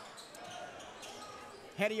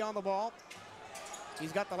 Hetty on the ball.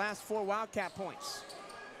 He's got the last 4 Wildcat points.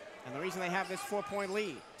 And the reason they have this 4-point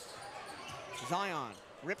lead. Zion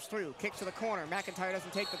rips through, kicks to the corner. McIntyre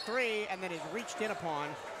doesn't take the 3, and then is reached in upon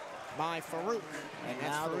by Farouk. And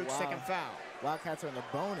that's Farouk's second foul. Wildcats are in the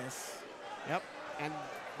bonus. Yep, and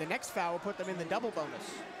the next foul will put them in the double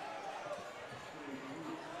bonus.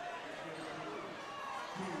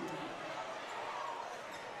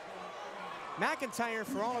 McIntyre,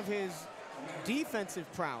 for all of his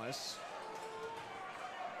defensive prowess,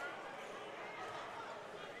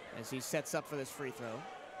 as he sets up for this free throw.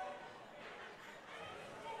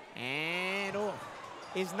 And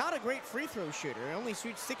is not a great free throw shooter. Only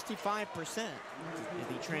shoots 65%. As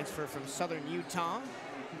he transfer from Southern Utah.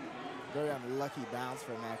 Very unlucky bounce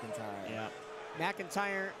for McIntyre. Yeah.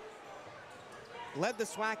 McIntyre led the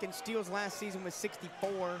SWAC in steals last season with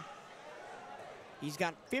 64. He's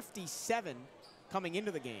got 57 coming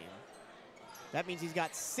into the game. That means he's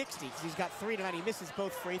got 60, because he's got 3 tonight. He misses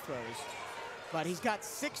both free throws. But he's got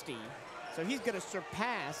 60, so he's going to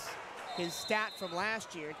surpass his stat from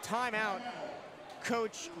last year. Timeout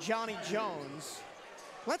Coach Johnny Jones.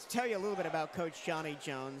 Let's tell you a little bit about Coach Johnny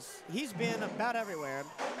Jones. He's been about everywhere.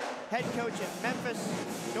 Head coach at Memphis,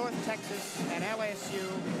 North Texas, and LSU.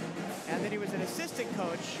 And then he was an assistant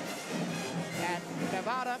coach at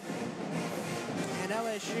Nevada and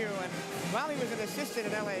LSU. And while he was an assistant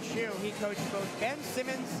at LSU, he coached both Ben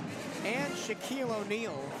Simmons and Shaquille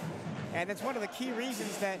O'Neal. And it's one of the key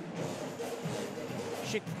reasons that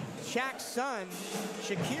Shaq's son,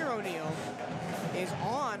 Shaquille O'Neal, is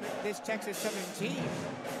on this Texas Southern team.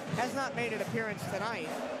 Has not made an appearance tonight,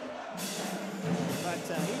 but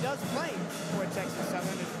he does play for Texas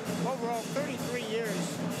Southern. And overall, 33 years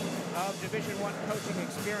of Division I coaching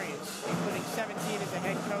experience, including 17 as a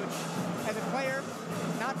head coach. As a player,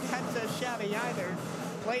 not that shabby either.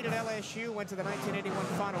 Played at LSU, went to the 1981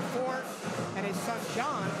 Final Four, and his son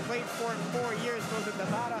John played for him 4 years, both at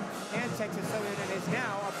Nevada and Texas Southern, and is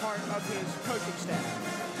now a part of his coaching staff.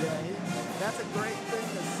 Yeah, that's a great thing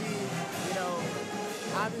to see. You know,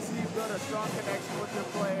 obviously you build a strong connection with your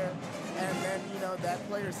player, and then, you know, that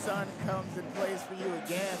player's son comes and plays for you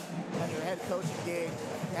again on your head coaching gig,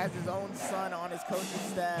 has his own son on his coaching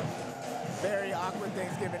staff. Very awkward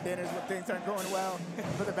Thanksgiving dinners when things aren't going well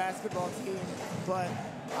for the basketball team, but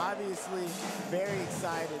obviously very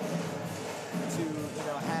excited to, you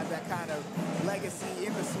know, have that kind of legacy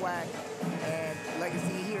in the SWAC and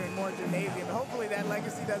legacy here in Moore Gymnasium. Hopefully that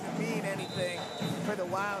legacy doesn't mean anything for the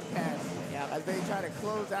Wildcats as they try to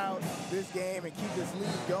close out this game and keep this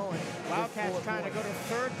lead going. Wildcats trying to go to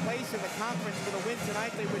third place in the conference. With a win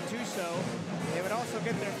tonight, they would do so. They would also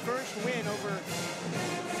get their first win over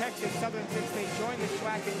Texas Southern since they joined the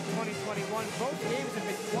SWAC in 2021. Both games have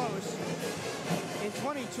been close. In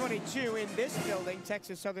 2022, in this building,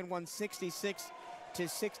 Texas Southern won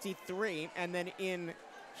 66-63, and then in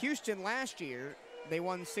Houston last year, they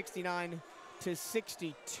won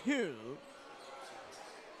 69-62.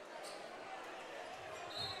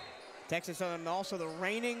 Texas Southern also the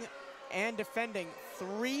reigning and defending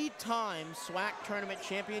three-time SWAC tournament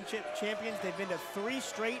champions. They've been to 3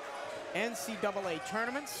 straight NCAA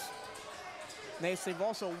tournaments. They've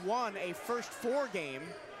also won a first 4 game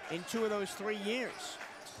in 2 of those 3 years.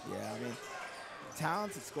 Yeah, I mean,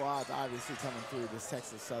 talented squads obviously coming through this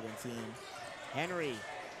Texas Southern team. Henry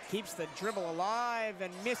keeps the dribble alive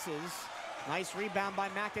and misses. Nice rebound by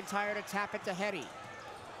McIntyre to tap it to Hetty.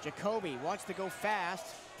 Jacoby wants to go fast,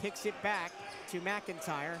 kicks it back to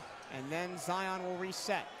McIntyre, and then Zion will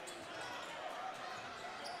reset.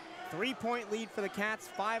 3-point lead for the Cats,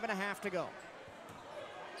 5.5 to go.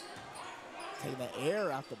 Taking the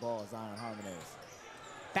air out the ball, Zion Harmonez.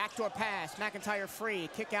 Backdoor pass, McIntyre free,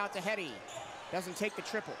 kick out to Hetty. Doesn't take the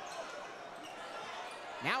triple.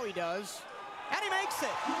 Now he does, and he makes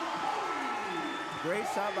it. Great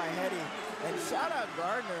shot by Hetty, and shout out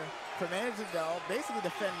Gardner for managing to basically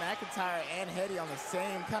defend McIntyre and Hetty on the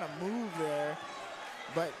same kind of move there.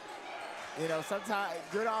 But, you know, sometimes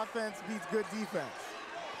good offense beats good defense.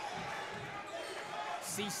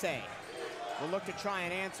 Cisse will look to try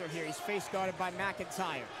and answer here. He's face guarded by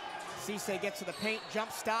McIntyre. Cisse gets to the paint,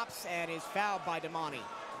 jump stops, and is fouled by Damani.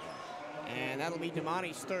 And that'll be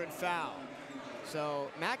Damani's 3rd foul. So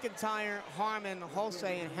McIntyre, Harmon,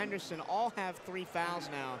 Hulsey, and Henderson all have 3 fouls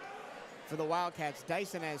now for the Wildcats.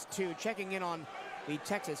 Dyson has 2. Checking in on the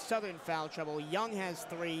Texas Southern foul trouble, Young has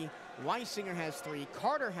 3, Weisinger has 3,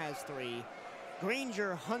 Carter has 3,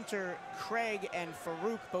 Granger, Hunter, Craig, and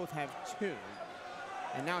Farouk both have 2.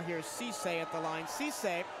 And now here's Cisse at the line.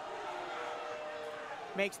 Cisse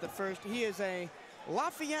makes the first. He is a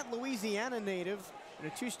Lafayette, Louisiana native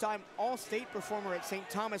and a 2-time All-State performer at St.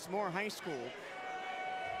 Thomas More High School.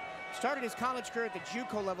 Started his college career at the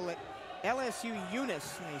JUCO level at LSU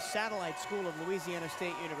Eunice, a satellite school of Louisiana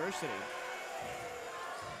State University.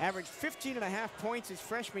 Averaged 15.5 points his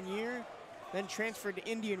freshman year, then transferred to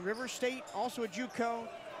Indian River State, also a JUCO.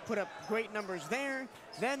 Put up great numbers there,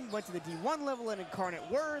 then went to the D1 level at Incarnate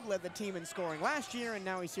Word, led the team in scoring last year, and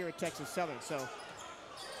now he's here at Texas Southern. So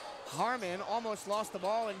Harmon almost lost the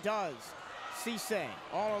ball and does. Cisse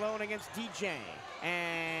all alone against DJ,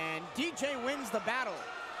 and DJ wins the battle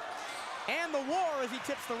and the war as he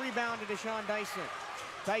tips the rebound to Deshaun Dyson.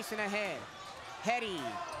 Dyson ahead. Hetty.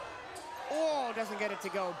 Oh, doesn't get it to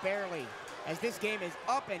go, barely, as this game is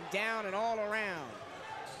up and down and all around.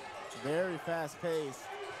 Very fast pace.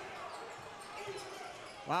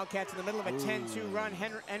 Wildcats in the middle of a 10-2 run.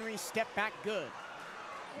 Henry step back good.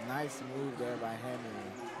 Nice move there by Henry.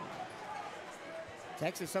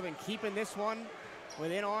 Texas Southern keeping this one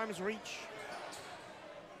within arm's reach.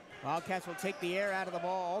 Wildcats will take the air out of the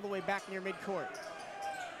ball all the way back near midcourt.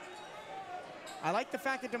 I like the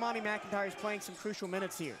fact that Damani McIntyre is playing some crucial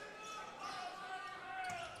minutes here.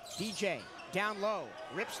 DJ down low,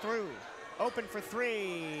 rips through, open for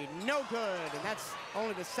three, no good, and that's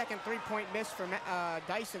only the second three-point miss for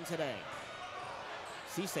Dyson today.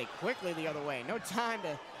 CatEye quickly the other way, no time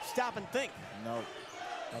to stop and think. Nope.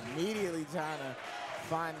 Immediately trying to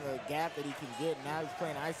find the gap that he can get. Now he's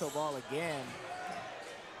playing iso ball again.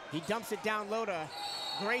 He dumps it down low to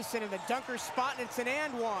Grayson in the dunker spot, and it's an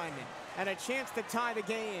and one, and a chance to tie the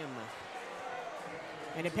game.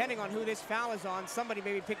 And depending on who this foul is on, somebody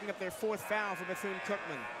may be picking up their fourth foul for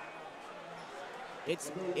Bethune-Cookman.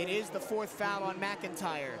 It is the fourth foul on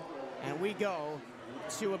McIntyre, and we go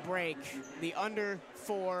to a break. The under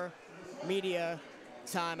 4 media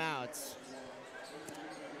timeouts.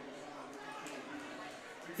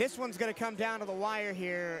 This one's going to come down to the wire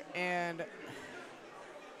here, and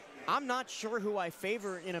I'm not sure who I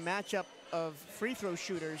favor in a matchup of free throw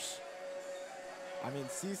shooters. I mean,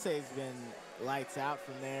 CatEye's been lights out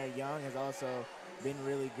from there. Young has also been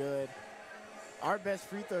really good. Our best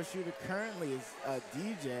free throw shooter currently is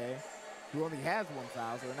DJ, who only has 1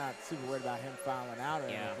 foul, so we're not super worried about him fouling out or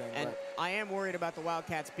anything. And I am worried about the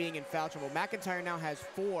Wildcats being in foul trouble. McIntyre now has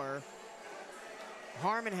 4.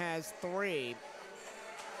 Harmon has 3.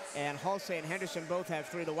 And Halsey and Henderson both have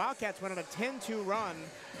 3. The Wildcats went on a 10-2 run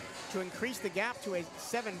to increase the gap to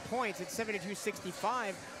 7 points. It's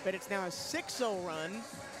 72-65, but it's now a 6-0 run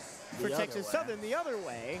for Texas Southern the other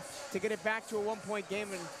way to get it back to a 1-point game,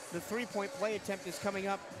 and the 3-point play attempt is coming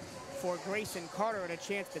up for Grayson Carter and a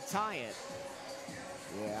chance to tie it.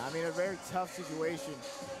 Yeah, I mean, a very tough situation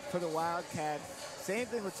for the Wildcats. Same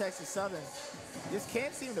thing with Texas Southern. Just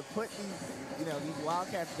can't seem to put these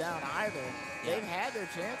Wildcats down either. They've had their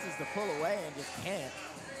chances to pull away and just can't.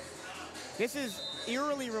 This is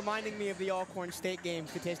eerily reminding me of the Alcorn State game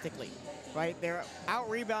statistically, right? They're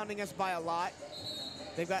out-rebounding us by a lot.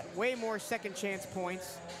 They've got way more second chance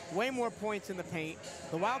points, way more points in the paint.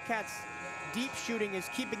 The Wildcats' deep shooting is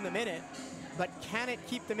keeping them in it, but can it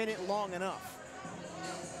keep them in it long enough?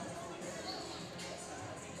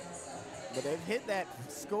 But they've hit that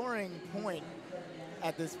scoring point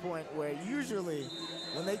at this point where usually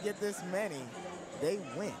when they get this many, they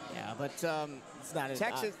win. Yeah, but it's not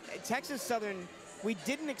Texas Southern, we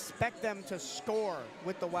didn't expect them to score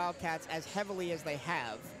with the Wildcats as heavily as they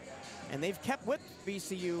have. And they've kept with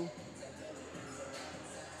VCU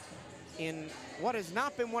in what has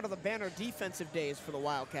not been one of the banner defensive days for the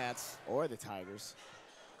Wildcats. Or the Tigers.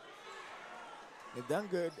 They've done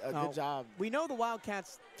good job. We know the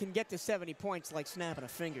Wildcats can get to 70 points like snapping a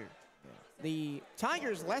finger. Yeah. The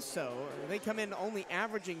Tigers less so. They come in only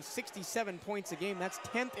averaging 67 points a game. That's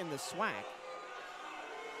 10th in the SWAC.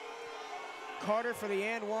 Carter for the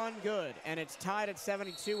and one, good. And it's tied at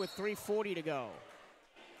 72 with 3:40 to go.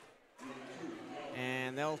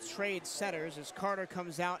 And they'll trade setters as Carter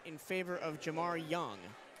comes out in favor of Jamar Young.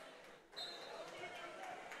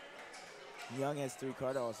 Young has 3,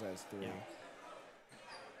 Carter also has 3. Yeah.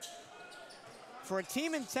 For a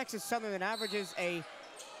team in Texas Southern that averages a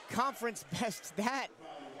conference best, that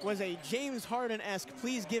was a James Harden-esque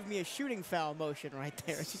please give me a shooting foul motion right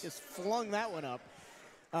there. He just flung that one up.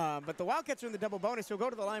 But the Wildcats are in the double bonus, so we'll go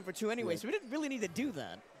to the line for 2 anyway, so we didn't really need to do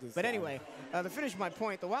that. But anyway, to finish my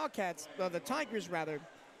point, the Wildcats, the Tigers rather,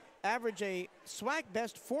 average a SWAC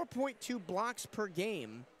best 4.2 blocks per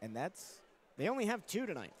game. And that's? They only have 2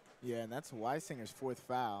 tonight. Yeah, and that's Weisinger's 4th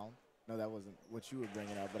foul. No, that wasn't what you were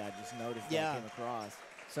bringing up, but I just noticed that came across.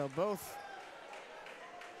 So both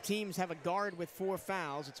teams have a guard with 4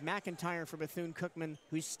 fouls. It's McIntyre for Bethune-Cookman,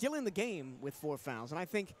 who's still in the game with 4 fouls. And I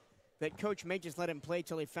think that coach may just let him play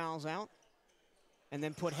till he fouls out and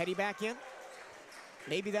then put Hetty back in.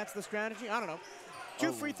 Maybe that's the strategy. I don't know.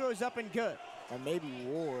 2 free throws up and good. Or maybe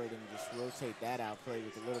Ward and just rotate that out, play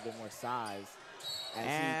with a little bit more size.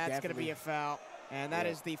 And that's going to be a foul. And that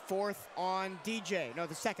is the 4th on DJ. No,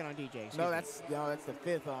 the 2nd on DJ. No, that's the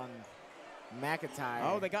 5th on McIntyre.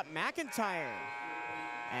 Oh, they got McIntyre.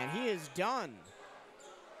 And he is done.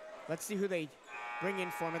 Let's see who they bring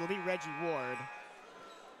in for him. It'll be Reggie Ward.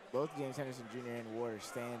 Both James Henderson Jr. and Ward are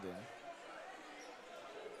standing.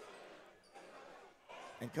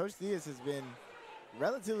 And Coach Diaz has been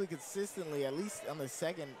relatively consistently, at least on the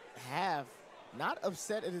second half, not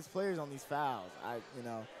upset at his players on these fouls.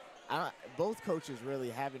 Both coaches really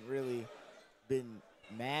haven't been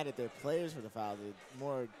mad at their players for the fouls. They're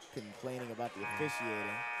more complaining about the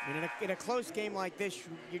officiating. I mean, in a close game like this,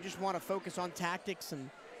 you just want to focus on tactics and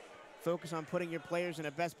focus on putting your players in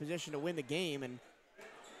the best position to win the game. And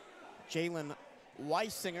Jalen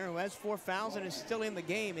Weisinger, who has 4 fouls and is still in the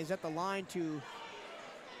game, is at the line to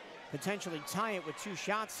potentially tie it with 2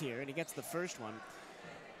 shots here, and he gets the first one.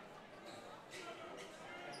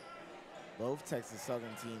 Both Texas Southern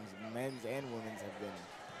teams, men's and women's, have been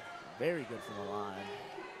very good from the line.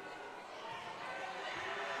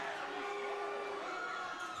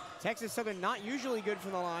 Texas Southern not usually good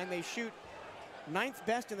from the line. They shoot 9th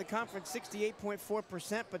best in the conference,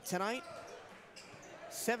 68.4%, but tonight,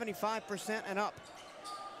 75% and up.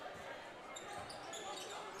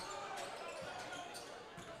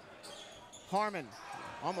 Harmon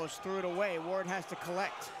almost threw it away. Ward has to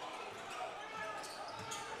collect.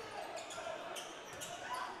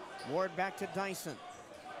 Ward back to Dyson.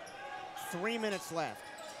 3 minutes left.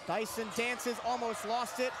 Dyson dances, almost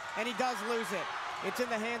lost it, and he does lose it. It's in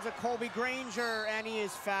the hands of Colby Granger, and he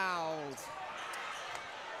is fouled.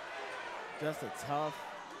 Just a tough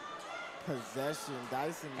possession.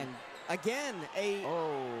 Dyson. And again, and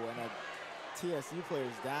a TSU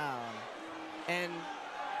player's down. And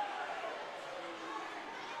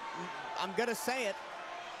I'm gonna say it,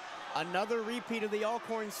 another repeat of the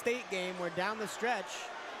Alcorn State game where down the stretch,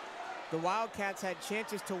 the Wildcats had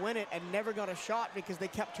chances to win it and never got a shot because they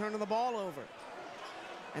kept turning the ball over.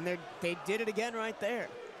 And they did it again right there.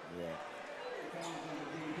 Yeah.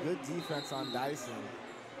 Good defense on Dyson.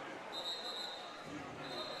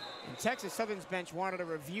 And Texas Southern's bench wanted a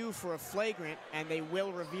review for a flagrant, and they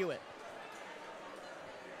will review it.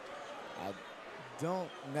 I don't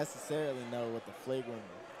necessarily know what the flagrant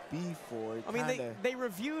would be for. I mean, they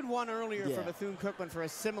reviewed one earlier for Bethune-Cookman for a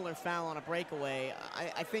similar foul on a breakaway.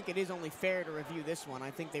 I think it is only fair to review this one.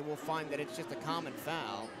 I think they will find that it's just a common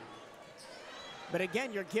foul. But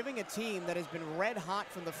again, you're giving a team that has been red hot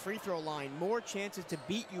from the free throw line more chances to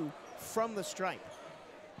beat you from the stripe.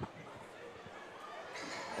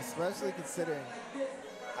 Especially considering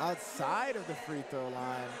outside of the free throw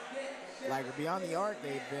line, like beyond the arc,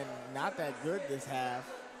 they've been not that good this half.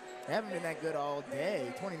 They haven't been that good all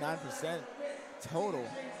day, 29% total,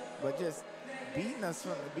 but just beating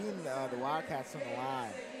the Wildcats from the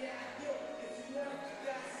line.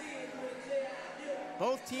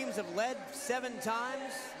 Both teams have led 7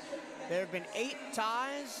 times. There have been 8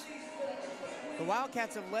 ties. The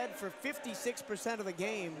Wildcats have led for 56% of the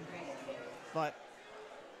game, but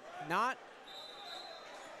not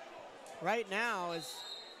right now as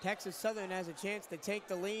Texas Southern has a chance to take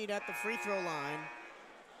the lead at the free throw line.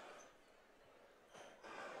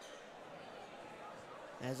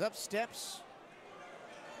 As up steps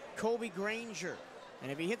Colby Granger.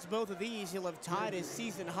 And if he hits both of these, he'll have tied his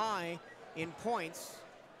season high in points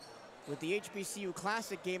with the HBCU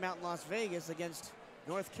Classic game out in Las Vegas against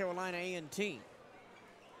North Carolina A&T.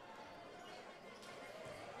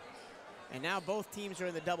 And now both teams are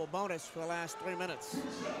in the double bonus for the last 3 minutes.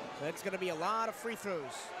 So it's going to be a lot of free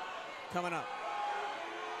throws coming up.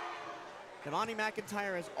 Devontae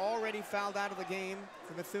McIntyre has already fouled out of the game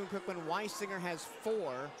for Bethune-Cookman. Weisinger has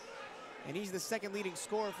 4, and he's the second leading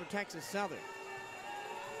scorer for Texas Southern.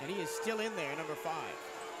 And he is still in there, number 5.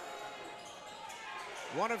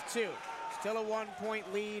 1 of 2, still a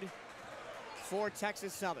 1-point lead for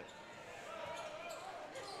Texas Southern.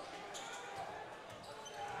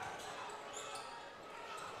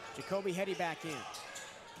 Jacoby Hetty back in.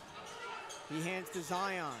 He hands to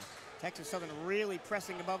Zion. Texas Southern really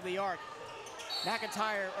pressing above the arc.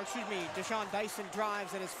 Deshaun Dyson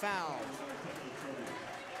drives and is fouled.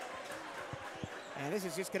 And this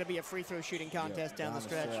is just going to be a free throw shooting contest down the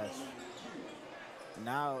stretch.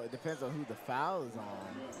 Now it depends on who the foul is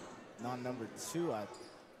on. On number 2, I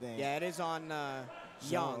think. Yeah, it is on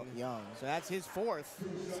Young. So that's his 4th.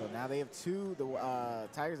 So now they have 2. The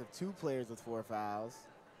Tigers have 2 players with 4 fouls.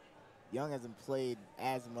 Young hasn't played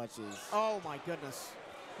as much as. Oh my goodness.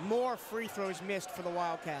 More free throws missed for the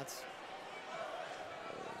Wildcats.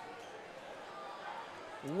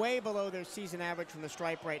 Way below their season average from the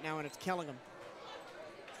stripe right now, and it's killing them.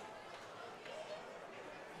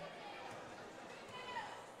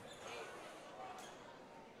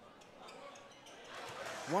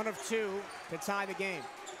 One of 2 to tie the game.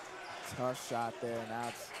 Tough shot there.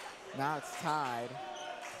 Now it's tied.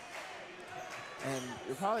 And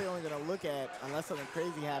you're probably only going to look at, unless something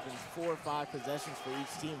crazy happens, 4 or 5 possessions for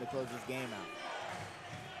each team to close this game out.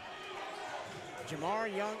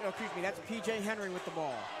 That's P.J. Henry with the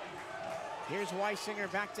ball. Here's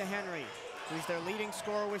Weisinger back to Henry, who's their leading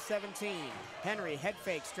scorer with 17. Henry head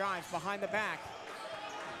fakes, drives behind the back.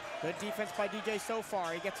 Good defense by DJ so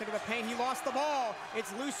far. He gets into the paint. He lost the ball.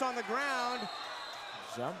 It's loose on the ground.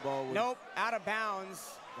 Jump ball. Nope, out of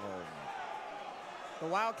bounds. The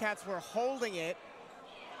Wildcats were holding it,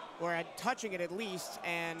 or touching it at least,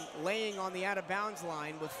 and laying on the out-of-bounds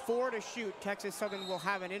line. With 4 to shoot, Texas Southern will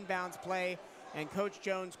have an inbounds play, and Coach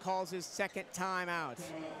Jones calls his second timeout.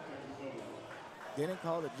 Didn't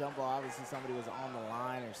call the jump ball. Obviously, somebody was on the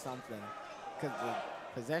line or something. because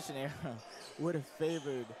the possession arrow would have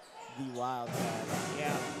favored the Wildcats.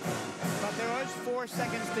 Yeah, but there was 4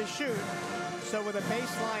 seconds to shoot. So with a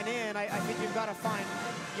baseline in, I think you've got to find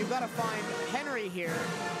Henry here.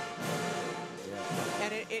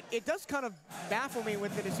 And it does kind of baffle me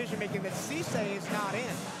with the decision making that CatEye is not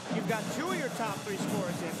in. You've got 2 of your top 3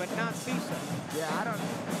 scorers in, but not CatEye. Yeah,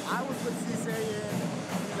 I would put CatEye in.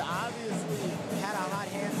 He's obviously had a hot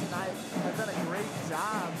hand tonight. Has done a great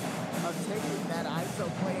job of taking that ISO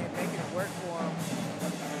play and making it work for him.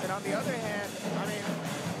 And on the other hand, I mean,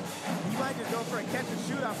 you might just go for a catch and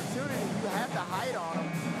shoot opportunity. You have to hide on him.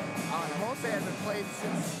 Jose hasn't played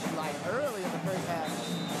since like early in the first half.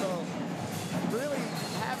 So really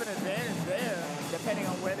have an advantage there, depending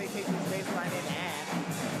on where they take this baseline in at.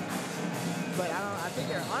 But I think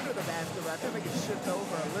they're under the basket, but I think they can shift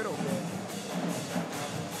over a little bit.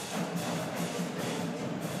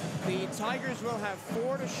 The Tigers will have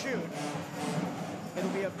 4 to shoot. It'll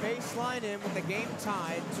be a baseline in with the game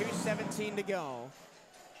tied, 2:17 to go.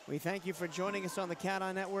 We thank you for joining us on the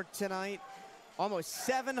CatEye Network tonight. Almost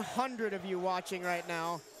 700 of you watching right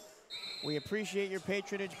now. We appreciate your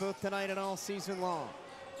patronage both tonight and all season long.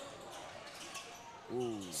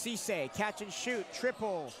 Ooh. CatEye, catch and shoot,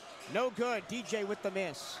 triple, no good. DJ with the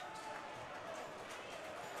miss.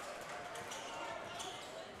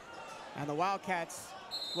 And the Wildcats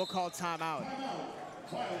will call timeout.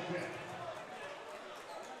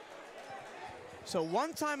 So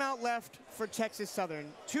 1 timeout left for Texas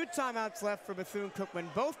Southern, 2 timeouts left for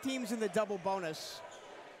Bethune-Cookman. Both teams in the double bonus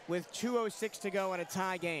with 2:06 to go in a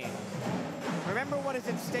tie game. Remember what is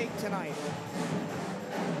at stake tonight.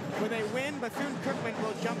 With a win, Bethune-Cookman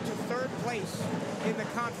will jump to 3rd place in the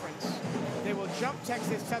conference. They will jump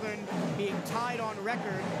Texas Southern, being tied on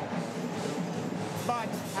record, but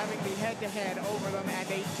having the head-to-head over them, and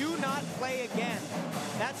they do not play again.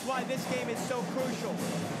 That's why this game is so crucial.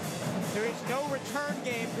 There is no return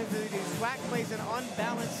game because the SWAC plays an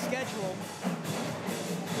unbalanced schedule.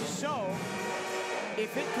 So,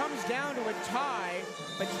 if it comes down to a tie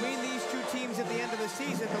between these 2 teams at the end of the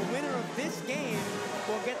season, the winner of this game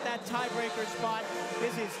will get that tiebreaker spot.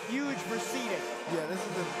 This is huge for seeding. Yeah, this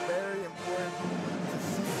is very important to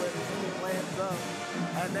see where the team lands up.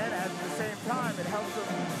 And then at the same time, it helps them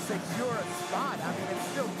secure a spot. I mean, it's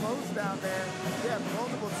still close down there. You have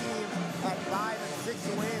multiple teams at 5 and 6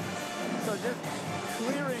 wins. So just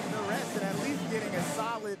clearing the rest and at least getting a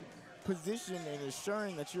solid position and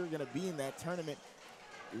ensuring that you're going to be in that tournament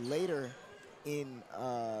later in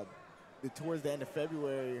towards the end of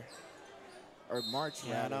February or March.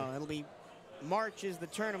 Yeah, no, it'll be March is the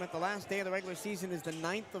tournament. The last day of the regular season is the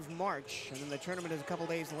 9th of March, and then the tournament is a couple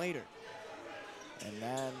days later. And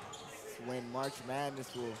that's when March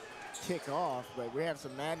Madness will kick off, but we have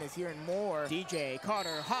some madness here and more. DJ,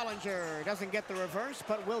 Carter, Hollinger doesn't get the reverse,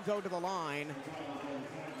 but will go to the line.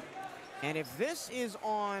 And if this is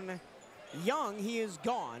on Young, he is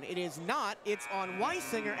gone. It is not. It's on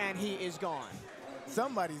Weisinger, and he is gone.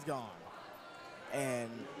 Somebody's gone. And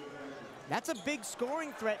that's a big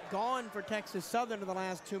scoring threat gone for Texas Southern in the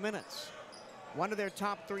last 2 minutes. One of their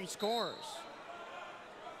top 3 scorers.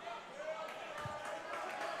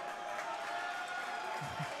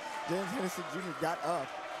 James Henderson Jr. got up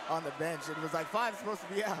on the bench. It was like 5 supposed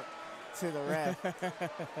to be out to the ref.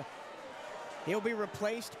 He'll be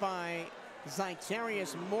replaced by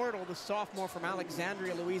Zytarius Mortal, the sophomore from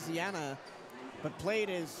Alexandria, Louisiana, but played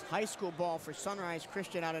his high school ball for Sunrise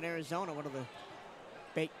Christian out in Arizona, one of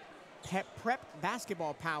the prep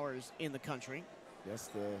basketball powers in the country. Yes,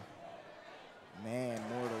 the man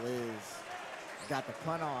Mortal is. Got the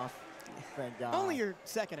punt off, thank God. Only your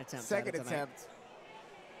second attempt. Second attempt.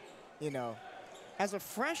 You know. As a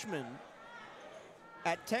freshman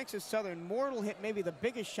at Texas Southern, Mortal hit maybe the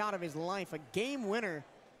biggest shot of his life, a game winner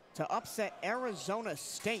to upset Arizona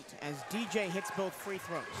State as DJ hits both free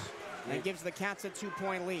throws and gives the Cats a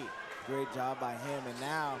 2-point lead. Great job by him, and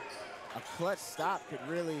now a clutch stop could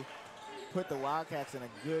really put the Wildcats in a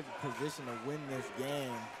good position to win this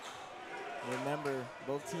game. Remember,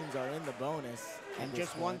 both teams are in the bonus. And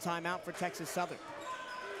just one timeout for Texas Southern.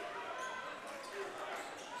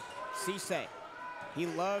 CatEye, he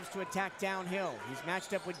loves to attack downhill. He's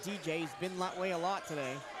matched up with DJ. He's been that way a lot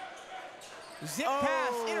today. Zip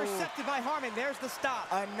pass, intercepted by Harmon. There's the stop.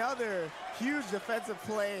 Another huge defensive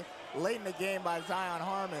play late in the game by Zion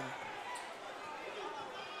Harmon.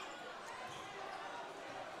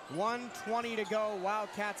 1:20 to go.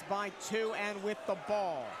 Wildcats by 2 and with the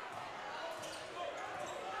ball.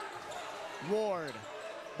 Ward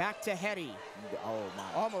back to Hetty. Oh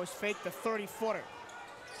my. Almost faked the 30-footer.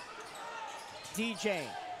 DJ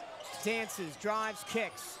dances, drives,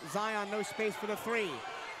 kicks. Zion, no space for the three.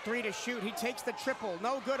 Three to shoot. He takes the triple.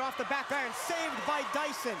 No good off the back iron. Saved by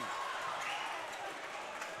Dyson.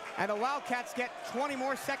 And the Wildcats get 20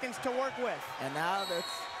 more seconds to work with. And now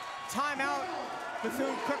that's timeout.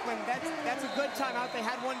 Bethune-Cookman. That's a good timeout. They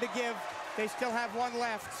had one to give. They still have one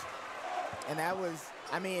left. And that was,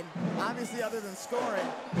 I mean, obviously other than scoring,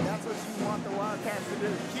 that's what you want the Wildcats to do.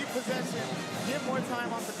 Keep possession, get more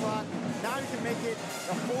time off the clock. Now you can make it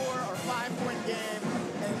a 4 or 5 point game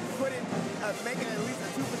and put it, make it at least a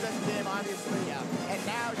 2-possession game, obviously. Yeah. And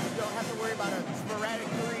now you don't have to worry about a sporadic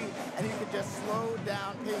 3, and you can just slow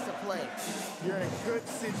down pace of play. You're in a good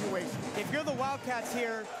situation. If you're the Wildcats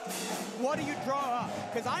here, what do you draw up?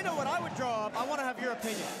 Because I know what I would draw up. I want to have your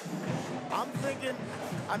opinion. I'm thinking,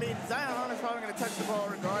 I mean, Zion Harmon's probably going to touch the ball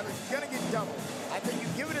regardless. He's going to get doubled. I think you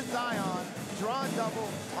give it to Zion, draw a double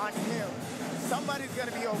on him. Somebody's going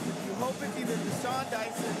to be open. You hope it's either Deshaun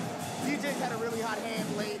Dyson. DJ's had a really hot hand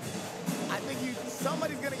late. I think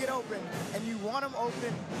somebody's going to get open, and you want them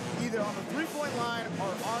open either on the three-point line or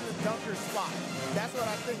on the dunker spot. That's what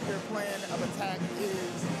I think their plan of attack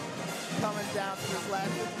is coming down to this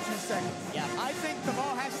last 52 seconds. Yeah, I think the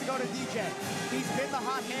ball has to go to DJ. He's been the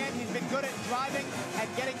hot hand. He's been good at driving and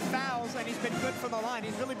getting fouls, and he's been good from the line.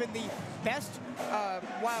 He's really been the best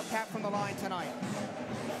Wildcat from the line tonight.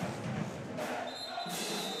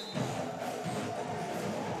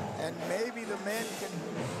 And maybe the men can,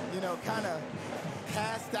 you know, kind of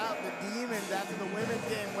cast out the demons after the women's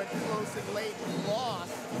game went close and late and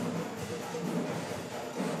lost.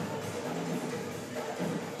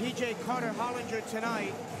 DJ Carter Hollinger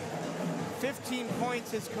tonight, 15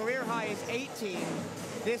 points. His career high is 18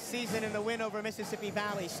 this season in the win over Mississippi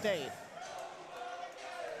Valley State.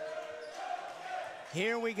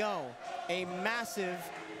 Here we go, a massive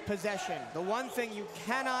possession. The one thing you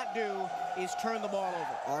cannot do is turn the ball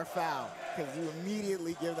over. Or foul, because you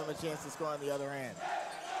immediately give them a chance to score on the other end.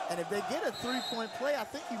 And if they get a three-point play, I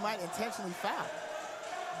think you might intentionally foul,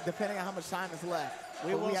 depending on how much time is left.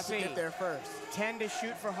 We have to get there first. 10 to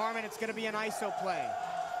shoot for Harmon. It's going to be an ISO play.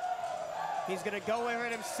 He's going to go over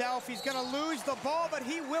it himself. He's going to lose the ball, but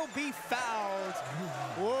he will be fouled.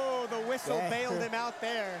 Whoa, the whistle bailed him out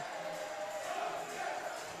there.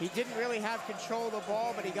 He didn't really have control of the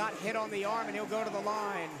ball, but he got hit on the arm, and he'll go to the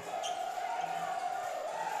line.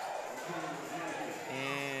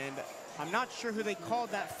 And I'm not sure who they called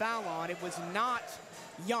that foul on. It was not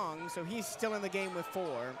Young, so he's still in the game with 4.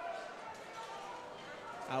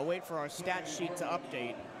 I'll wait for our stat sheet to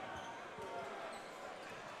update.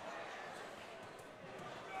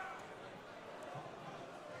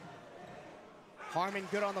 Harmon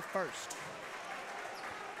good on the first.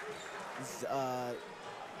 It's,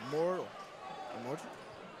 Immortal?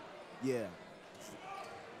 Yeah.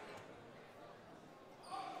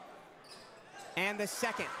 And the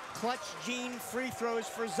second. Clutch Gene free throws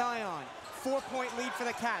for Zion. 4-point lead for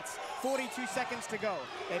the Cats. 42 seconds to go.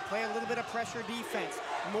 They play a little bit of pressure defense.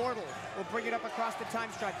 Mortal will bring it up across the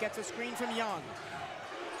time stripe. Gets a screen from Young.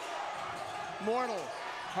 Mortal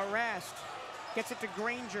harassed. Gets it to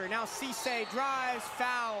Granger. Now Cisse drives,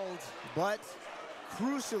 fouled. But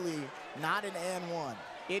crucially, not an and one.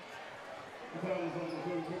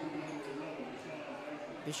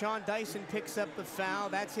 Deshaun Dyson picks up the foul.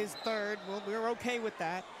 That's his third. Well, we're okay with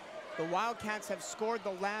that. The Wildcats have scored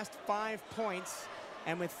the last 5 points,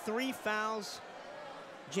 and with 3 fouls,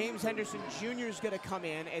 James Henderson Jr. is going to come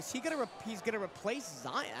in. Is he going to? He's going to replace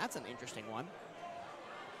Zion. That's an interesting one.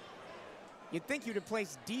 You'd think you'd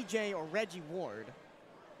replace DJ or Reggie Ward,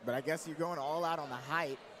 but I guess you're going all out on the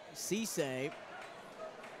height. Cisse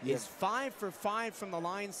is 5 for 5 from the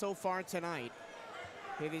line so far tonight.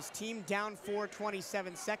 With his team down 4,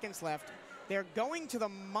 27 seconds left. They're going to the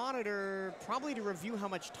monitor probably to review how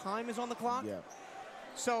much time is on the clock. Yeah.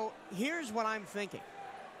 So here's what I'm thinking.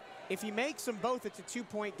 If he makes them both, it's a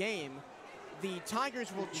 2-point game. The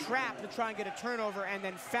Tigers will trap to try and get a turnover and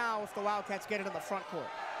then foul if the Wildcats get it in the front court.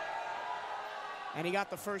 And he got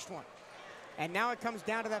the first one. And now it comes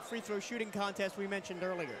down to that free throw shooting contest we mentioned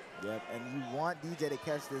earlier. Yep, and you want DJ to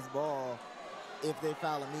catch this ball if they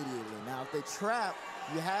foul immediately. Now, if they trap,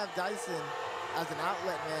 you have Dyson as an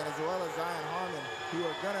outlet man as well as Zion Harmon, who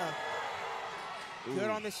are gonna... Good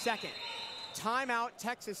on the second. Timeout,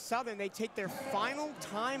 Texas Southern. They take their final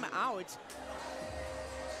timeout.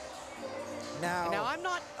 Now, I'm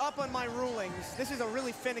not up on my rulings. This is a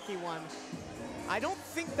really finicky one. I don't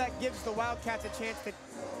think that gives the Wildcats a chance to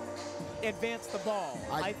advance the ball.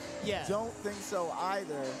 I don't think so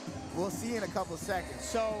either. We'll see in a couple seconds.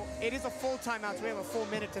 So it is a full timeout, so we have a full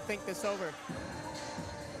minute to think this over.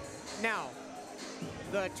 Now,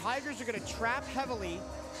 the Tigers are going to trap heavily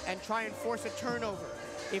and try and force a turnover.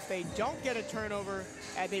 If they don't get a turnover,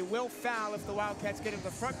 they will foul if the Wildcats get into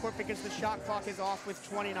the front court because the shot clock is off with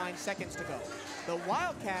 29 seconds to go. The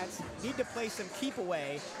Wildcats need to play some keep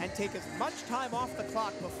away and take as much time off the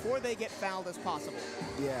clock before they get fouled as possible.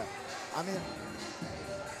 Yeah, I mean,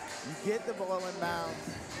 you get the ball in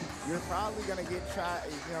bounds, you're probably gonna get trapped.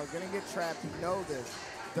 You know this.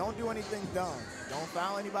 Don't do anything dumb. Don't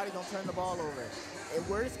foul anybody. Don't turn the ball over. In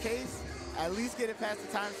worst case, at least get it past the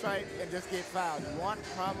time stripe and just get fouled. You want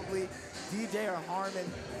probably DJ or Harmon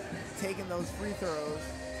taking those free throws.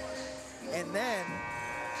 And then,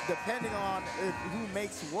 depending on who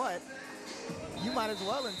makes what, you might as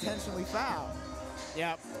well intentionally foul.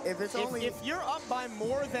 Yeah. If you're up by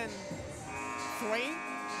more than 3,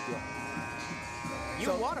 you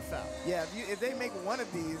want to foul. Yeah, if they make one of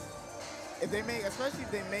these, especially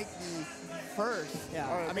if they make the first. Yeah,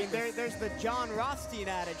 I mean, there's the John Rothstein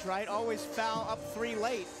adage, right? Always foul up 3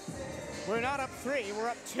 late. We're not up 3, we're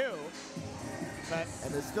up 2.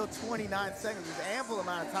 And there's still 29 seconds. There's an ample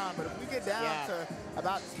amount of time, but if we get down to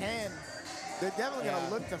about 10, they're definitely going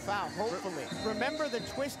to look to foul, hopefully. Remember the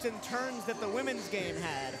twists and turns that the women's game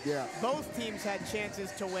had. Yeah. Both teams had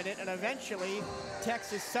chances to win it, and eventually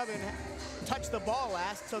Texas Southern touched the ball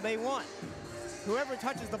last, so they won. Whoever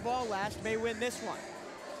touches the ball last may win this one.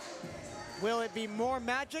 Will it be more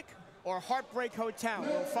magic or Heartbreak Hotel?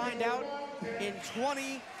 We'll find out in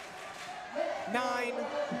 29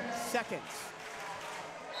 seconds.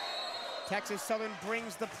 Texas Southern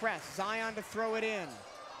brings the press. Zion to throw it in.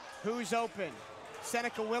 Who's open?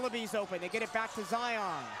 Seneca Willoughby's open. They get it back to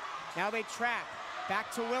Zion. Now they trap.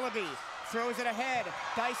 Back to Willoughby. Throws it ahead.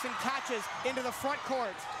 Dyson catches into the front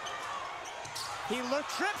court. He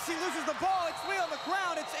trips, he loses the ball. It's way on the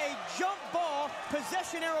ground. It's a jump ball.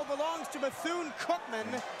 Possession arrow belongs to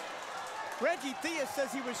Bethune-Cookman. Reggie Theus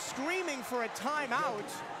says he was screaming for a timeout.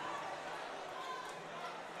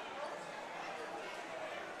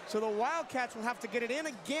 So the Wildcats will have to get it in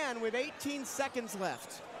again with 18 seconds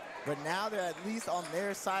left. But now they're at least on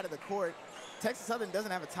their side of the court. Texas Southern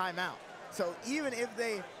doesn't have a timeout. So even if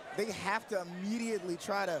they have to immediately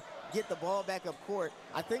try to get the ball back up court,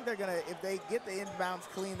 I think they're gonna, if they get the inbounds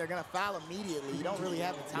clean, they're gonna foul immediately. You don't really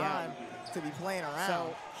have the time to be playing around.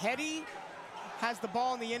 So Hetty has the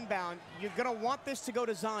ball in the inbound. You're gonna want this to go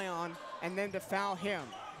to Zion and then to foul him.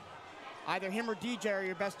 Either him or DJ are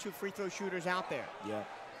your best 2 free throw shooters out there. Yeah.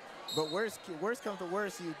 But worst comes to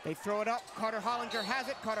worst, they throw it up. Carter Hollinger has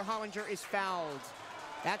it. Carter Hollinger is fouled.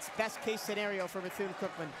 That's best case scenario for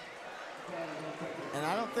Bethune-Cookman. And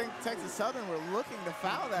I don't think Texas Southern were looking to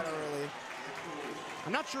foul that early.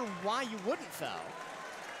 I'm not sure why you wouldn't foul.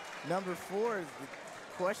 Number 4 is the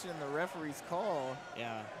question in the referee's call.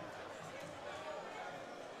 Yeah.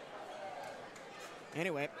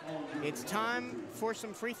 Anyway, it's time for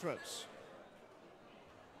some free throws.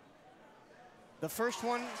 The first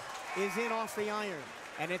one is in off the iron,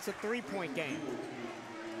 and it's a 3-point game.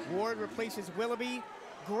 Ward replaces Willoughby.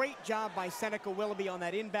 Great job by Seneca Willoughby on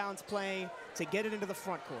that inbounds play to get it into the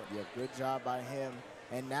front court. Yeah, good job by him.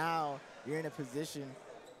 And now you're in a position.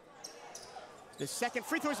 The second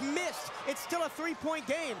free throw is missed. It's still a 3-point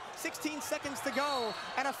game. 16 seconds to go,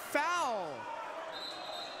 and a foul.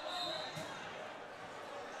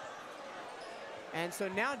 And so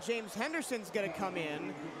now James Henderson's gonna come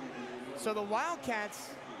in. So the Wildcats,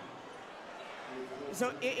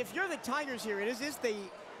 so if you're the Tigers here, it is they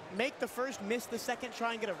make the first, miss the second,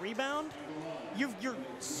 try and get a rebound. You're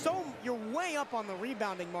way up on the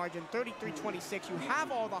rebounding margin, 33-26. You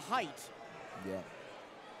have all the height. Yeah.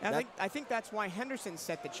 And I think that's why Henderson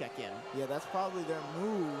set the check in. Yeah, that's probably their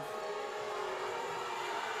move.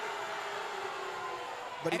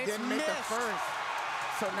 But he didn't make the first.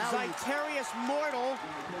 So now Zyterius Mortal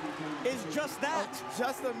is just that.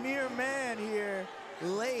 Just a mere man here,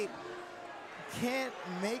 late. Can't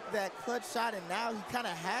make that clutch shot, and now he kind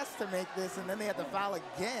of has to make this, and then they have to foul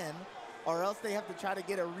again, or else they have to try to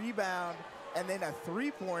get a rebound, and then a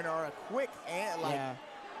 3-pointer or a quick, and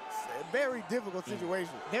very difficult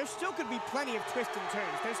situation. There still could be plenty of twists and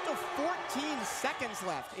turns. There's still 14 seconds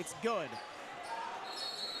left. It's good.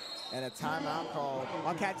 And a timeout call.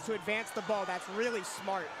 Wildcats to advance the ball. That's really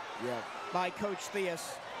smart by Coach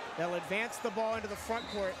Theus. They'll advance the ball into the front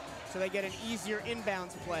court so they get an easier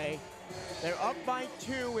inbounds play. They're up by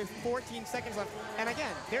 2 with 14 seconds left. And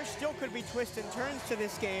again, there still could be twists and turns to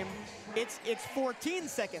this game. It's 14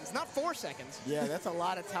 seconds, not 4 seconds. Yeah, that's a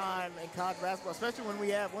lot of time in college basketball, especially when we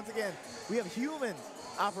have, once again, we have humans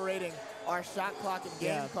operating our shot clock and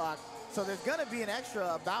game clock. So there's gonna be an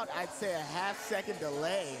extra about, I'd say, a half-second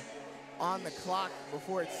delay on the clock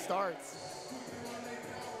before it starts.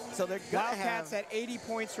 So they're gonna Wildcats have at 80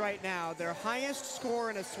 points right now. Their highest score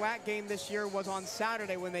in a SWAC game this year was on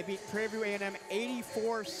Saturday when they beat Prairie View A&M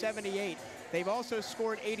 84-78. They've also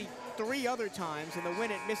scored 83 other times in the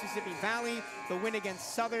win at Mississippi Valley, the win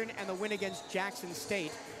against Southern, and the win against Jackson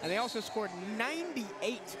State. And they also scored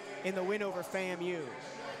 98 in the win over FAMU.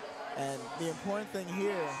 And the important thing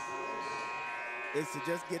here is to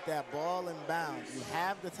just get that ball in bounds. You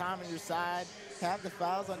have the time on your side, have the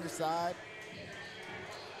fouls on your side.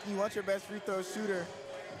 You want your best free throw shooter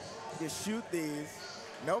to shoot these.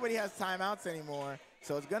 Nobody has timeouts anymore,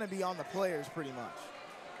 so it's gonna be on the players pretty much.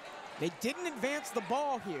 They didn't advance the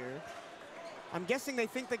ball here. I'm guessing they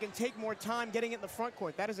think they can take more time getting it in the front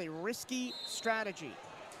court. That is a risky strategy.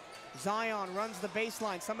 Zion runs the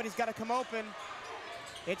baseline. Somebody's got to come open.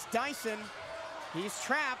 It's Dyson. He's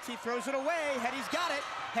trapped. He throws it away. Hetty's got it.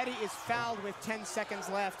 Hetty is fouled with 10 seconds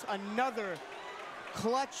left. Another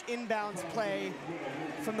clutch inbounds play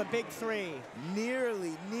from the big three.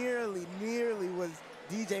 Nearly was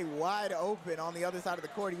DJ wide open on the other side of the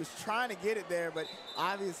court. He was trying to get it there, but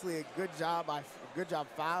obviously a good job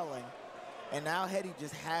fouling. And now Hetty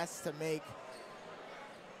just has to make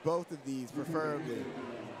both of these, preferably.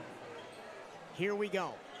 Here we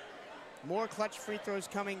go. More clutch free throws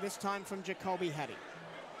coming, this time from Jacoby Hetty.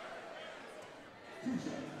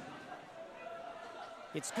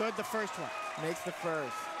 It's good, the first one. Makes the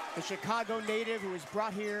first. The Chicago native who was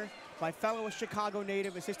brought here by fellow Chicago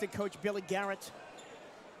native assistant coach Billy Garrett.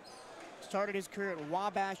 Started his career at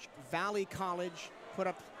Wabash Valley College, put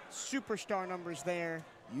up superstar numbers there.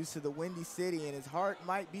 Used to the Windy City, and his heart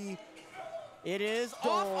might be. It is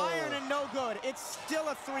off iron and no good. It's still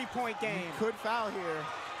a three-point game. Could foul here.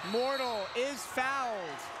 Mortal is fouled.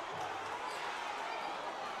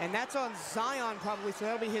 And that's on Zion probably, so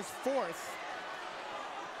that'll be his fourth.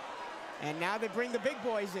 And now they bring the big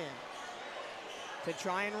boys in to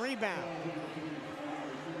try and rebound.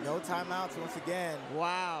 No timeouts once again.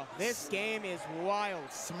 Wow, this game is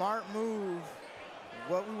wild. Smart move.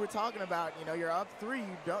 What we were talking about, you know, you're up 3, you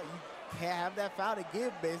can't have that foul to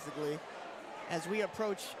give, basically. As we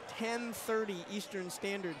approach 10:30 Eastern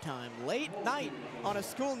Standard Time, late night on a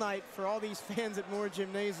school night for all these fans at Moore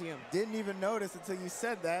Gymnasium. Didn't even notice until you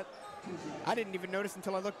said that. I didn't even notice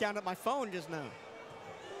until I looked down at my phone just now.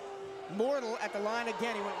 Mortal at the line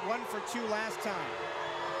again. He went 1 for 2 last time.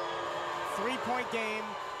 3-point game.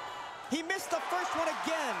 He missed the first one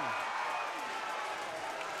again.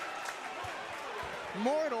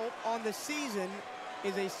 Mortal on the season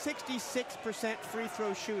is a 66% free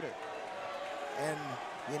throw shooter. And,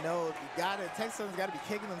 you know, Texans got to be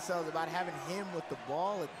kicking themselves about having him with the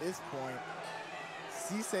ball at this point.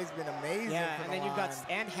 Cisse's been amazing. Yeah, and then you've got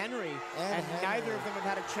Henry, and neither of them have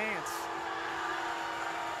had a chance.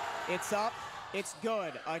 It's up, it's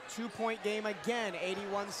good. A 2-point game again,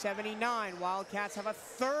 81-79. Wildcats have a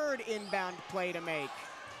third inbound play to make.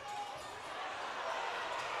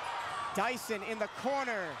 Dyson in the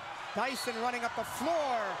corner. Dyson running up the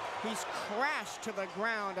floor. He's crashed to the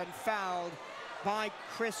ground and fouled by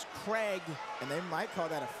Chris Craig. And they might call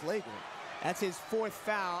that a flagrant. That's his 4th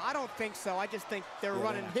foul. I don't think so. I just think they're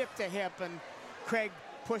running hip to hip, and Craig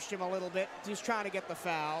pushed him a little bit. He's trying to get the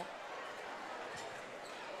foul.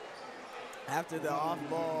 After the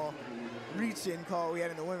off-ball reach-in call we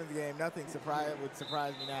had in the women's game, nothing would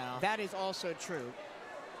surprise me now. That is also true.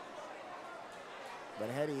 But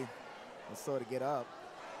Hetty was slow to get up.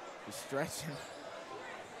 He's stretching.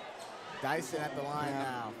 Dyson at the line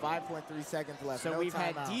now. 5.3 seconds left. So we've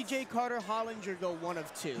had DJ Carter Hollinger go 1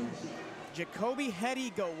 of 2. Jacoby Hetty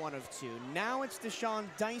go 1 of 2. Now it's Deshaun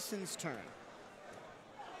Dyson's turn.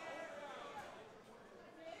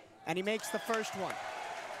 And he makes the first one.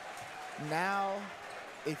 Now,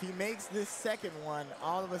 if he makes this second one,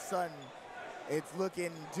 all of a sudden, it's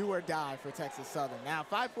looking do or die for Texas Southern. Now,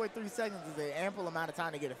 5.3 seconds is an ample amount of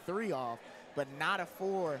time to get a 3 off, but not a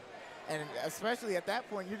 4. And especially at that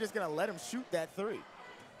point, you're just going to let him shoot that 3.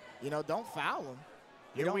 You know, don't foul him.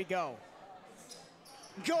 Here we go.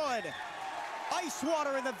 Good. Ice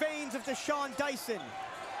water in the veins of Deshaun Dyson.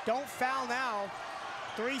 Don't foul now.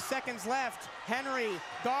 3 seconds left. Henry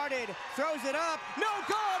guarded, throws it up. No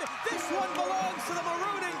good! This one belongs to the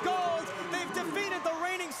maroon and gold. They've defeated the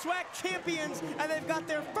reigning SWAC champions, and they've got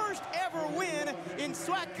their first ever win in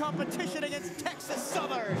SWAC competition against Texas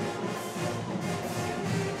Southern.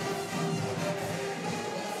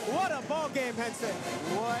 What a ball game, Henson.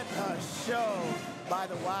 What a show by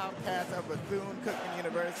the Wildcats of Bethune-Cookman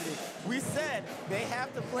University. We said they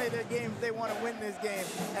have to play their game if they want to win this game,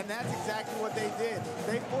 and that's exactly what they did.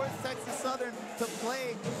 They forced Texas Southern to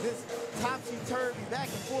play this topsy-turvy back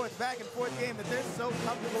and forth game that they're so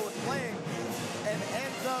comfortable with playing. and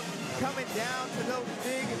ends up coming down to those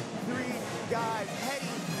big three guys.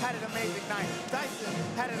 Hetty had an amazing night. Dyson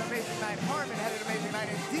had an amazing night. Harmon had an amazing night.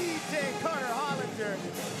 And DJ Carter Hollinger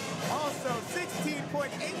also 16.8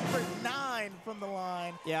 for 9 from the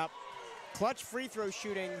line. Yep. Clutch free throw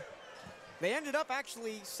shooting. They ended up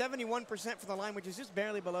actually 71% for the line, which is just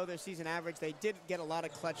barely below their season average. They did get a lot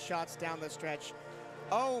of clutch shots down the stretch.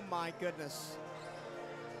 Oh my goodness.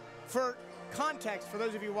 For context, for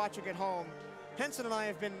those of you watching at home, Henson and I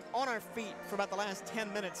have been on our feet for about the last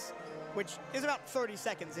 10 minutes, which is about 30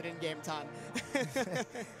 seconds at in-game time.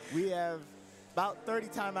 We have about 30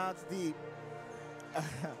 timeouts deep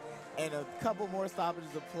and a couple more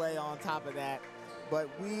stoppages of play on top of that. But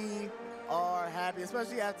we are happy,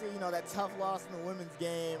 especially after, you know, that tough loss in the women's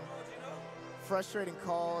game, frustrating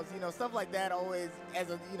calls, you know, stuff like that. Always, as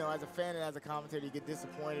a, you know, as a fan and as a commentator, you get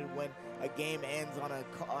disappointed when a game ends on an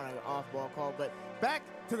off-ball call. But back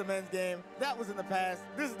to the men's game. That was in the past.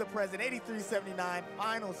 This is the present. 83-79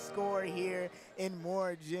 final score here in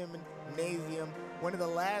Moore Gymnasium. One of the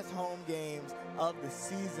last home games of the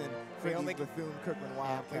season for the Bethune-Cookman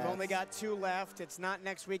Wildcats. We've only got 2 left. It's not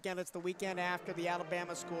next weekend. It's the weekend after the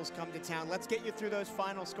Alabama schools come to town. Let's get you through those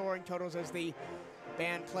final scoring totals as the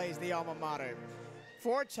band plays the alma mater.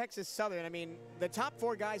 For Texas Southern, I mean, the top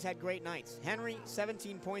 4 guys had great nights. Henry,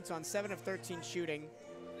 17 points on 7 of 13 shooting.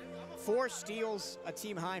 4 steals, a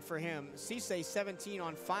team high for him. Cisse, 17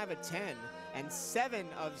 on 5 of 10. And 7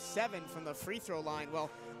 of 7 from the free throw line. Well,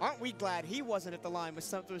 aren't we glad he wasn't at the line with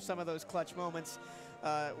some of those clutch moments.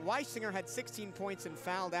 Weisinger had 16 points and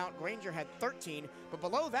fouled out. Granger had 13. But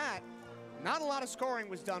below that, not a lot of scoring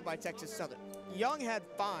was done by Texas Southern. Young had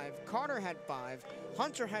 5, Carter had 5,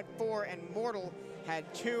 Hunter had 4, and Mortal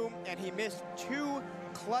had 2, and he missed 2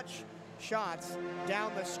 clutch shots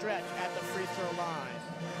down the stretch at the free throw line.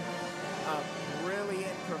 A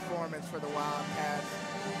brilliant performance for the Wildcats.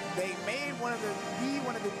 They made one of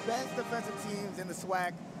the best defensive teams in the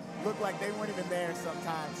SWAC look like they weren't even there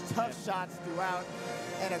sometimes. Tough shots throughout,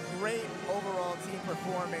 and a great overall team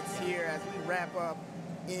performance here as we wrap up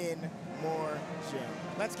in Moore Gym.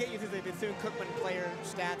 Let's get you through the Bethune-Cookman player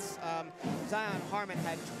stats. Zion Harmon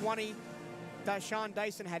had 20. Deshaun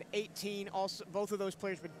Dyson had 18. Also, both of those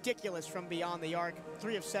players ridiculous from beyond the arc.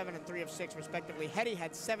 3 of 7 and 3 of 6, respectively. Hetty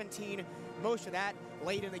had 17. Most of that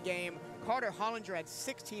late in the game. Carter Hollinger had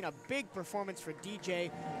 16. A big performance for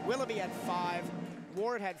DJ. Willoughby had 5.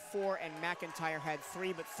 Ward had 4, and McIntyre had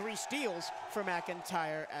 3, but 3 steals for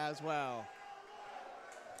McIntyre as well.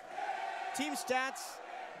 Team stats.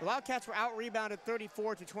 The Wildcats were out-rebounded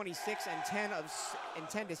 34-26 and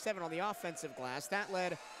 10-7 on the offensive glass. That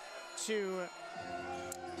led to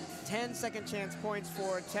 10 second-chance points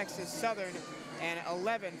for Texas Southern and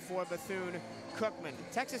 11 for Bethune-Cookman.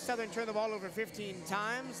 Texas Southern turned the ball over 15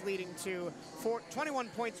 times, leading to 21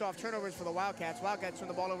 points off turnovers for the Wildcats. Wildcats turned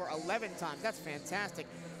the ball over 11 times. That's fantastic.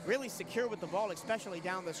 Really secure with the ball, especially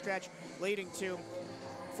down the stretch, leading to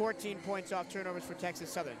 14 points off turnovers for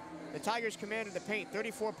Texas Southern. The Tigers commanded the paint,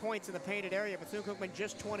 34 points in the painted area. Bethune-Cookman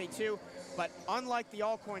just 22. But unlike the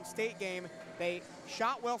Alcorn State game, they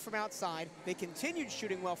shot well from outside. They continued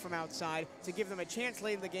shooting well from outside to give them a chance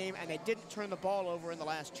late in the game, and they didn't turn the ball over in the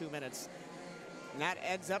last 2 minutes. And that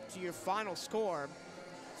adds up to your final score,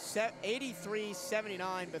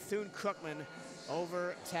 83-79 Bethune-Cookman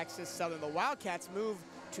over Texas Southern. The Wildcats move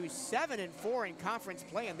to 7-4 in conference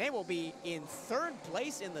play, and they will be in 3rd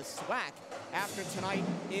place in the SWAC after tonight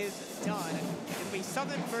is done. It'll be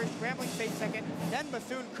Southern first, Grambling State second, then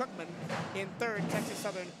Bethune-Cookman in 3rd. Texas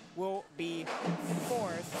Southern will be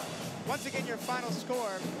 4th. Once again, your final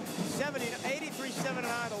score,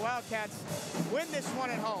 83-79. The Wildcats win this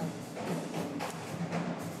one at home.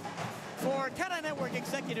 For CatEye Network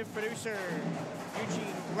executive producer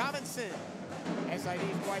Eugene Robinson,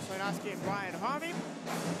 SID's Bryce Linoski and Brian Harvey,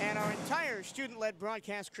 and our entire student-led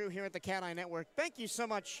broadcast crew here at the CatEye Network. Thank you so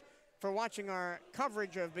much for watching our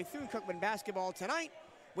coverage of Bethune-Cookman basketball tonight.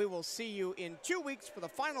 We will see you in 2 weeks for the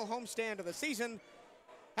final homestand of the season.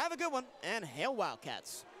 Have a good one, and hail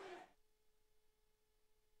Wildcats.